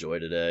that we enjoy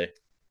today.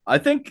 I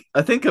think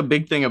a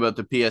big thing about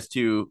the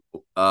PS2,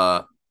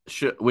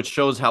 which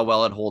shows how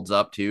well it holds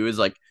up too, is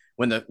like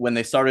when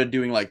they started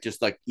doing like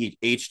just like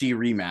HD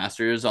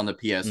remasters on the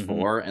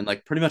PS4, and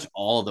like pretty much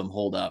all of them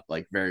hold up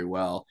like very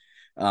well.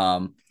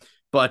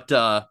 But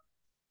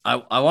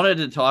I wanted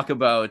to talk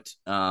about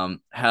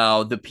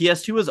how the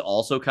PS2 is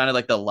also kind of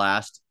like the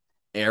last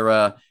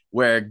era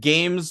where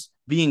games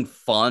being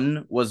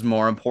fun was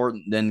more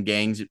important than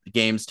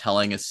games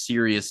telling a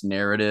serious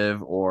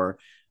narrative, or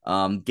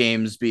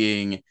games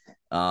being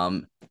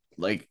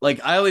like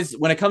I always,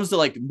 when it comes to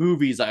like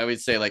movies, I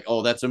always say like,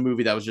 oh, that's a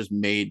movie that was just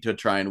made to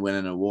try and win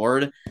an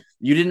award.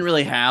 You didn't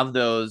really have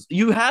those.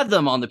 You had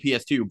them on the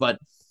PS2, but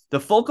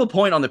the focal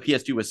point on the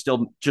PS2 was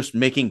still just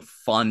making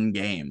fun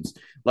games.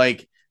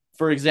 Like,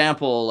 for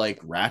example, like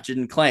Ratchet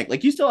and Clank.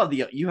 Like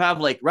you have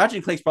like Ratchet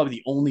and Clank's probably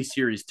the only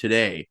series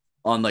today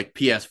on like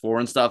PS4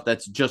 and stuff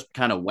that's just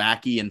kind of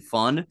wacky and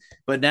fun.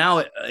 But now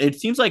it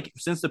seems like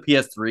since the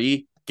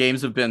PS3,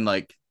 games have been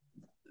like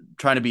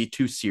trying to be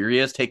too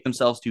serious, take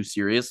themselves too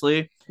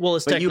seriously. Well,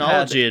 as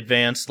technology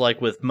advanced, like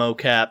with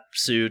mocap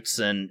suits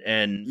and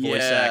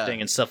voice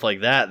acting and stuff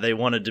like that, they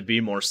wanted to be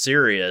more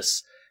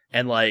serious.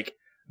 And like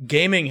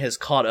gaming has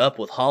caught up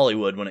with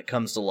Hollywood when it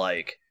comes to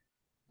like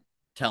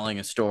telling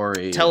a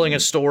story,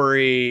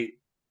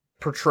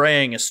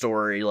 portraying a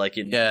story, like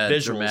in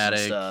visuals dramatic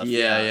and stuff.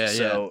 Yeah.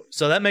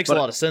 So that makes a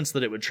lot of sense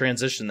that it would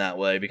transition that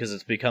way, because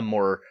it's become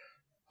more,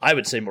 I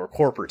would say, more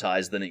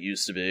corporatized than it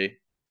used to be.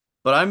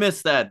 But I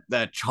miss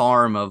that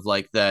charm of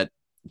like that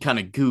kind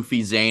of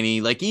goofy,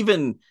 zany, like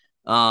even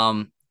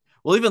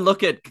we'll even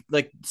look at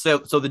like so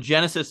the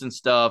Genesis and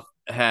stuff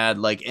had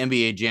like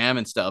NBA Jam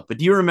and stuff. But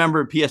do you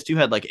remember PS2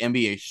 had like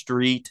NBA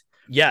Street?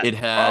 Yeah, it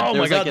had. Oh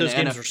my god, those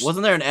games were...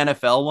 Wasn't there an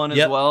NFL one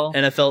as well?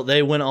 NFL.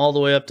 They went all the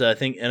way up to, I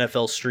think,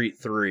 NFL Street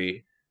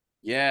 3.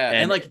 Yeah,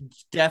 and like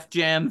Def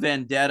Jam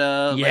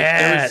Vendetta. Yes,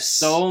 like, there was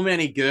so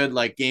many good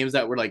like games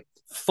that were like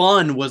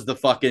fun. Was the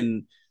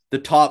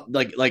top,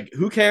 like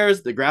who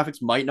cares? The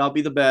graphics might not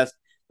be the best.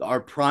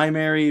 Our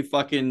primary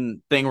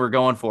fucking thing we're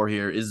going for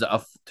here is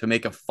to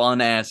make a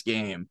fun ass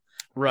game.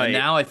 Right. And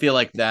now I feel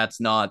like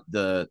that's not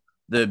the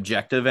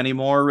objective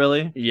anymore,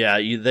 really. Yeah,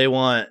 they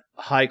want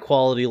high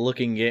quality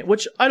looking game,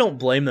 which I don't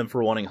blame them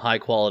for wanting high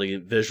quality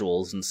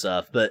visuals and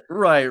stuff. But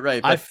right.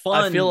 But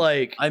I feel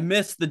like I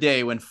miss the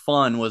day when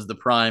fun was the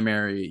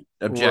primary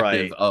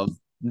objective of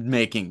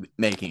making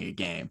a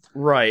game.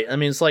 Right. I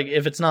mean, it's like,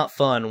 if it's not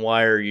fun,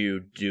 why are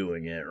you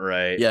doing it,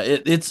 right? Yeah,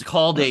 it's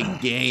called a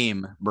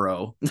game,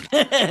 bro.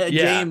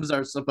 Games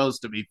are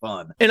supposed to be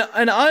fun.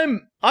 And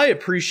I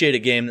appreciate a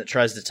game that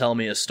tries to tell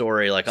me a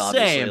story, like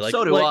obviously. Same, like,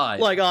 so do I.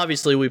 Like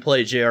obviously we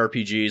play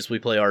JRPGs, we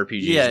play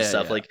RPGs and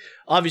stuff. Like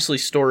obviously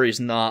story's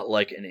not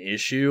like an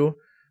issue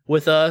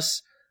with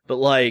us, but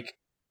like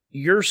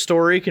your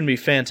story can be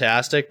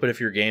fantastic, but if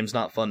your game's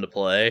not fun to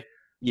play,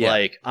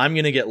 like I'm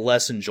gonna get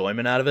less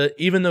enjoyment out of it,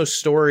 even though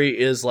story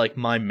is like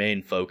my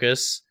main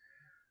focus.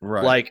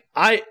 Right. Like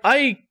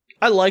I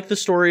like the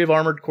story of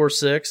Armored Core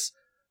 6,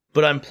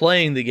 but I'm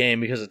playing the game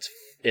because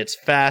it's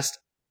fast,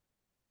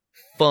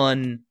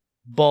 fun,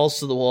 balls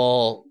to the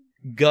wall,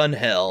 gun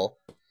hell.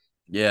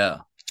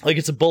 Yeah. Like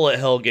it's a bullet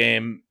hell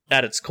game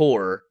at its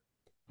core,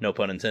 no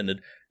pun intended.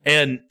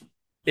 And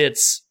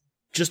it's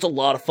just a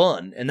lot of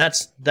fun, and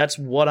that's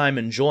what I'm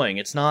enjoying.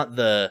 It's not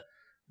the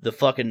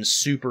fucking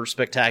super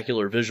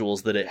spectacular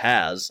visuals that it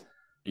has.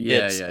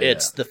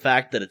 It's the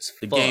fact that it's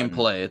the fun.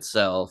 gameplay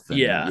itself.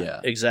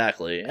 And,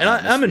 exactly. And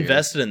I'm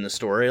invested in the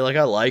story. Like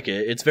I like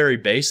it. It's very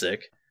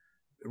basic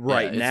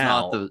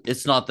now.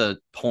 It's not the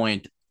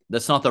point.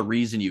 That's not the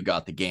reason you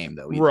got the game,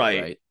 though.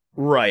 Either,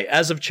 right.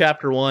 As of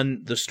chapter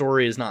 1, the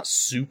story is not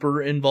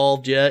super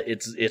involved yet.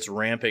 It's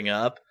ramping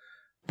up,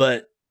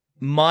 but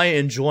my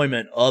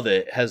enjoyment of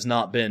it has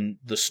not been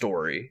the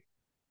story.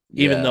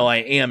 Even though I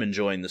am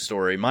enjoying the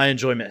story, my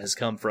enjoyment has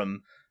come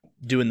from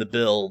doing the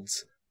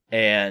builds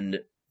and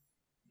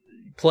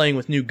playing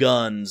with new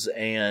guns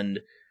and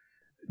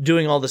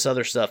doing all this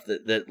other stuff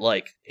that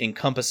like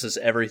encompasses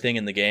everything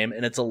in the game,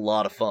 and it's a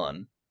lot of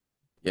fun.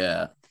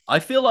 Yeah. I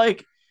feel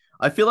like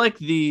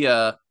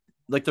the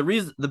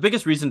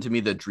biggest reason to me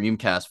the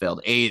Dreamcast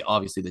failed, A,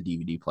 obviously the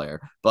DVD player,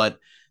 but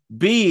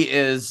B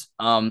is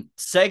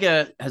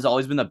Sega has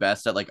always been the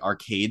best at like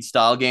arcade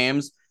style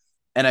games.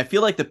 And I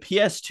feel like the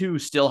PS2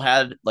 still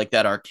had like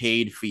that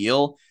arcade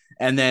feel.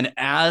 And then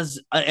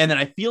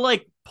I feel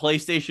like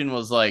PlayStation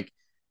was like,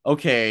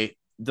 okay,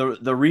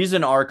 the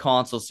reason our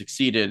console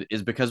succeeded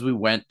is because we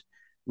went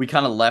we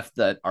kind of left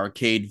that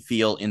arcade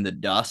feel in the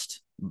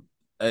dust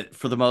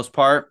for the most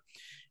part.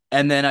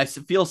 And then I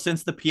feel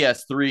since the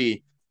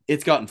PS3,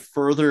 it's gotten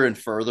further and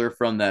further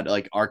from that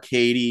like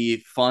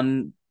arcadey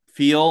fun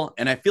feel.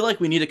 And I feel like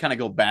we need to kind of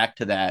go back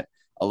to that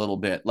a little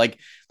bit. Like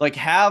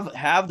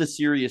have the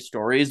serious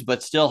stories,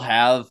 but still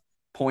have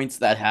points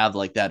that have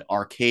like that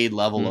arcade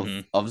level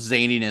of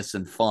zaniness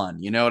and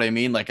fun. You know what I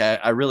mean? Like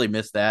I really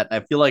miss that. I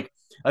feel like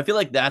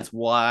that's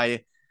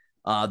why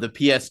the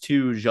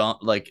PS2 genre,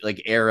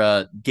 like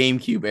era,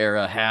 GameCube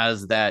era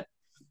has that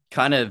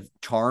kind of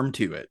charm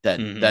to it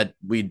that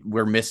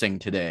we're missing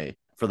today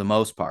for the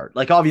most part.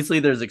 Like obviously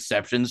there's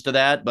exceptions to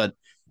that, but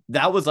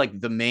that was like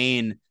the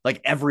main,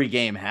 like every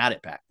game had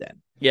it back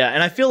then. Yeah,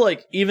 and I feel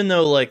like even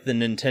though like the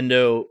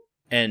Nintendo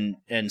and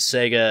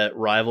Sega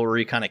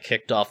rivalry kind of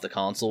kicked off the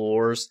console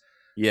wars,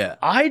 yeah,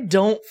 I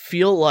don't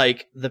feel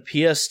like the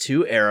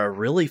PS2 era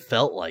really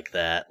felt like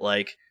that.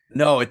 Like,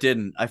 no, it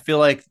didn't. I feel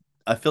like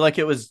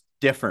it was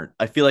different.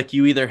 I feel like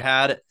you either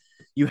had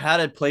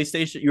a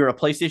PlayStation, you were a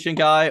PlayStation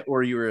guy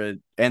or you were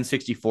an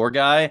N64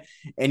 guy,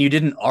 and you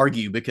didn't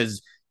argue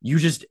because you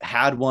just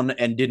had one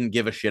and didn't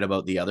give a shit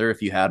about the other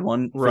if you had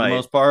one for the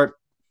most part.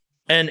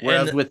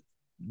 Whereas with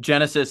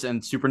Genesis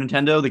and Super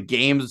Nintendo,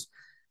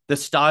 the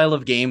style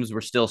of games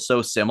were still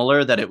so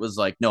similar that it was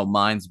like, no,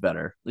 mine's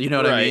better. You know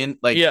what I mean?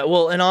 Like, yeah,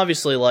 well, and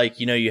obviously, like,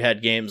 you know, you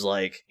had games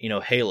like, you know,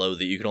 Halo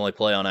that you could only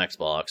play on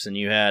Xbox, and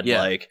you had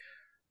like,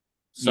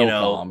 you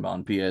know,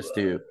 on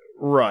PS2.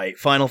 Right,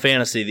 Final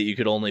Fantasy that you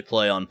could only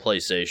play on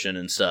PlayStation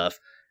and stuff.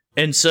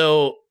 And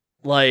so,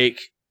 like,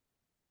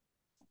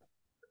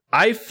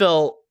 I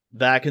felt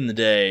back in the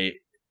day,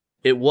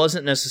 it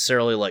wasn't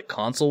necessarily like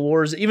console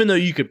wars, even though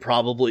you could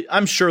probably,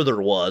 I'm sure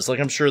there was. Like,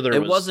 I'm sure there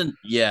was.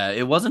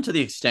 It wasn't to the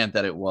extent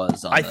that it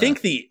was. I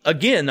think the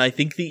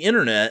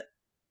internet,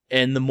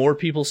 and the more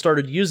people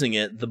started using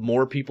it, the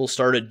more people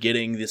started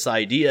getting this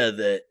idea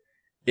that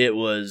it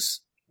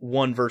was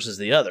one versus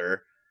the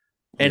other.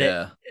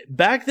 And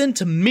back then,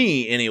 to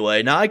me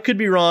anyway, now I could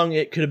be wrong,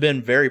 it could have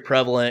been very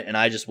prevalent and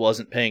I just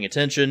wasn't paying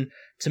attention.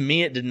 To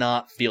me, it did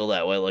not feel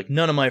that way. Like,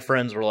 none of my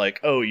friends were like,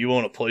 oh, you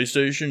want a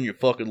PlayStation, you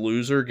fucking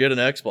loser, get an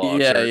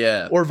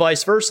Xbox. Or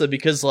vice versa,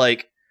 because,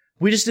 like,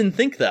 we just didn't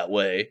think that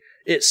way.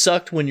 It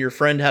sucked when your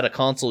friend had a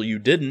console you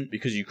didn't,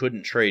 because you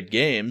couldn't trade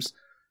games,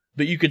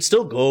 but you could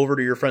still go over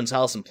to your friend's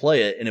house and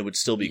play it, and it would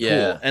still be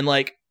cool. And,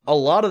 like, a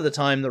lot of the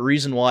time, the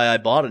reason why I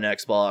bought an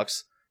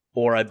Xbox,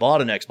 or I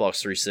bought an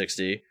Xbox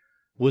 360,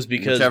 was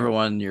because... whichever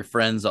one your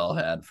friends all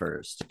had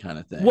first, kind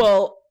of thing.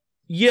 Well...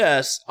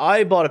 yes,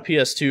 I bought a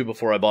PS2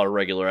 before I bought a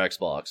regular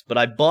Xbox, but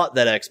I bought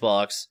that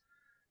Xbox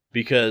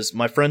because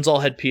my friends all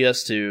had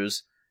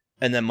PS2s,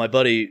 and then my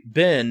buddy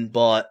Ben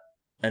bought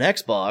an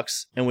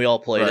Xbox, and we all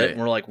played it,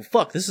 and we're like, well,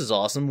 fuck, this is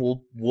awesome,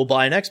 we'll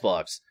buy an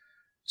Xbox.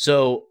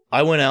 So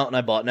I went out and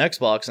I bought an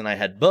Xbox, and I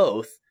had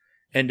both,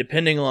 and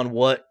depending on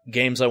what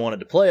games I wanted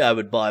to play, I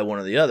would buy one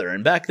or the other.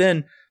 And back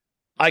then,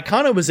 I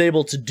kind of was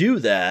able to do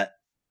that,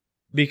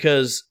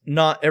 because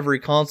not every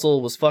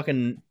console was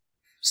fucking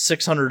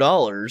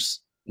 $600.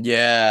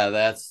 Yeah,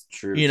 that's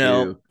true. You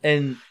know,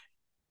 and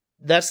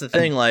that's the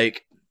thing.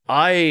 Like,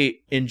 I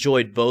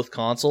enjoyed both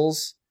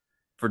consoles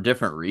for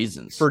different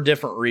reasons.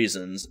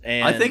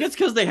 And I think it's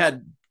because they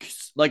had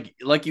like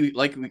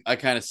I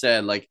kind of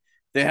said, like,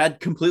 they had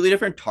completely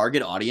different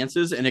target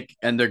audiences,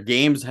 and their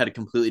games had a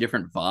completely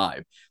different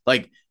vibe.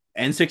 Like,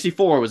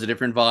 N64 was a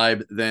different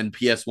vibe than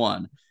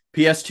PS1.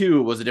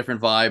 PS2 was a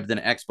different vibe than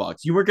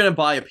Xbox. You weren't going to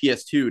buy a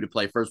PS2 to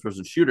play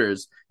first-person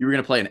shooters. You were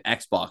going to play an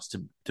Xbox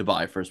to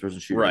buy first-person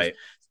shooters. Right.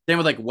 Same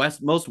with, like,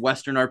 most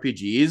Western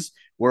RPGs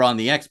were on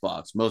the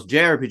Xbox. Most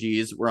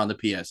JRPGs were on the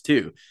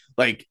PS2.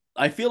 Like,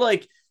 I feel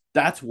like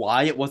that's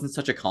why it wasn't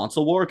such a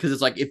console war, because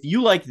it's like, if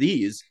you like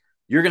these,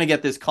 you're going to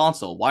get this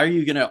console. Why are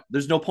you going to...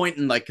 there's no point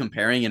in, like,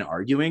 comparing and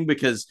arguing,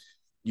 because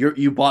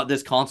you bought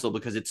this console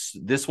because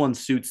this one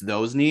suits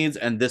those needs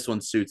and this one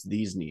suits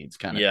these needs,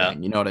 kind of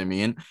thing. You know what I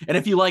mean? And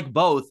if you like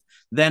both,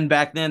 then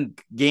back then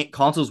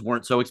consoles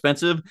weren't so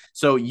expensive,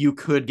 so you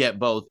could get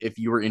both if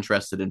you were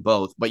interested in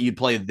both. But you'd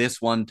play this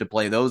one to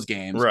play those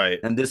games, right,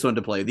 and this one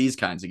to play these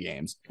kinds of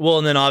games. Well,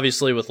 and then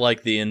obviously with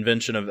like the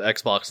invention of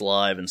Xbox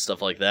Live and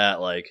stuff like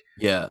that, like,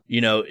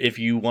 you know, if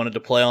you wanted to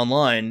play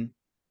online,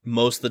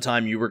 most of the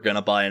time you were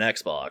gonna buy an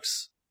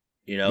Xbox.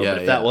 You know, but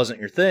if that wasn't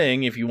your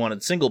thing, if you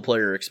wanted single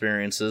player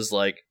experiences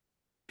like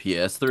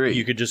PS3,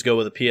 you could just go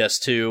with a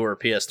PS2 or a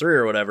PS3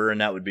 or whatever,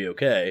 and that would be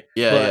okay.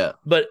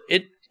 But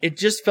it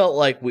just felt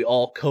like we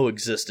all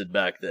coexisted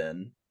back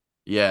then.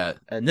 Yeah,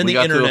 and then we the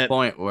got internet, to a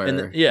point where and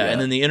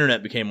then the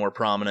internet became more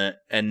prominent,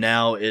 and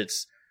now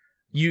it's,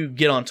 you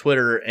get on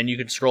Twitter and you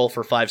could scroll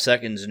for 5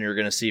 seconds and you're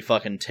gonna see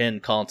fucking 10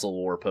 console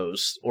war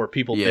posts or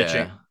people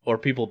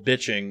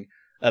bitching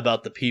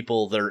about the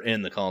people that are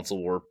in the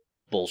console war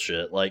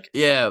bullshit. Like,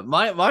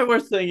 my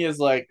worst thing is,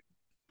 like,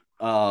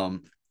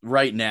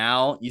 right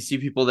now you see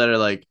people that are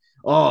like,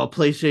 oh,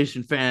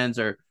 PlayStation fans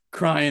are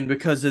crying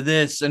because of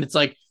this, and it's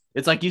like,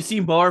 It's like you see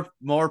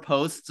more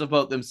posts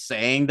about them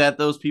saying that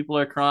those people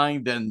are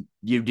crying than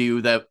you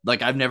do that.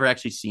 Like I've never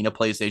actually seen a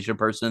PlayStation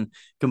person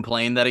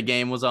complain that a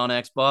game was on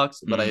Xbox,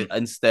 but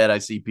instead I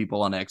see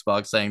people on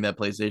Xbox saying that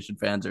PlayStation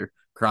fans are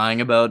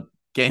crying about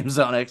games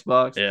on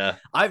Xbox. Yeah.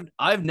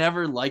 I've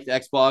never liked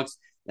Xbox,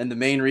 and the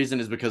main reason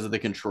is because of the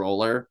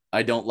controller.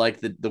 I don't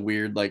like the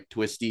weird like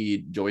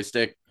twisty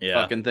joystick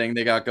fucking thing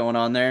they got going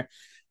on there.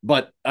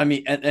 But I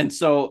mean, and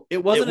so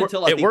it wasn't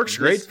until it works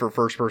great for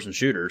first person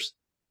shooters.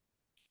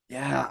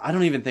 Yeah, I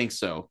don't even think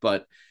so.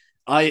 But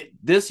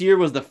this year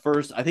was the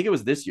first, I think it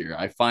was this year,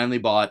 I finally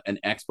bought an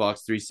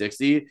Xbox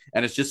 360,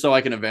 and it's just so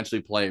I can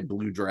eventually play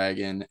Blue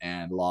Dragon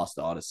and Lost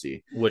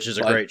Odyssey. Which is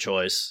a great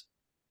choice.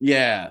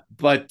 Yeah,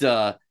 but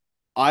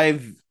I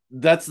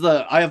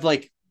have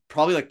like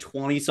probably like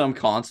 20 some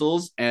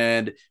consoles,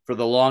 and for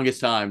the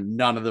longest time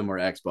none of them were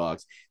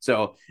Xbox.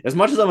 So as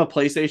much as I'm a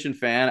PlayStation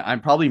fan,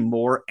 I'm probably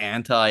more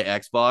anti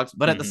Xbox,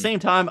 but at the same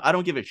time I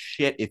don't give a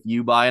shit if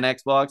you buy an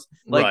Xbox.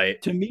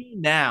 Like to me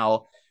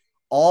now,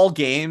 all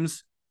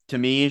games to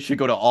me should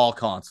go to all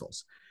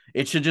consoles.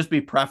 It should just be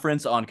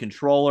preference on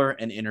controller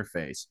and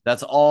interface.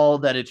 That's all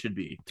that it should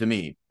be to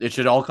me. It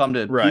should all come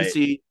to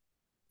PC.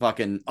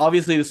 Fucking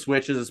obviously the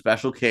Switch is a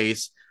special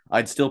case.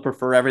 I'd still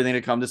prefer everything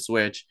to come to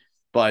Switch,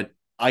 but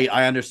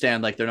I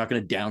understand like they're not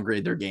going to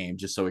downgrade their game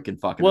just so it can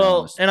fucking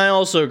and I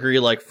also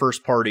agree like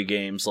first party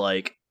games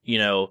like, you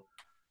know,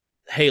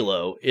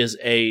 Halo is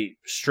a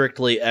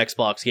strictly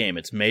Xbox game.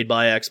 It's made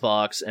by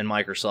Xbox and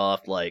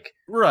Microsoft, like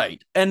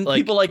and like,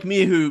 people like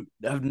me who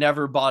have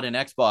never bought an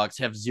Xbox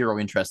have zero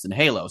interest in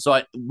Halo,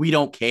 so we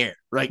don't care,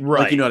 right?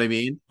 Like, you know what I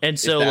mean? And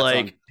so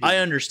like I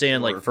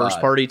understand like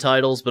first party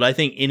titles, but I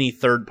think any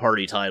third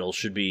party title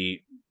should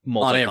be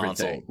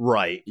multi-console,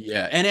 right?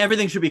 Yeah, and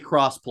everything should be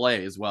cross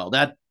play as well.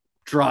 That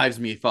drives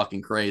me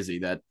fucking crazy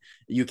that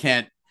you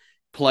can't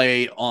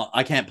play on.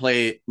 I can't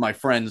play my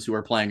friends who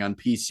are playing on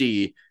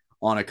PC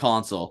on a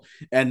console,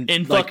 and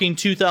in like, fucking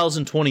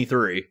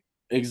 2023.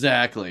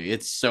 Exactly,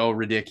 it's so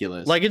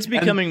ridiculous. Like it's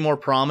becoming more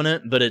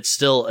prominent, but it's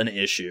still an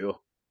issue.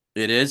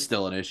 It is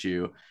still an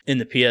issue. In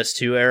the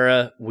PS2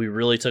 era, we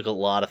really took a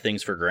lot of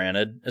things for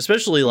granted,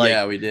 especially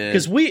like we did,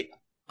 because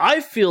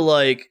I feel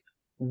like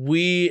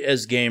we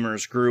as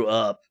gamers grew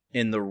up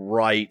in the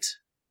right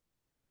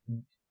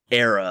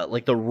era,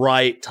 like the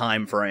right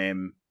time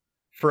frame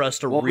for us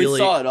to really. We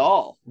saw it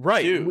all,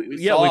 right? Too.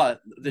 We saw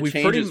the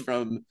changes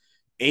from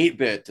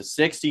 8-bit to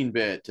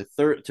 16-bit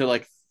to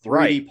like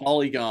 3D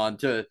polygon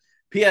to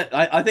PS.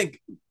 I think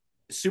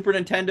Super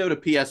Nintendo to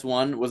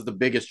PS1 was the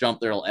biggest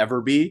jump there'll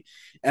ever be,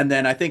 and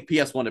then I think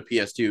PS1 to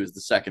PS2 is the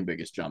second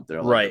biggest jump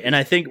there'll ever be. And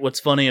I think what's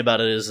funny about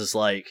it is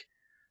like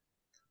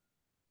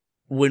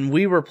when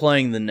we were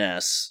playing the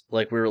NES,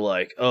 like we were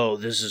like, oh,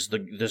 this is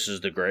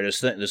the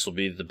greatest thing. This will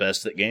be the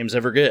best that games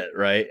ever get,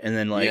 right? And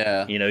then like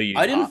you know,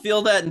 I didn't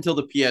feel that until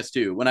the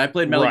PS2 when I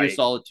played Metal Gear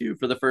Solid 2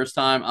 for the first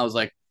time. I was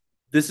like,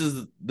 this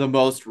is the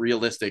most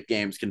realistic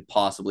games can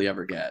possibly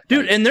ever get.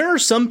 Dude, and there are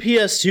some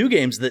PS2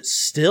 games that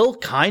still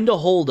kind of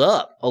hold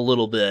up a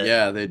little bit.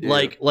 Yeah, they do.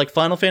 Like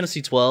Final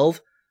Fantasy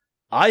 12,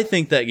 I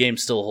think that game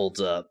still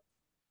holds up.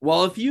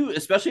 Well,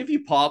 especially if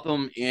you pop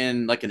them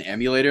in like an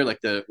emulator, like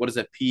what is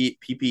that,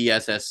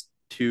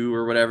 PPSS2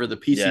 or whatever, the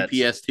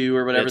PCPS2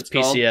 or whatever it's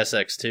called.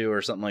 PCSX2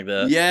 or something like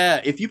that.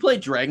 Yeah, if you play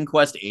Dragon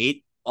Quest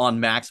 8 on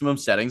maximum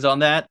settings on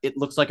that, it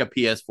looks like a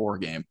PS4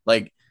 game.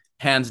 Like,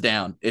 hands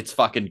down, it's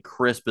fucking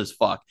crisp as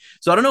fuck.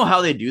 So I don't know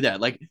how they do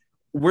that. Like,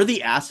 were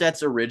the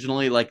assets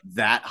originally like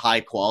that high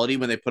quality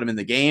when they put them in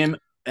the game,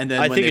 and then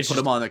when they put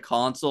them on the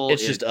console,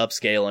 it's just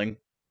upscaling?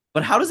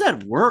 But how does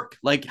that work?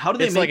 Like, how do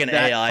they make like an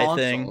that AI console?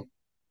 Thing?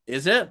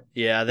 Is it?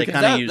 Yeah, they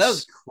kind of use. That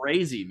was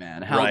crazy,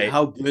 man.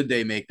 How good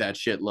they make that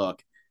shit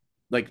look.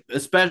 Like,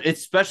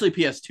 especially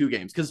PS2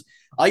 games, because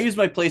I use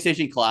my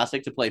PlayStation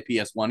Classic to play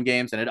PS1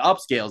 games, and it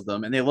upscales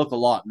them, and they look a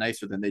lot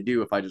nicer than they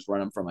do if I just run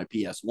them from my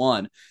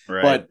PS1.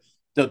 Right.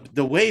 But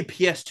the way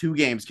PS2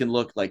 games can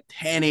look like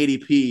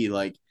 1080p,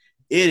 like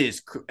it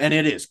is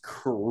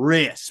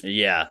crisp.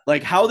 Yeah.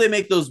 Like how they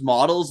make those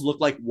models look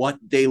like what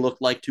they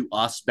looked like to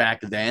us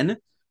back then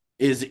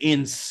is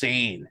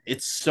insane.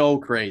 It's so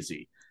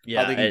crazy.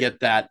 Yeah, how they can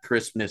get that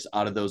crispness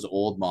out of those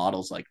old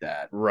models like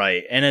that.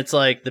 Right. And it's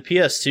like the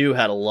PS2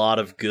 had a lot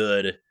of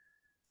good.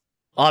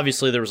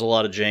 Obviously, there was a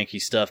lot of janky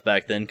stuff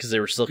back then because they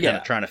were still kind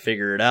of trying to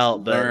figure it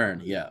out. But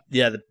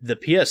the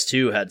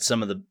PS2 had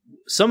some of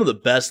the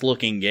best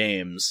looking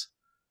games.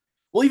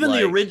 Well, even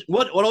the original.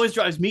 What always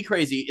drives me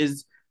crazy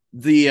is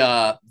the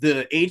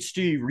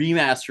HD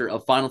remaster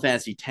of Final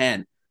Fantasy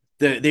X.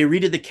 They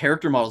redid the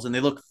character models and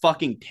they look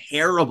fucking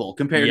terrible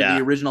compared to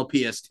the original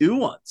PS2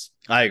 ones.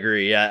 I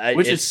agree. Yeah,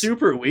 which is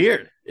super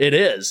weird. It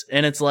is,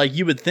 and it's like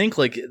you would think,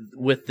 like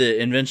with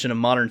the invention of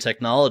modern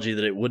technology,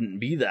 that it wouldn't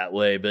be that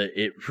way, but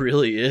it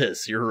really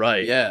is. You're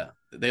right. Yeah,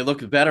 they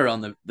look better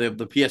on the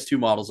PS2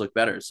 models. Look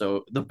better.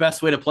 So the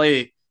best way to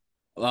play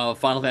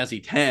Final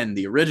Fantasy X,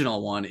 the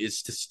original one,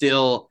 is to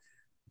still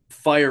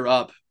fire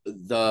up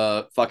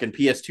the fucking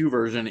PS2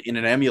 version in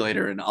an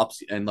emulator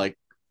and like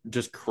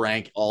just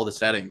crank all the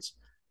settings.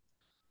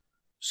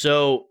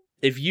 So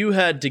if you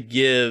had to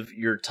give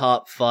your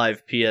top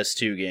 5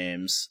 PS2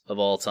 games of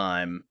all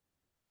time,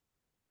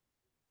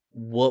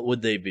 what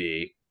would they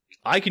be?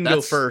 I can go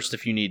first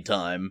if you need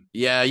time.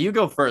 Yeah, you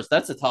go first.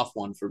 That's a tough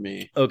one for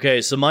me.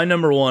 Okay, so my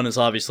number 1 is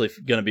obviously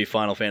going to be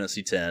Final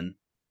Fantasy X.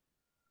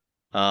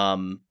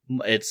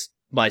 It's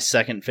my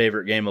second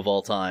favorite game of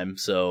all time,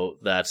 so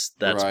that's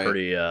right.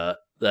 Pretty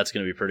that's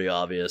going to be pretty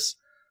obvious.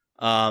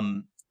 I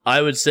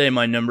would say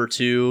my number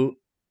 2,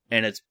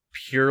 and it's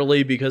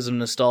purely because of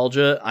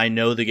nostalgia. I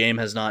know the game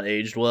has not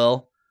aged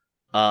well.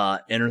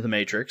 Enter the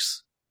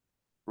Matrix.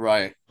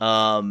 Right.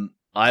 I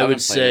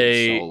would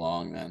say so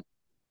long, man.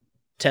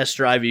 Test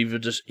Drive Eve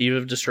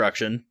of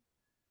Destruction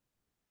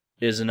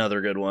is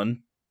another good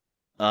one.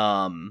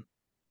 Dirge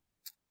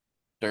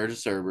of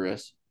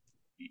Cerberus.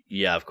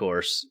 Yeah, of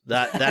course.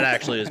 That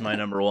actually is my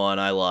number 1.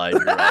 I lied.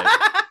 You're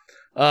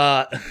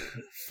right.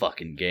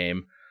 Fucking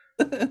game.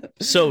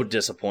 So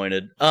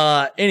disappointed.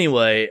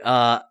 Anyway,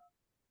 I'm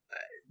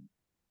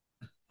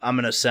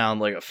gonna sound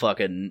like a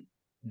fucking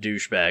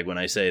douchebag when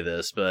I say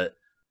this, but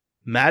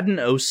Madden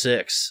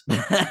 06.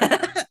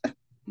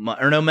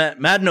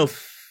 Madden 04.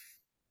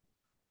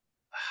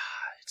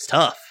 It's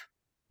tough.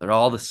 They're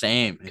all the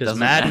same. Because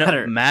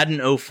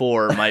Madden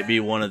 04 might be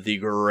one of the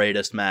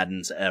greatest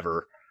Maddens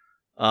ever.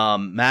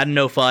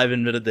 Madden 05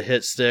 invented the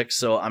hit stick,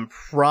 so I'm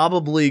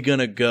probably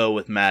gonna go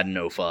with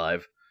Madden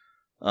 05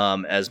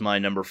 as my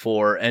number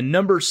 4. And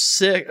number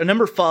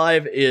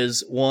 5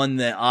 is one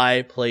that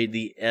I played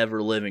the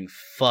ever-living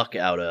fuck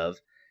out of.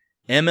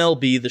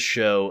 MLB The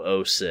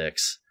Show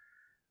 06.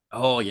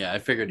 Oh, yeah, I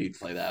figured you'd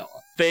play that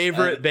one.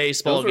 Favorite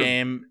baseball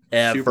game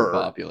ever. Super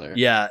popular.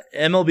 Yeah,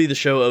 MLB The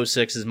Show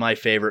 06 is my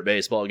favorite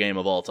baseball game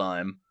of all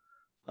time.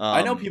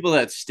 I know people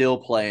that still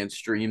play and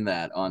stream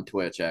that on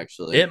Twitch,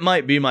 actually. It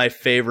might be my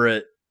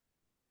favorite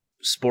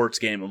sports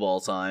game of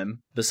all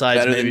time.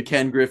 Besides Better than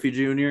Ken Griffey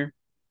Jr.?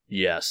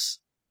 Yes.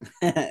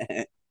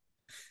 Yeah,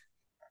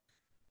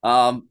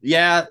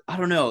 I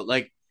don't know.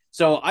 Like,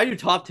 so I do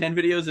top 10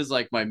 videos as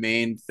like my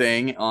main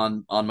thing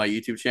on my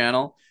YouTube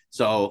channel.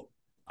 So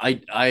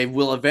I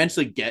will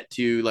eventually get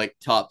to like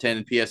top 10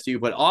 in PS2,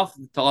 but off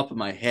the top of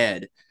my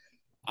head,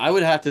 I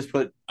would have to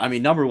put,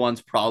 number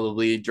 1's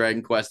probably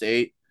Dragon Quest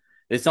VIII.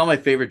 It's not my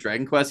favorite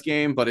Dragon Quest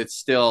game, but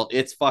it's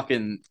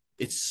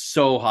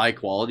so high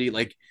quality.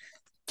 Like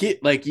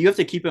you have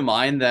to keep in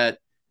mind that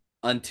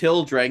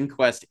until Dragon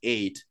Quest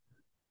VIII,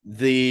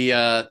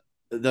 the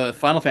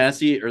Final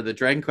Fantasy or the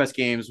Dragon Quest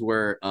games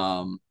were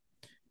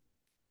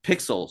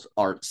pixels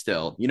art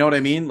still. You know what I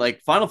mean?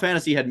 Like Final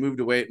Fantasy had moved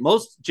away.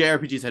 Most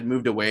JRPGs had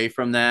moved away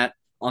from that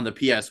on the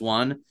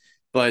PS1,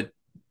 but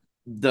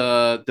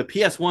the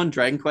PS1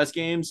 Dragon Quest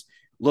games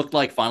looked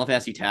like Final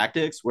Fantasy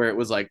Tactics, where it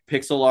was like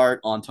pixel art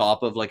on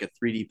top of like a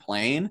 3D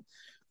plane.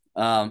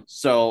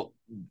 So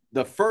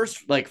the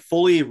first like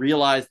fully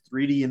realized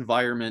 3D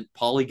environment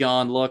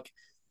polygon look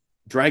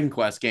Dragon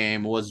Quest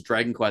game was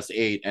Dragon Quest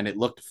VIII, and it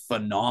looked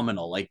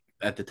phenomenal like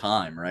at the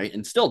time, right?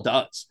 And still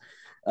does.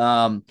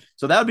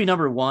 So that would be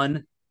number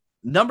 1.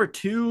 Number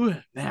 2,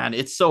 man,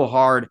 it's so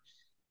hard.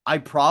 I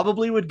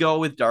probably would go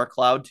with Dark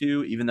Cloud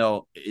 2, even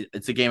though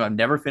it's a game I've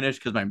never finished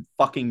because my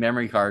fucking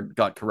memory card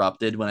got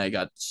corrupted when I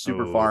got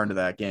super far into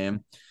that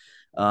game.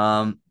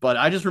 But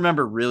I just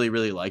remember really,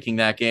 really liking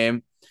that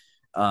game.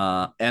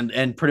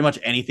 And pretty much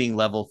anything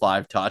level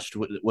 5 touched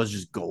was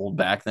just gold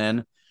back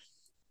then,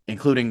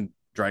 including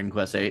Dragon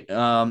Quest VIII.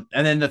 And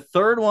then the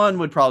third one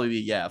would probably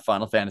be,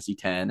 Final Fantasy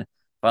X.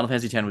 Final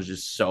Fantasy X was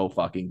just so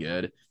fucking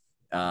good.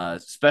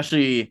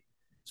 Especially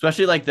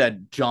like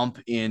that jump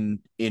in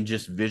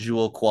just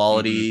visual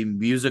quality,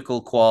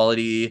 musical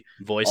quality,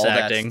 voice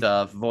acting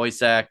stuff,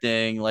 voice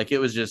acting. Like it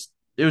was just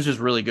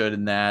really good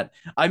in that.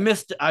 I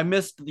missed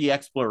the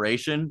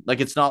exploration. Like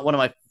it's not one of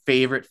my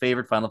favorite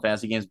Final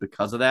Fantasy games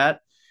because of that.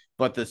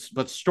 But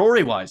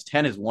story wise,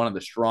 10 is one of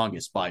the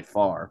strongest by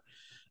far.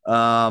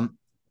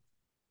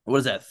 What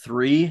is that?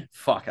 3?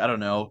 Fuck, I don't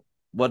know.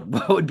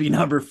 What would be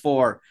number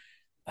 4?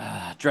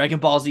 Dragon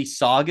Ball Z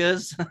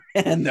Sagas.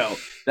 No,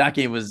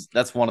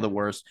 that's one of the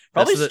worst.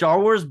 Probably Star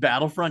Wars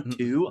Battlefront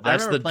 2.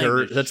 That's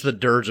the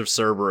Dirge of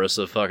Cerberus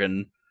of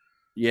fucking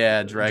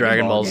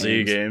Dragon Ball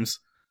Z games.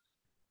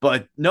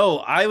 But no,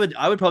 I would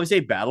probably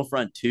say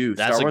Battlefront 2.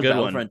 That's Star Wars a good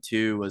Battlefront one.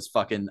 2 was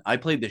fucking. I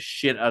played the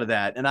shit out of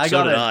that, and I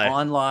got an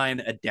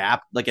online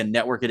like a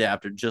network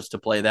adapter just to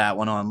play that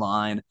one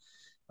online.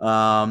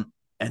 And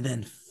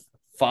then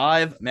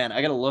 5, man,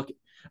 I gotta look.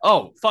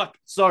 Oh fuck,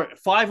 sorry.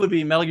 5 would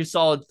be Metal Gear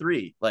Solid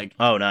 3. Like,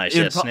 oh nice,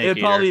 it'd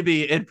probably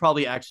be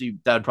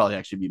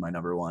my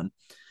number 1.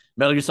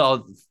 Metal Gear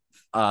Solid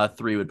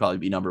 3 would probably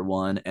be number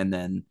 1, and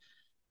then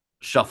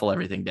shuffle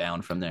everything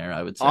down from there.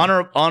 I would say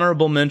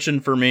honorable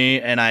mention for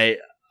me, and I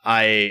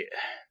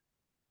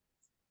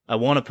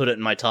want to put it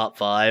in my top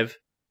 5,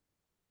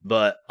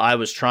 but I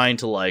was trying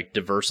to like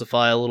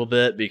diversify a little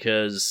bit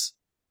because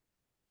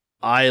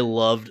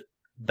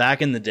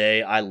back in the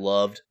day I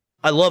love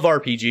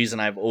RPGs,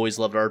 and I've always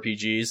loved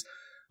RPGs.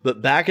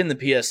 But back in the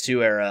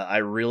PS2 era, I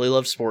really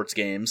loved sports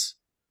games,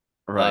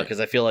 right? Because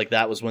I feel like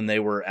that was when they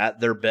were at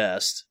their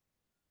best.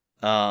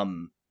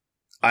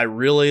 I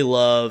really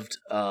loved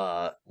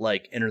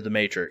like Enter the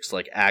Matrix,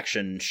 like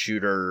action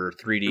shooter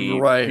 3D,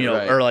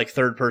 or like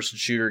third person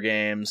shooter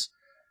games.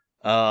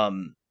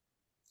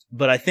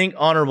 But I think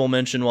honorable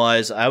mention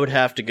wise, I would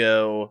have to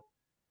go.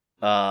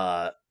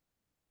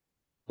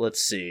 Let's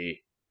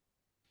see.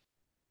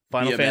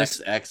 Final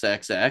Fantasy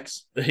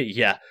XXX.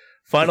 Yeah,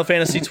 Final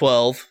Fantasy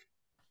 12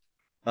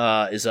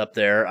 is up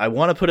there. I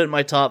want to put it in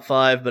my top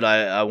 5, but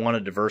I want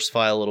to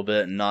diversify a little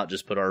bit and not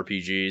just put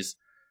RPGs.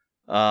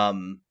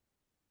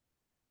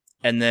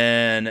 And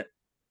then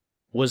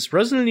was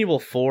Resident Evil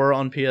 4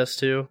 on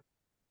PS2?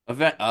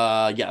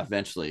 Yeah,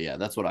 eventually. Yeah,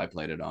 that's what I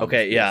played it on.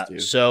 Okay, yeah.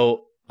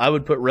 So I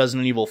would put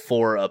Resident Evil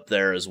 4 up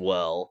there as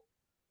well.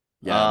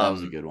 Yeah, that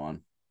was a good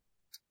one.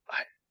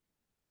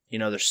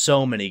 There's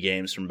so many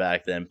games from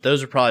back then.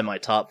 Those are probably my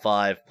top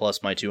 5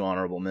 plus my 2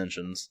 honorable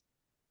mentions.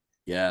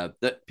 Yeah,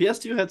 the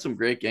PS2 had some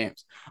great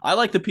games. I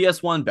like the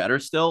PS1 better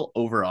still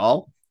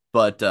overall,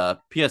 but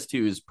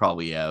PS2 is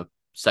probably a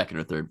second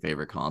or third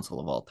favorite console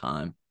of all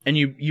time. And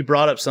you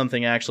brought up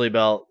something actually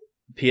about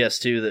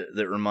PS2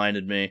 that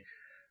reminded me.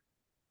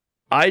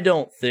 I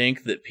don't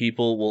think that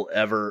people will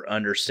ever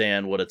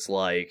understand what it's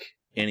like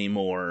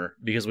anymore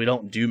because we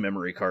don't do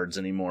memory cards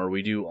anymore.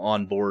 We do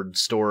onboard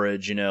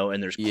storage,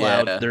 and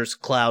there's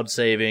cloud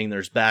saving,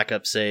 there's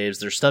backup saves,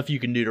 there's stuff you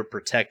can do to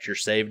protect your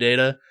save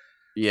data.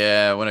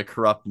 Yeah, when a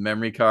corrupt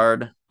memory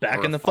card.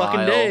 Back in the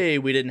fucking day,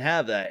 we didn't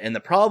have that. And the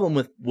problem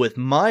with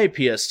my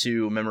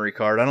PS2 memory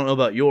card, I don't know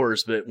about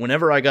yours, but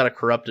whenever I got a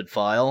corrupted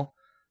file,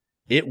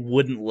 it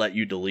wouldn't let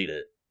you delete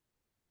it.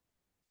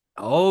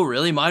 Oh,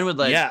 really? Mine would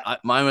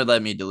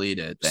let me delete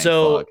it.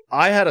 So fuck.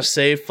 I had a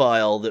save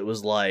file that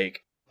was like,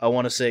 I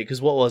want to say,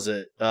 because what was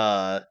it?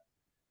 Was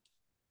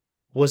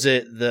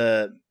it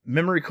the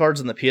memory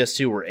cards on the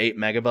PS2 were 8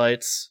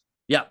 megabytes?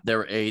 Yeah, there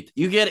were 8.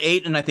 You get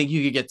 8, and I think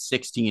you could get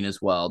 16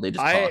 as well. They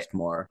just cost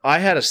more. I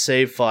had a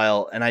save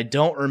file, and I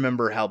don't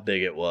remember how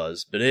big it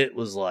was, but it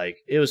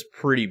was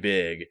pretty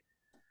big.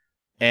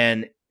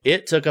 And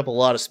it took up a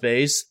lot of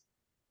space,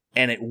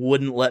 and it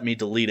wouldn't let me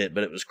delete it,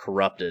 but it was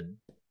corrupted.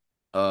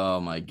 Oh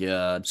my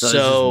god. So it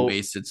was just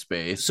wasted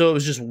space. So it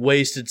was just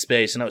wasted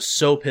space, and I was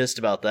so pissed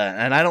about that.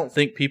 And I don't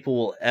think people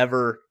will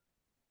ever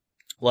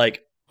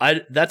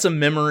that's a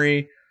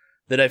memory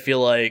that I feel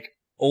like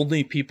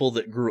only people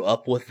that grew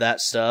up with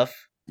that stuff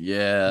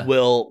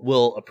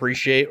will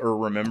appreciate or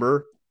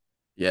remember.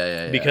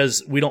 Yeah.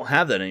 Because we don't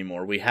have that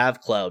anymore. We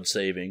have cloud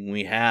saving.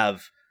 We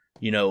have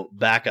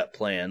backup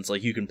plans.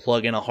 Like you can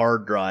plug in a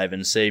hard drive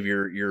and save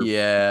your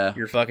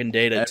fucking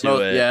data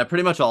to it. Yeah,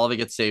 pretty much all of it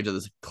gets saved to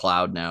this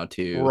cloud now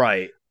too.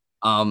 Right.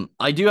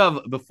 I do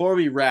have, before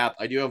we wrap,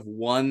 I do have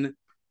one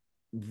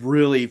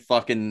really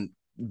fucking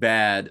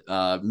bad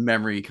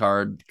memory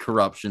card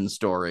corruption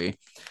story.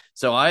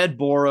 So I had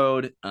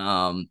borrowed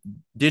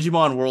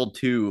Digimon World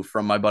 2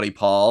 from my buddy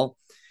Paul.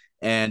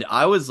 And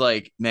I was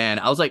like,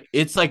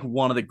 it's like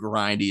one of the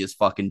grindiest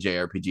fucking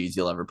JRPGs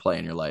you'll ever play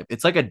in your life.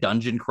 It's like a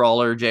dungeon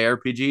crawler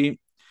JRPG.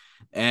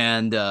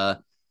 And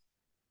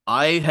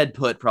I had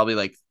put probably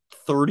like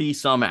 30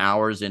 some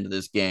hours into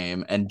this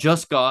game and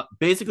just got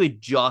the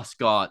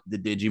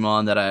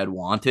Digimon that I had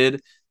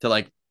wanted to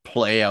like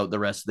play out the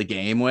rest of the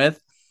game with.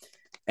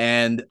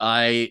 And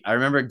I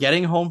remember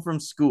getting home from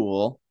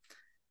school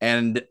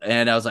and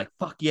I was like,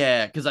 fuck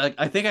yeah. Cause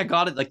I think I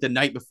got it like the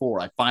night before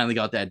I finally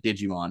got that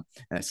Digimon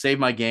and I saved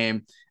my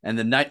game. And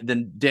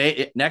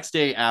the next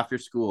day after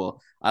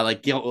school, I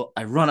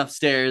run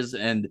upstairs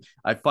and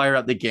I fire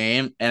up the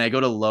game and I go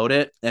to load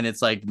it. And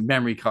it's like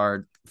memory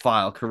card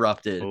file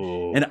corrupted.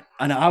 Ooh. And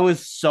I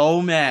was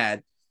so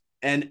mad.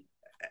 And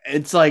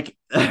it's like,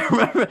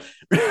 remember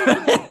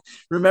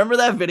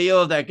that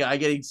video of that guy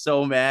getting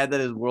so mad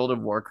that his World of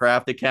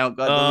Warcraft account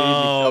got deleted?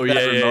 And he shoved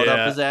that remote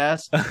up his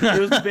ass.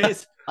 It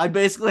was I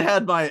basically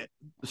had my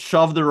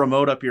shove the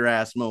remote up your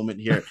ass moment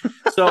here.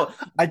 So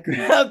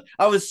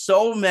I was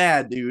so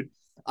mad, dude.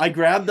 I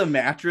grabbed the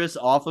mattress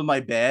off of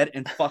my bed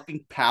and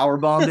fucking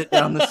powerbombed it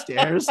down the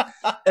stairs.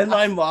 And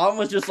my mom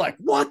was just like,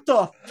 what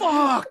the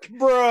fuck?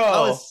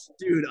 Bro.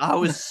 I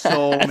was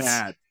so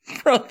mad.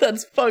 Bro,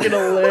 that's fucking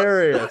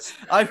hilarious.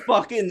 Like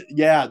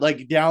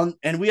down,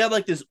 and we had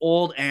like this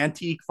old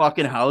antique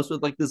fucking house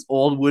with like this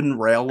old wooden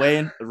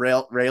railing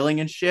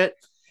and shit.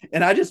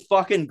 And I just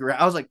fucking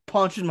I was like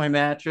punching my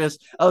mattress.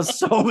 I was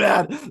so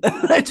mad.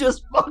 And I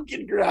just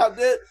fucking grabbed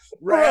it,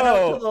 ran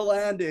up to the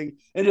landing,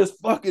 and just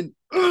fucking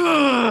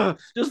powerbomb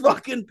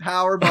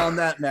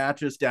that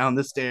mattress down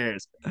the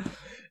stairs.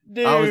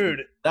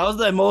 Dude, that was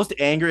the most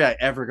angry I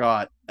ever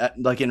got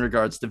in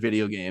regards to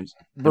video games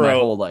in my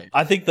whole life.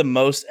 I think the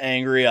most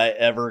angry I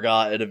ever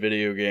got at a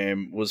video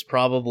game was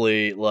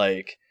probably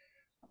like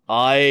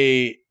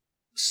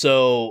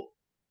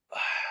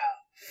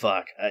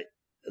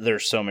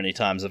there's so many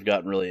times I've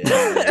gotten really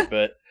angry,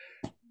 but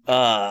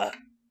God,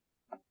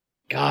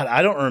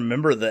 I don't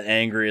remember the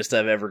angriest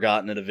I've ever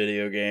gotten at a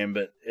video game,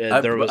 but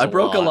I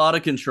broke a lot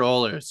of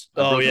controllers.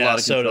 So did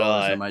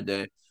I in my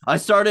day. I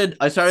started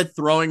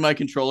throwing my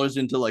controllers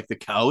into like the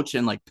couch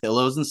and like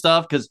pillows and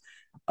stuff because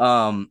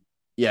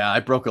Yeah,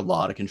 I broke a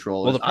lot of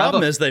controllers. Well, the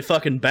problem is they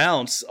fucking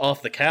bounce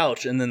off the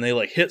couch and then they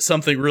like hit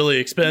something really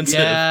expensive.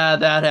 Yeah,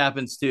 that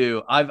happens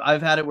too.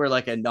 I've had it where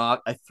like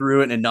I threw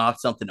it and it knocked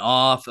something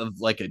off of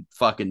like a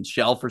fucking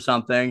shelf or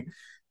something.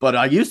 But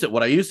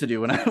what I used to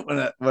do when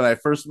I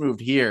first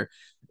moved here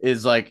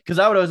is like, because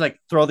I would always like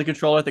throw the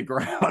controller at the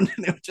ground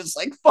and it would just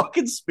like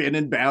fucking spin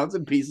and bounce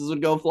and pieces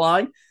would go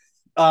flying.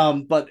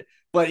 But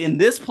in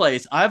this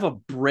place, I have a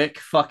brick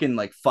fucking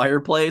like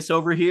fireplace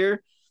over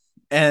here.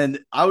 And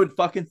I would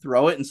fucking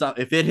throw it, and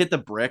if it hit the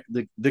brick,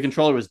 the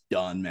controller was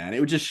done, man. It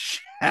would just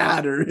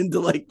shatter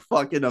into like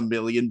fucking a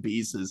million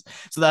pieces.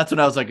 So that's when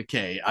I was like,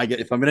 okay,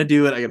 if I'm gonna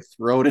do it, I gotta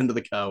throw it into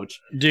the couch,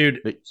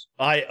 dude.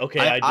 I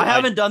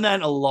haven't done that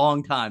in a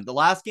long time. The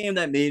last game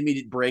that made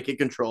me break a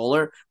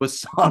controller was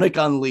Sonic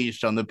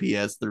Unleashed on the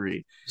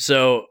PS3.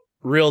 So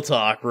real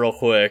talk, real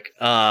quick.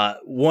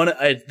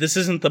 This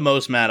isn't the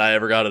most mad I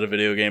ever got at a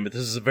video game, but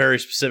this is a very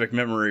specific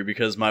memory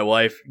because my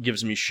wife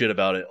gives me shit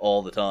about it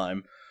all the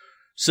time.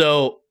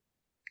 So,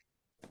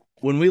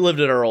 when we lived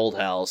at our old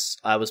house,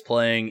 I was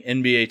playing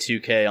NBA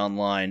 2K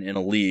online in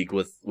a league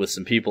with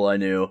some people I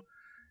knew,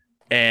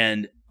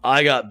 and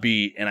I got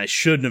beat, and I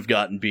shouldn't have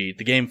gotten beat.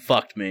 The game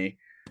fucked me,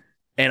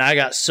 and I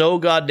got so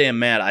goddamn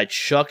mad, I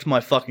chucked my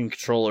fucking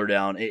controller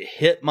down. It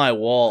hit my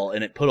wall,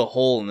 and it put a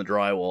hole in the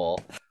drywall.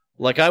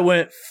 Like, I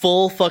went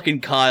full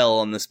fucking Kyle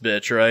on this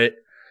bitch, right?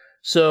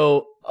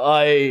 So,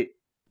 I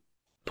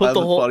put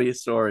the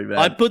funniest story, man.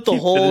 I put the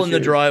hole in the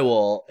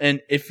drywall, and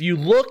if you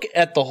look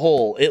at the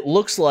hole, it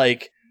looks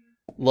like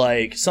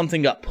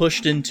something got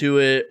pushed into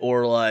it,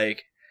 or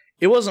like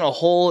it wasn't a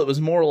hole. It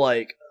was more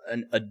like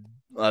a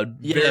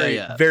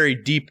very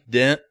deep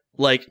dent.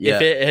 Like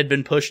if it had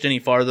been pushed any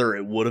farther,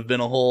 it would have been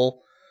a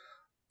hole.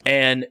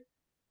 And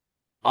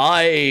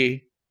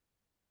my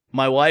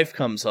wife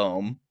comes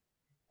home,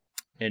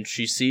 and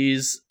she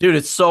sees, dude,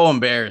 it's so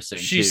embarrassing.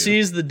 She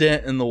sees the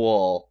dent in the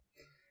wall.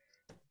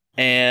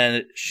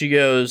 And she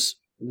goes,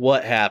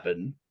 "What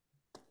happened?"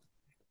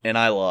 And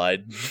I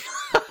lied.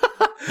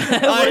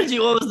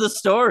 What was the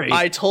story?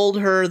 I told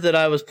her that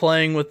I was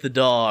playing with the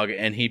dog,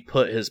 and he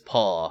put his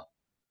paw,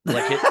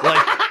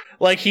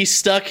 like he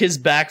stuck his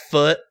back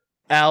foot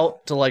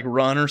out to like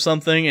run or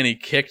something, and he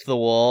kicked the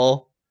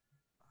wall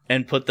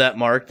and put that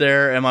mark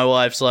there. And my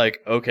wife's like,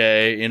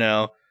 "Okay,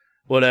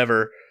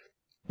 whatever."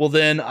 Well,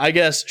 then I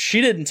guess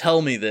she didn't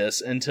tell me this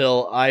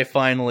until I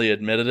finally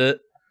admitted it.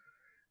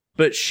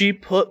 But she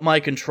put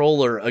my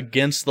controller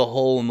against the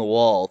hole in the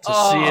wall to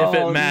see if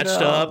it matched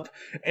up,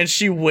 and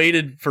she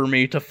waited for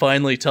me to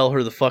finally tell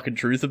her the fucking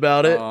truth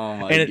about it,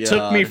 and it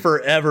took me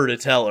forever to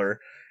tell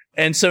her.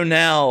 And so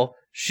now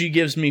she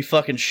gives me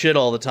fucking shit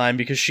all the time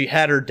because she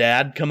had her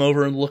dad come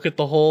over and look at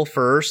the hole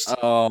first.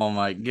 Oh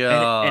my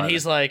god. And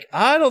he's like,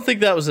 "I don't think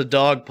that was a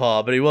dog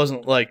paw," but he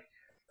wasn't like,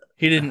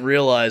 he didn't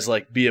realize,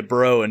 like, be a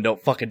bro and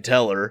don't fucking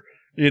tell her.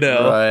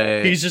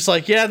 Right. He's just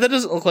like, "Yeah, that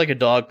doesn't look like a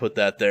dog put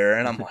that there."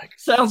 And I'm like,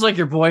 sounds like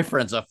your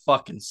boyfriend's a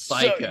fucking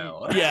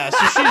psycho.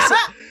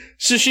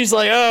 So she's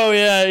like, "Oh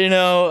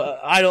yeah,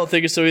 I don't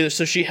think it's so either."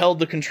 So she held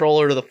the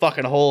controller to the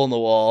fucking hole in the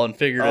wall and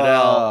figured it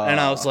out. And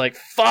I was like,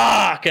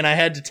 "Fuck!" And I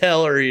had to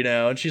tell her,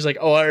 and she's like,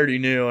 "Oh, I already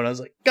knew." And I was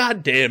like,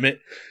 "God damn it!"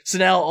 So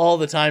now all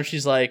the time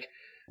she's like,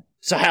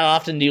 "So how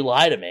often do you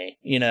lie to me?"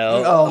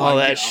 All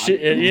that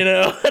shit,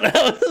 And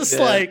I was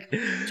like,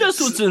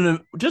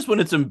 just when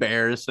it's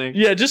embarrassing.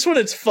 Yeah, just when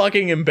it's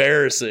fucking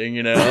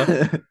embarrassing,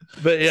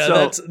 But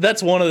yeah,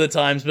 that's one of the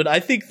times. But I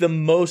think the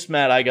most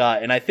mad I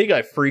got, and I think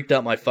I freaked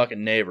out my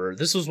fucking neighbor.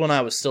 This was when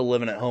I was still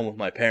living at home with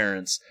my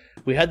parents.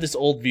 We had this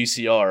old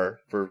VCR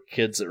for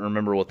kids that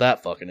remember what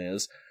that fucking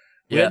is.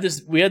 We had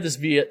this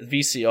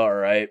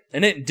VCR, right?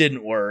 And it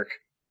didn't work.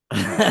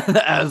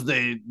 As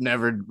they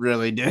never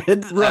really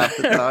did.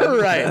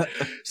 Right.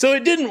 So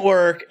it didn't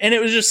work, and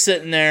it was just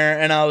sitting there,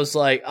 and I was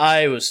like,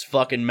 I was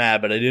fucking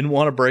mad, but I didn't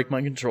want to break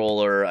my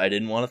controller. I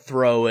didn't want to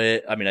throw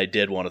it. I mean, I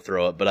did want to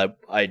throw it, but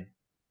I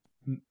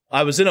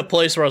was in a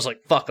place where I was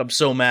like, fuck, I'm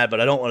so mad, but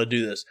I don't want to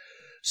do this.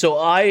 So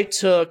I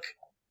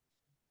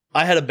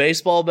had a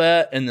baseball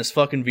bat and this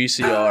fucking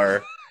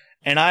VCR,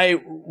 and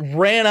I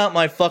ran out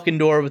my fucking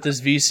door with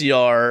this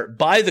VCR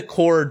by the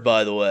cord,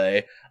 by the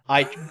way.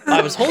 I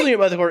was holding it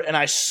by the cord, and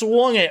I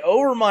swung it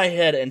over my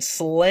head and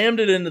slammed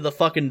it into the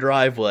fucking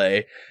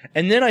driveway.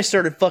 And then I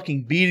started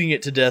fucking beating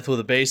it to death with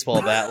a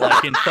baseball bat,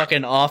 like in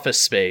fucking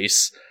Office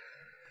Space.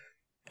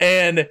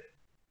 And,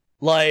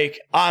 like,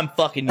 I'm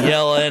fucking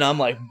yelling. I'm,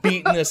 like,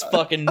 beating this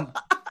fucking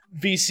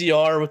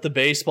VCR with the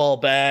baseball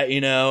bat,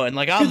 and,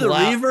 like, I'm the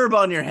reverb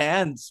on your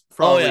hands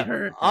probably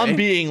hurt. Right? I'm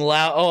being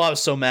loud. Oh, I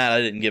was so mad I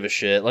didn't give a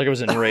shit. Like, I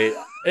was in rage.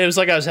 It was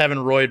like I was having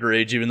roid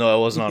rage, even though I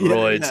wasn't on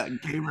roids.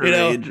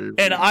 Rage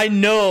and I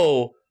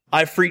know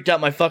I freaked out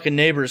my fucking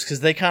neighbors because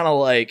they kind of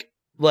like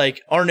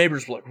our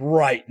neighbors were like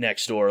right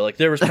next door. Like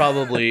there was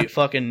probably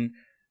fucking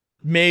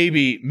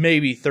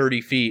maybe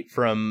 30 feet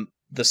from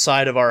the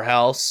side of our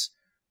house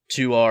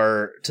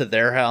to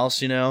their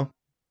house,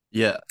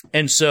 Yeah.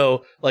 And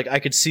so, like, I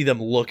could see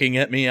them looking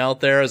at me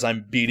out there as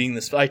I'm beating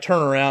this. I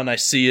turn around and I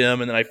see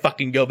them, and then I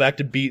fucking go back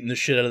to beating the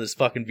shit out of this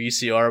fucking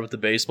VCR with the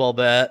baseball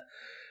bat.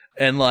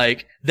 And,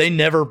 like, they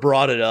never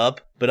brought it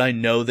up, but I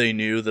know they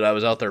knew that I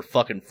was out there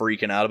fucking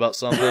freaking out about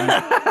something.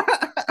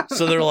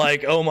 So they're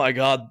like, oh my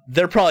God.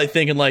 They're probably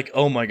thinking, like,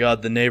 oh my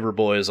God, the neighbor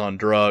boy is on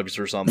drugs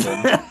or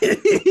something.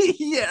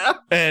 Yeah.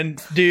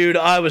 And, dude,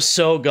 I was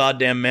so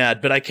goddamn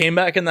mad. But I came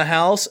back in the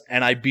house,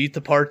 and I beat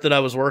the part that I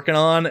was working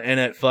on, and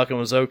it fucking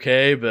was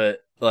okay, but...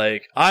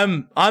 Like,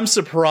 I'm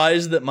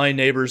surprised that my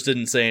neighbors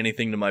didn't say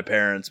anything to my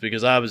parents,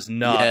 because I was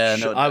not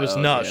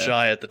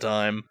shy at the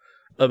time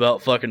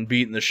about fucking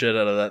beating the shit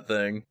out of that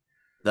thing.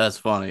 That's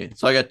funny.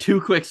 So I got two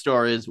quick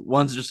stories.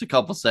 One's just a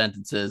couple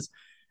sentences.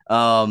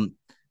 So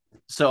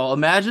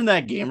imagine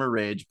that gamer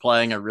rage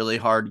playing a really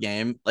hard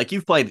game. Like,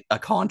 you've played a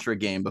Contra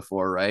game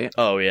before, right?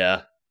 Oh,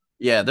 yeah.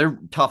 Yeah, they're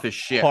tough as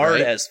shit, hard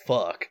right? as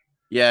fuck.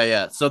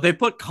 Yeah. So they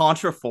put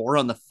Contra 4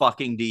 on the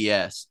fucking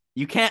DS.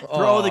 You can't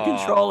throw the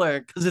controller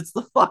because it's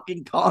the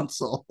fucking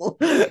console.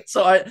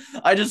 So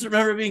I just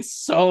remember being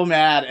so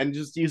mad and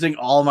just using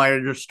all my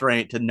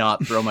restraint to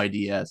not throw my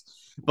DS.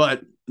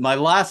 But my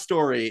last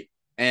story,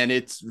 and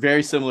it's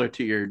very similar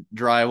to your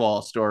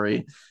drywall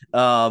story.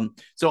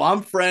 So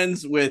I'm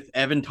friends with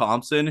Evan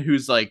Thompson,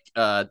 who's like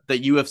the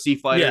UFC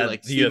fighter,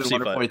 like Stephen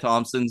Wonderboy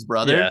Thompson's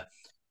brother.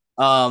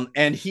 Yeah.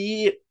 And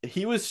he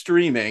was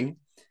streaming.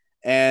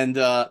 And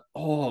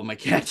my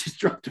cat just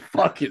dropped a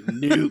fucking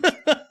nuke.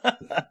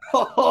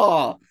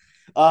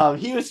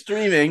 He was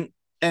streaming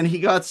and he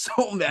got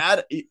so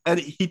mad and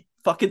he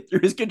fucking threw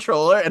his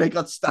controller and it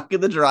got stuck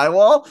in the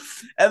drywall.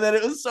 And then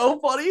it was so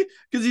funny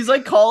because he's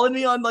like calling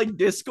me on like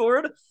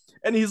Discord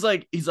and he's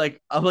like,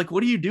 I'm like,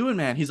 what are you doing,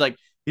 man? He's like,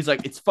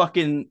 it's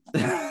fucking,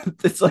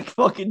 it's like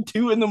fucking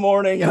 2 a.m.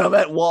 and I'm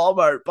at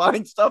Walmart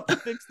buying stuff to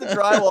fix the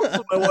drywall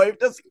so my wife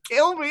doesn't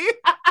kill me.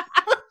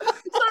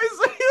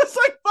 So he was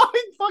like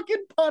buying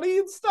fucking putty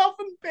and stuff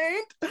and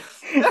paint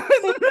in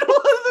the middle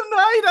of the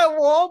night at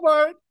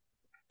Walmart.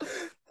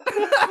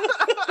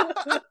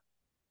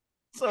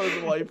 So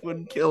his wife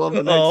wouldn't kill him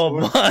the next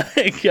morning.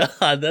 My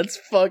God, that's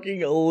fucking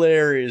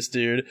hilarious,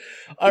 dude.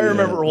 I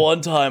remember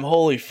one time,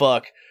 holy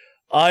fuck.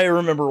 I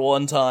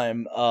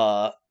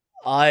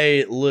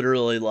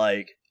literally,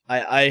 like,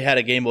 I had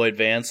a Game Boy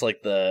Advance,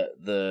 like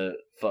the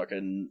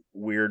fucking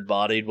weird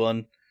bodied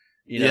one.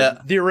 You know,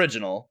 the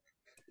original.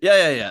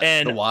 Yeah.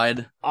 And the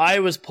wide. I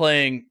was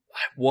playing, I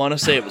want to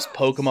say it was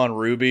Pokemon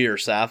Ruby or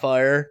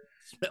Sapphire.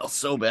 It smells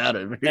so bad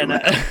over here.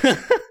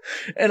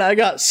 And I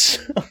got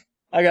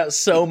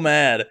so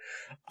mad.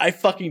 I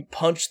fucking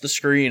punched the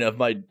screen of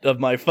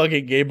my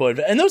fucking Game Boy.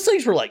 And those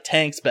things were like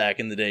tanks back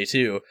in the day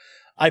too.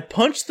 I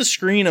punched the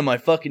screen of my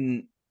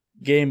fucking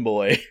Game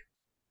Boy.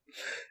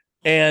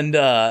 And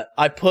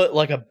I put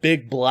like a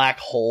big black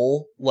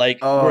hole,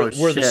 like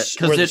where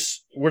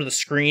the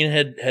screen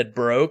had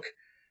broke.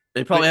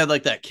 They probably had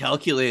like that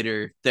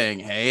calculator thing,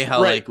 hey? How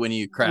like when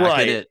you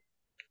crack it.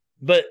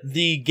 But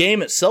the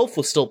game itself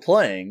was still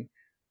playing,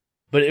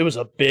 but it was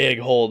a big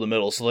hole in the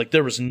middle. So like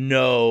there was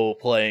no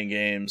playing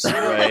games,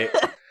 right?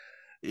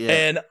 Yeah.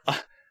 And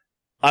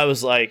I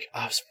was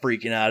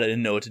freaking out. I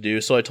didn't know what to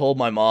do. So I told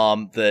my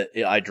mom that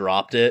I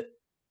dropped it.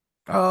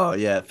 Oh,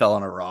 yeah, it fell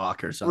on a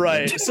rock or something.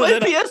 Right. So my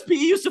PSP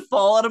used to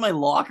fall out of my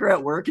locker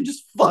at work and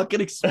just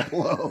fucking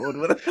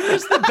explode.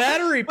 Because the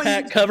battery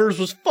pack covers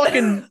was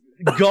fucking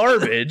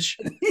garbage.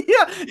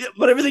 Yeah,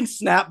 but everything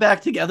snapped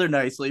back together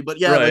nicely. But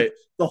yeah, like,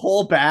 the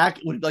whole back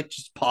would like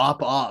just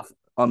pop off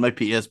on my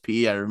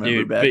PSP. I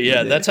remember back. But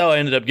yeah, that's how I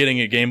ended up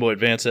getting a Game Boy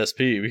Advance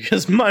SP,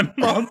 because my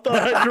mom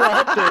thought I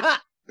dropped it.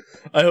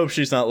 I hope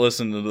she's not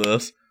listening to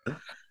this.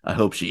 I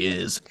hope she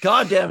is.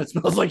 God damn, it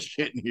smells like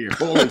shit in here.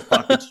 Holy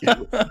fucking shit.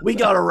 We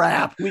got a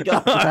wrap.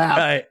 All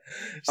right.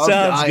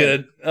 Sounds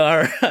good.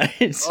 All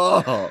right.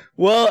 Oh.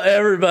 Well,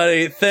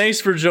 everybody,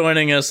 thanks for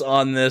joining us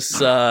on this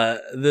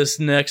this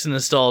next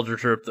nostalgia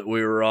trip that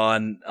we were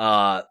on.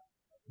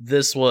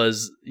 This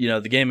was,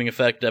 the Gaming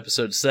Effect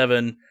episode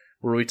 7,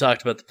 where we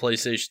talked about the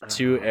PlayStation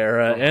 2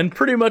 era and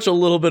pretty much a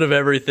little bit of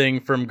everything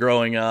from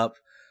growing up.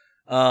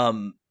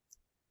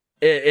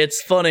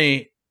 It's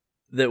funny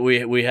that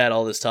we had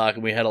all this talk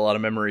and we had a lot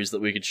of memories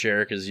that we could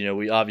share because,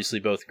 we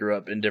obviously both grew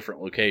up in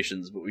different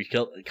locations, but we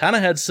kind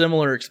of had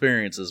similar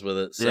experiences with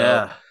it. So,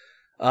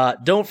 yeah.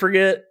 Don't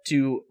forget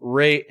to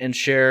rate and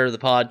share the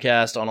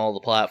podcast on all the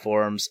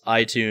platforms: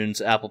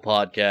 iTunes, Apple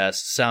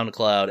Podcasts,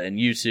 SoundCloud, and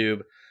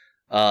YouTube.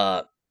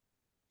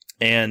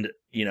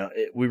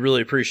 We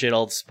really appreciate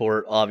all the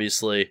support,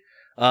 obviously.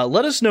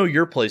 Let us know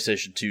your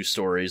PlayStation 2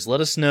 stories. Let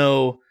us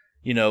know,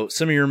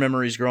 some of your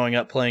memories growing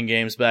up playing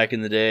games back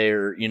in the day,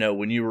 or,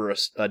 when you were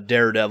a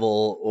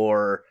daredevil,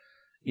 or,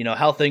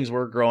 how things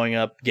were growing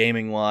up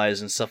gaming-wise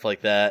and stuff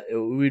like that.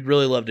 We'd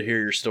really love to hear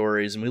your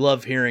stories, and we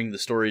love hearing the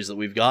stories that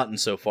we've gotten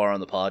so far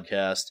on the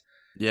podcast.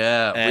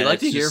 Yeah, we like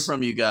to hear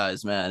from you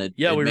guys, man. It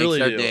we makes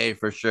really our do. Day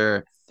for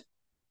sure.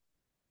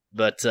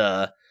 But,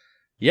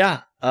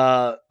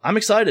 I'm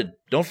excited.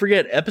 Don't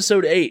forget,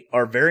 episode 8,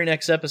 our very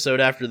next episode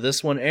after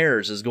this one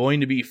airs, is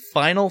going to be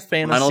Final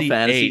Fantasy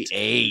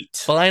VIII.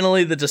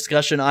 Finally, the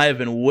discussion I have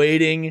been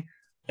waiting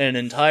an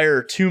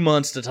entire 2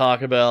 months to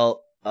talk about,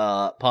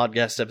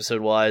 podcast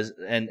episode-wise,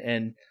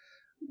 and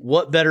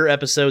what better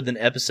episode than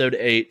episode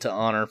 8 to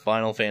honor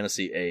Final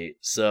Fantasy VIII?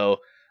 So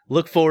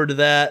look forward to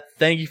that.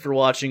 Thank you for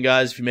watching,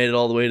 guys. If you made it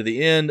all the way to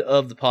the end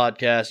of the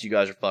podcast, you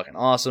guys are fucking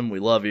awesome. We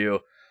love you.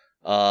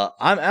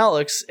 I'm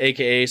Alex,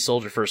 a.k.a.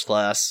 Soldier First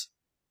Class.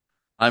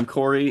 I'm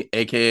Corey,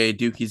 a.k.a.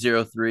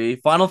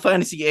 Dookie03. Final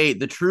Fantasy VIII,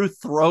 the true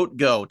throat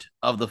goat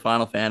of the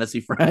Final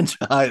Fantasy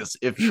franchise,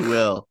 if you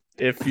will.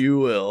 If you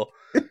will.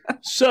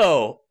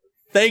 So,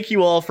 thank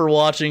you all for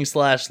watching /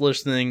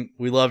 listening.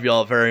 We love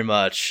y'all very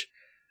much.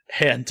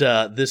 And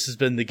this has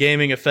been The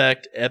Gaming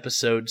Effect,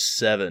 Episode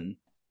 7,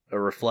 a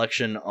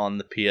reflection on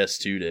the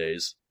PS2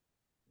 days.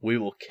 We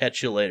will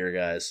catch you later,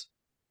 guys.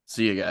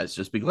 See you guys.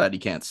 Just be glad you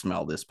can't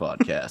smell this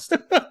podcast.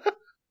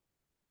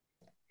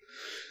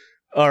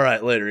 All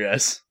right, later,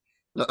 guys.